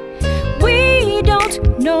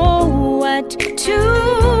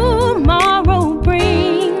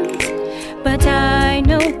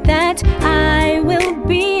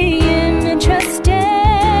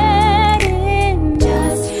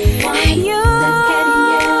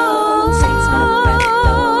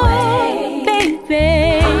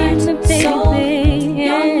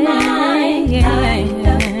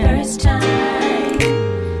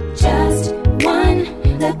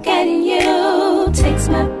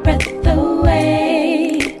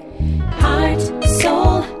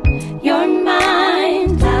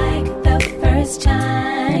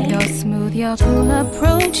 Your cool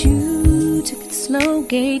approach, you took it slow,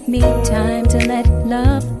 gave me time to let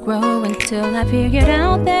love grow until I figured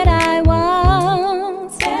out that I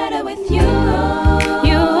was better with you.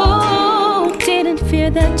 You didn't fear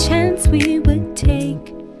the chance we would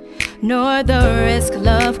take, nor the risk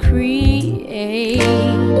love create.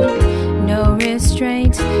 No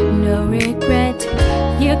restraint, no regret,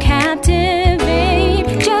 you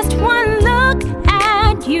captivate. Just one look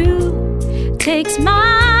at you takes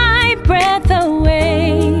my breath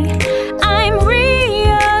away. I'm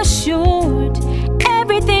reassured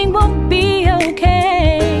everything will be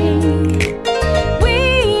okay.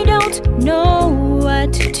 We don't know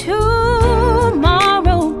what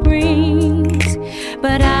tomorrow brings,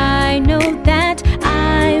 but I know that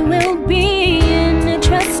I will be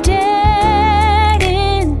interested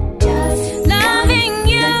in just loving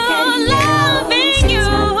you, loving you.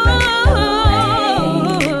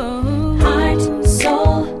 Heart,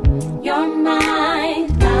 soul, your mind,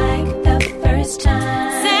 like the first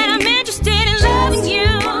time. Said I'm interested in loving you.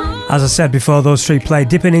 As I said before, those three played,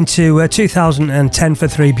 dipping into 2010 for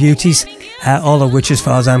Three Beauties, all of which, as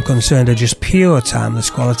far as I'm concerned, are just pure timeless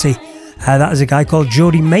quality. That is a guy called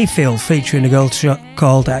Jody Mayfield featuring a girl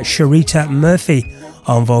called Sharita Murphy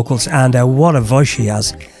on vocals, and what a voice she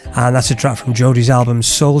has. And that's a track from Jody's album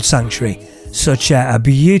Soul Sanctuary, such a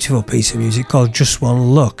beautiful piece of music called Just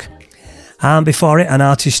One Look. And before it, an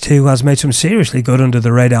artist who has made some seriously good under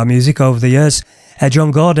the radar music over the years,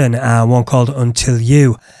 John Gordon, one called Until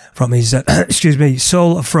You from his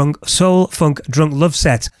Soul.Funk.Drunk.Love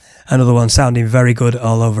set, another one sounding very good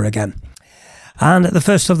all over again. And the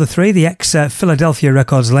first of the three, the ex-Philadelphia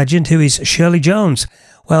Records legend, who is Shirley Jones.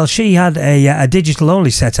 Well, she had a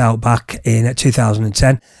digital-only set out back in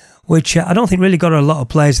 2010, which I don't think really got a lot of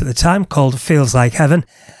plays at the time, called Feels Like Heaven,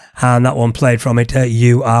 and that one played from it,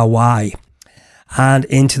 You Are Why. And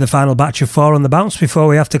into the final batch of four on the bounce before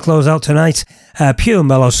we have to close out tonight, Pure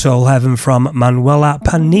Mellow Soul Heaven from Manuela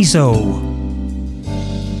Panizo.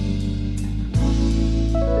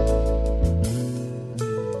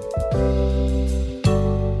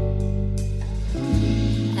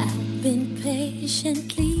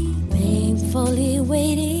 Painfully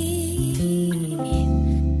waiting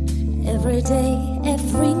every day,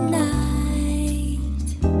 every night.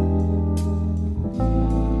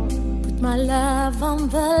 Put my love on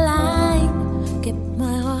the line, keep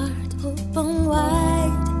my heart open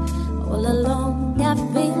wide. All along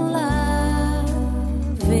I've been loving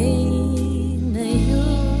you.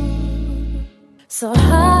 So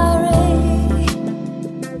hurry.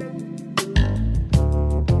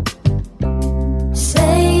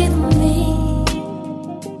 Save me,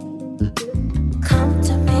 come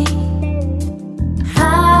to me,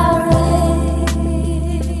 hurry.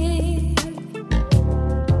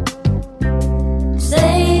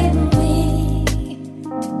 Save me,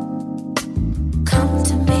 come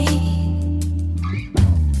to me.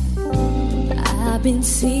 I've been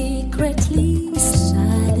secretly,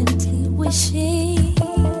 silently wishing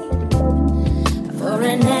for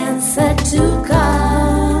an answer to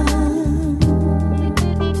come.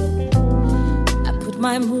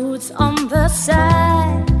 My moods on the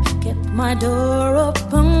side, kept my door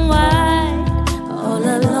open wide. All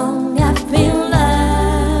along I've been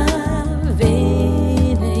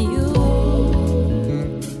loving you.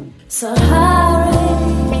 So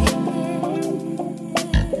hurry,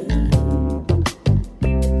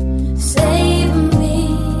 save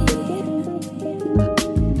me,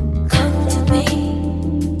 come to me,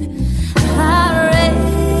 hurry.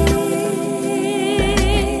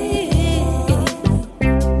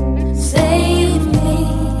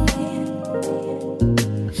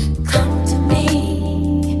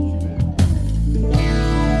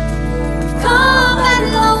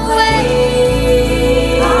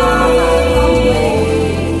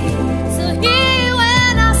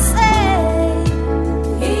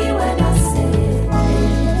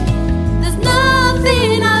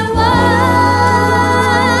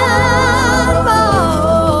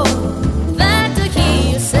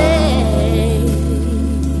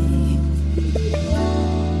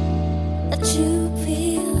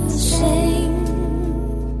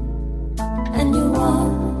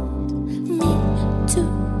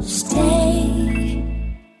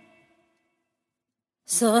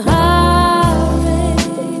 So hurry,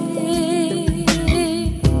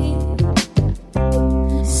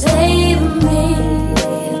 save me,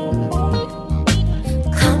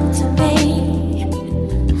 come to me,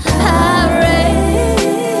 hurry,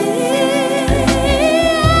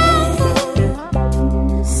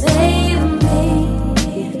 save me,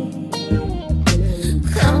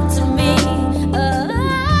 come to me.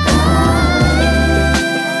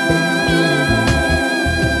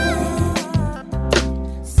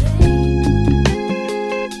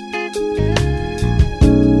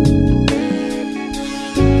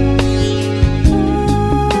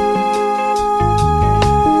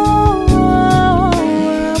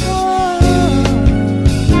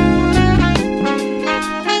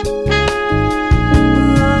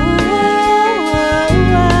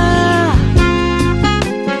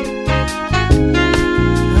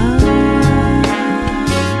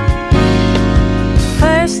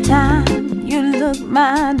 took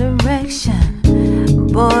my direction.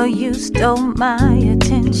 Boy, you stole my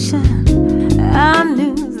attention. I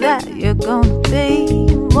knew that you're gonna be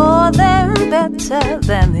more than better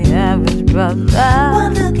than the average brother.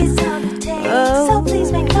 One look is all it takes, so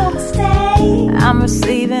please make no mistake. I'm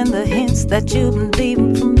receiving the hints that you've been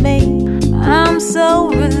leaving from me. I'm so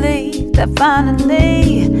relieved that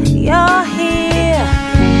finally you're here.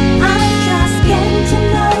 I'm just getting to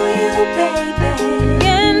know you, baby.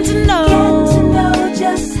 Getting to know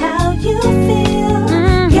just how you feel.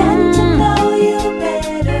 Getting to know you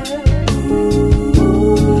better.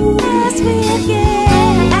 Ooh. As we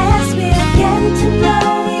get to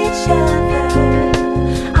know each other,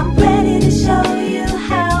 I'm ready to show you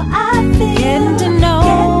how I feel. Getting to know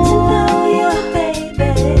you,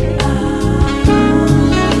 baby.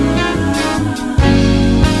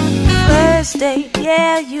 First date,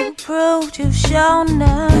 yeah, you proved you've shown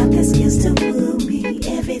up. Got the skills to woo me,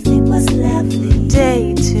 everything was lovely.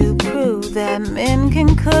 Day to prove that men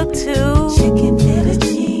can cook too. Chicken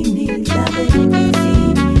fettuccine, love it when you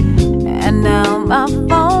feed me. And now my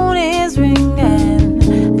phone is ringing.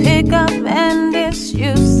 Pick up and it's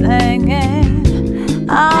you singing.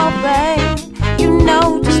 Oh babe, you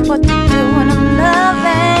know just what to do when I'm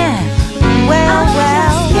loving. Well,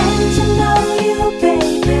 just getting to know you,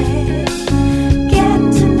 baby.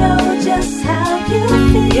 Getting to know just how you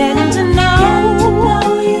feel. Getting to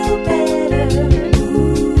know you better.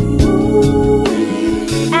 Ooh.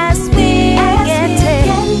 As we get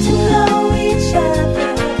to know each other,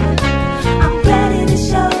 I'm ready to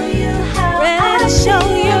show you how I show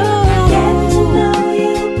you. Getting to know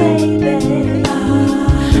you, baby.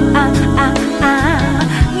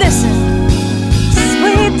 Listen,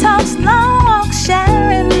 sweet talks, long walks,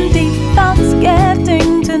 sharing deep thoughts, getting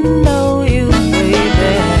to know you,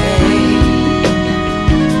 baby.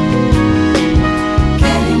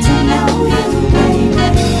 Getting to know you, baby.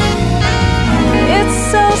 It's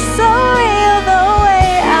so real the way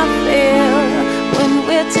I feel when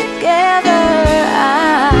we're together. I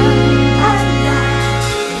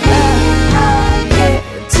get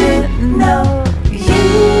to know you.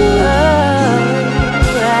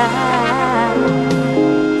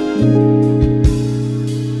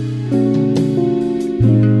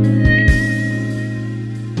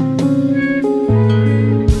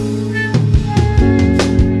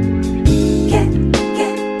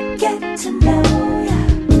 Get to know ya.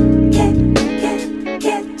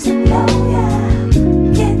 Get to know ya.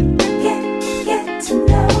 Get to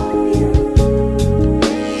know you.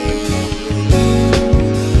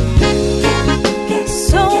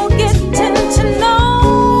 So getting to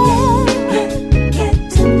know. Get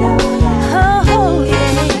to know ya. Oh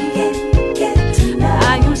yeah. Get to know.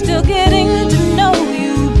 I am still getting to know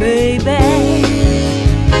you, baby.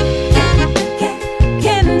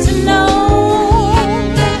 Getting to know.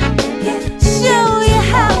 Show you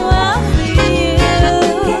how I feel.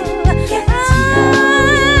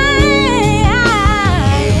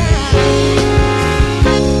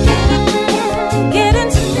 Getting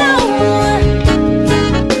to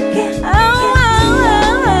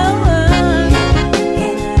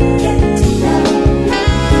know.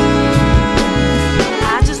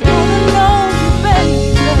 I just wanna know you,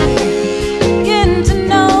 baby. Getting to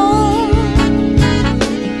know.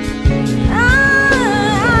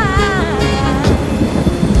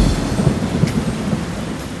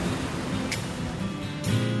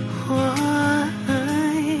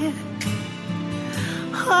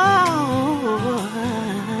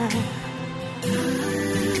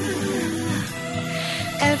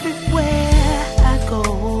 Everywhere I go,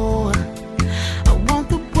 I want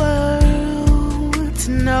the world to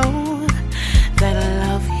know that I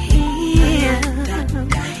love him.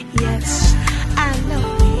 Yes, I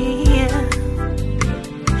love him.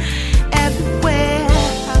 Everywhere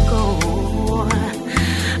I go,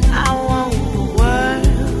 I want the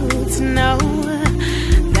world to know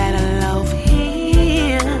that I love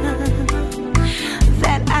him.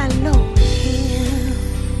 That I love him.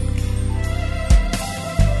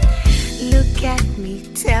 Look at me,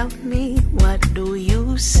 tell me, what do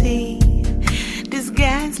you see? This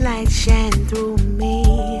God's light shine through me.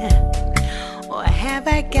 Or have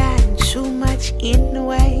I gotten too much in the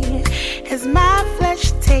way? Has my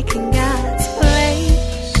flesh taken God's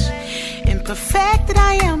place? Imperfect that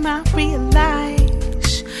I am, I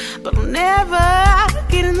realize, but I'll never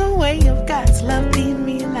get in the way of God's love being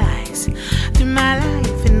realized through my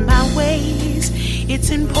life and my ways. It's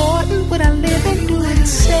important what I live and do and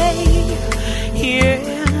say. Yeah,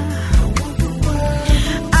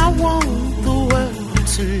 I want the world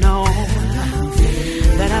to know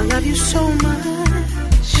that I love you so much.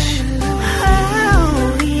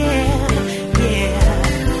 Oh yeah, yeah.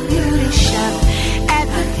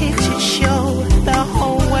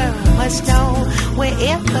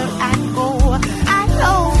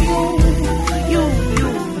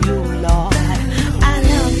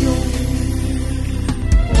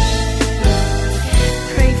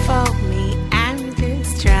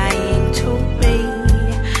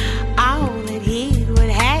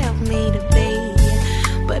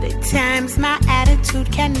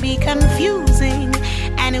 confusing,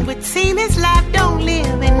 and it would seem his life don't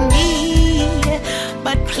live in me.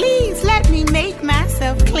 But please let me make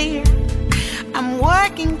myself clear. I'm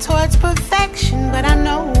working towards perfection, but I'm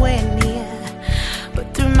nowhere near.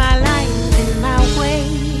 But through my life and my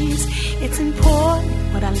ways, it's important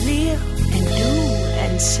what I live and do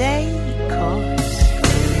and say, 'cause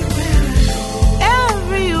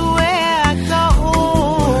everywhere I go,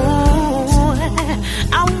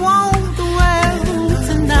 I want the world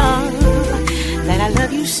to know that I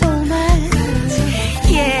love you so much.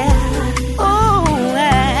 Yeah, oh,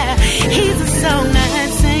 he's a song I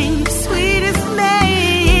sing, sweetest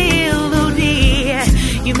melody.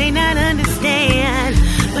 You may not understand,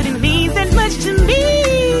 but it means that much to me.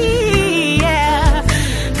 Yeah,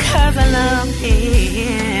 'cause I love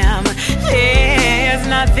him. There's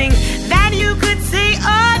nothing that you could say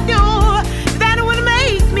or do that would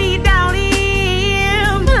make me doubt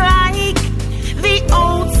him. Like the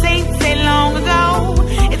old saints said long ago,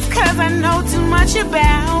 it's 'cause I know too much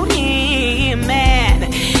about him. And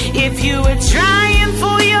if you were trying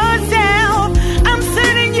for yourself, I'm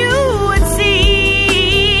certain you would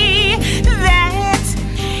see that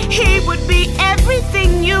he would be everything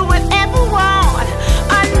you would ever want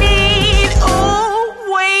or need. Oh,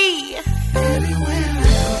 wait.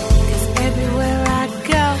 Everywhere I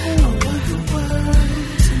go,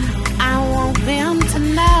 I want them to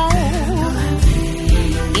know.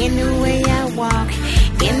 In the way I walk,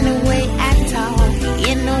 in the way I talk,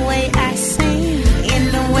 in the way I sing, in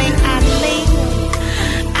the way I live,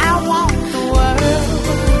 I want the world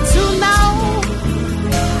to know.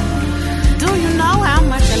 Do you know how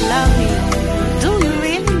much I love you? Do you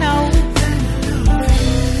really know?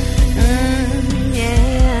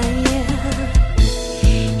 Yeah, yeah.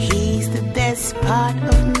 He's the best part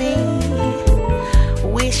of me.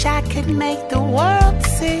 Wish I could make the world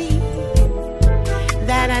see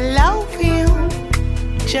that I love him,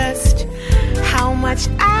 just how much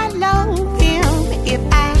I love him. If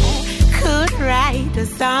I could write a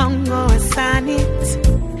song or a sonnet,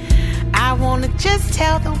 I wanna just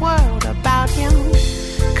tell the world about him,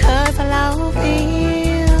 'cause I love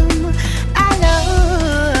him. I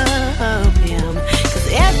love him, 'cause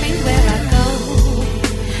everywhere I go,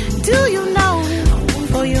 do you know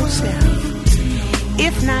for yourself?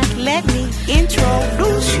 If not, let me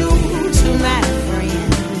introduce you to my friend.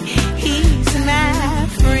 He's my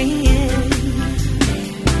friend.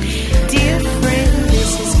 Dear friend,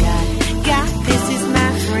 this is God. God, this is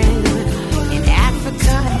my friend. In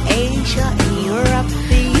Africa, Asia, and Europe,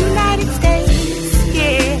 the United States,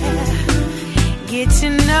 yeah. Get to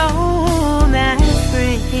know my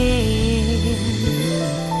friend.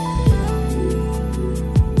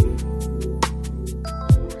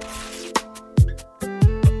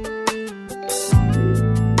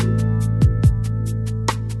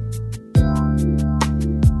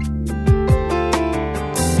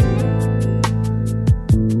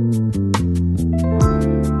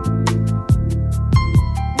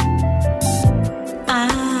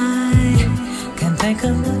 Think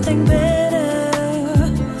of nothing better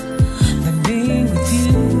than being with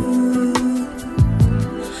you.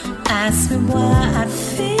 Ask me why I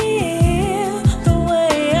feel the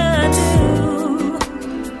way I do.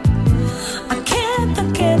 I can't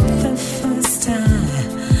forget the first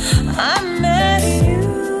time I met you.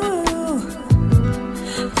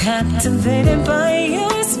 Captivated by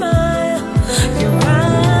your smile, your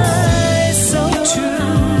eyes so true,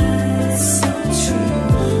 so true.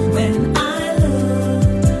 When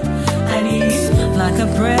like a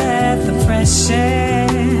breath of fresh air,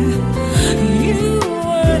 you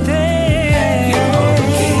were there. You're the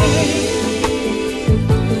key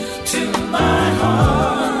to my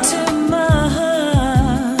heart,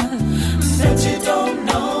 That you don't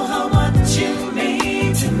know how much you mean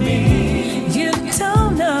to me. You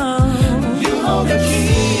don't know. You hold the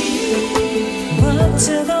key. What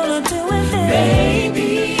you gonna do with it,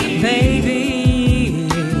 baby? Baby,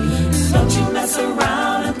 don't you mess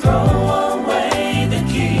around and throw away.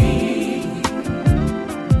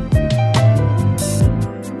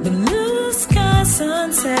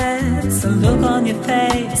 Sunsets, the look on your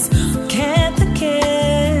face, can't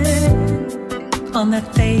forget on that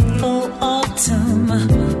fateful autumn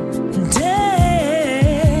day.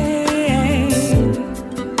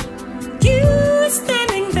 You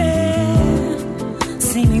standing there,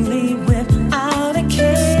 seemingly without a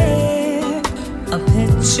care. A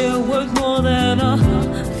picture worth more than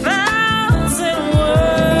 1,000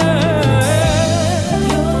 words.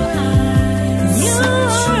 Your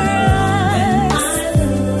eyes,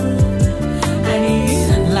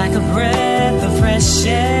 like a breath of fresh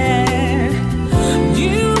air,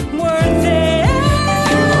 you were there.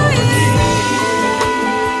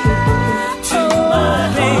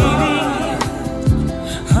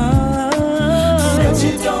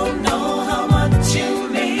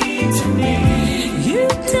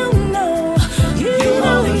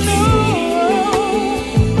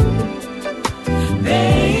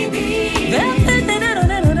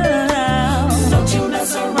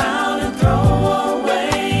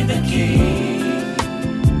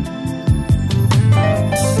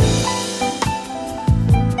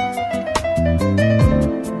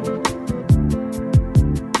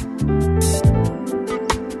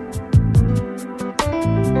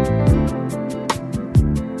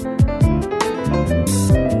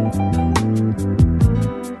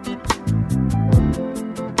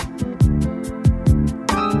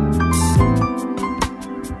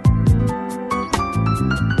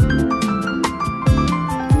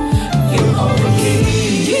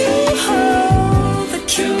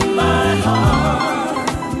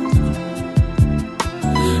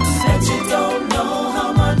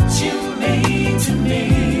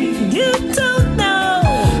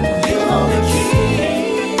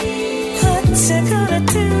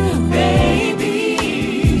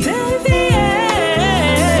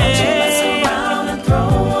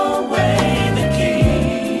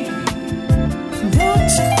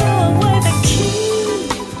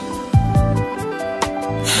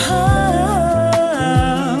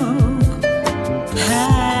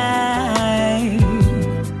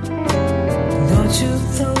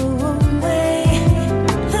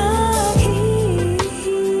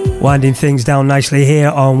 Winding things down nicely here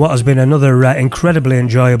on what has been another incredibly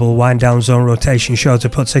enjoyable Wind Down Zone rotation show to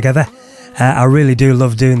put together. I really do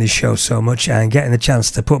love doing this show so much and getting the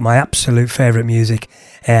chance to put my absolute favourite music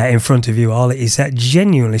in front of you all. It is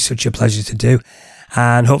genuinely such a pleasure to do,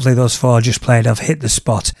 and hopefully those four I just played have hit the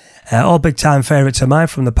spot. All big time favourites of mine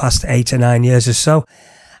from the past 8 or 9 years or so,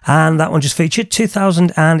 and that one just featured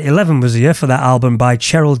 2011 was the year for that album by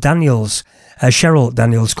Cheryl Daniels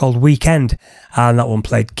called Weekend, and that one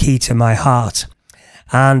played Key to My Heart.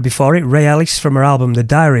 And before it, Ray Ellis from her album The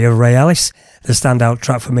Diary of Ray Ellis, the standout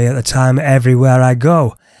track for me at the time, Everywhere I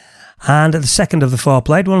Go. And the second of the four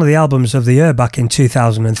played one of the albums of the year back in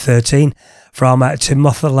 2013 from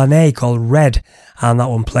Timothy Laney called Red, and that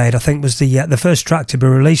one played, I think, was the first track to be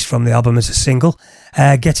released from the album as a single,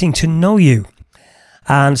 Getting to Know You.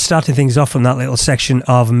 And starting things off from that little section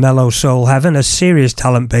of Mellow Soul Heaven, a serious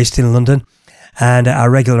talent based in London, and a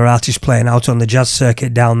regular artist playing out on the jazz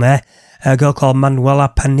circuit down there, a girl called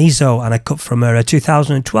Manuela Panizo, and a cut from her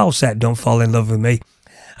 2012 set, Don't Fall in Love with Me,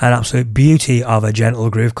 an absolute beauty of a gentle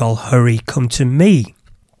groove called Hurry Come to Me.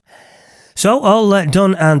 So all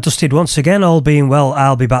done and dusted once again, all being well,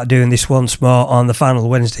 I'll be back doing this once more on the final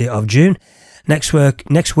Wednesday of June. Next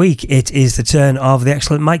week it is the turn of the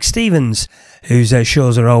excellent Mike Stevens, whose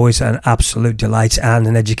shows are always an absolute delight and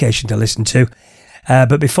an education to listen to.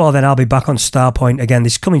 But before then, I'll be back on Starpoint again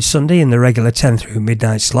this coming Sunday in the regular 10 through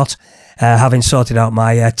midnight slot, having sorted out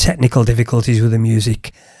my technical difficulties with the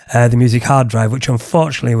music hard drive, which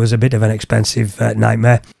unfortunately was a bit of an expensive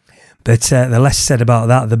nightmare. But the less said about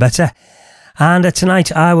that, the better. And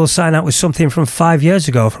tonight I will sign out with something from 5 years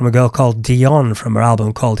ago from a girl called Dion from her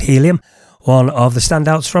album called Helium, one of the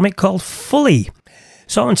standouts from it called Fully.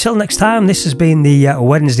 So until next time, this has been the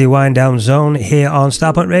Wednesday Wind Down Zone here on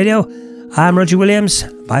Starpoint Radio. I'm Roger Williams.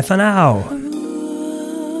 Bye for now.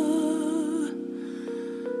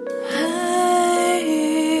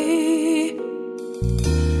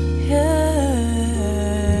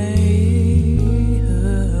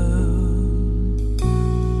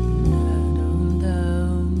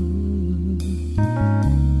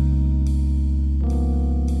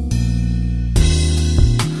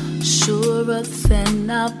 Surer than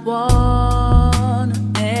I wanna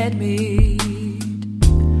admit,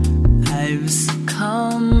 I've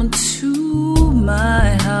succumbed to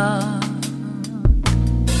my heart.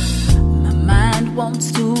 My mind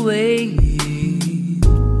wants to wait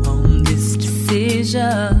on this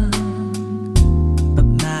decision, but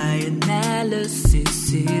my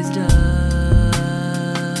analysis is done.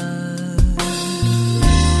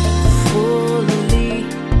 Fully,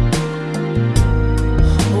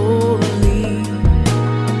 wholly,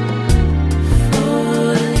 fully,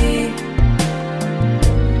 fully,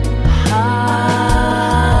 wholly.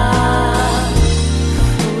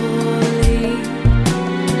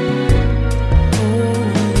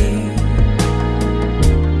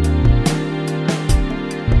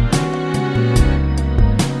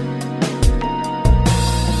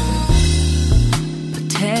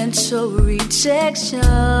 Potential rejection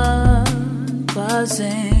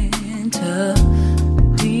wasn't a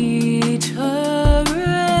deterrent.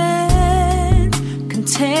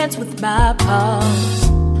 Content with my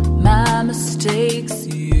past, my mistakes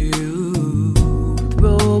you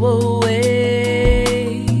throw away.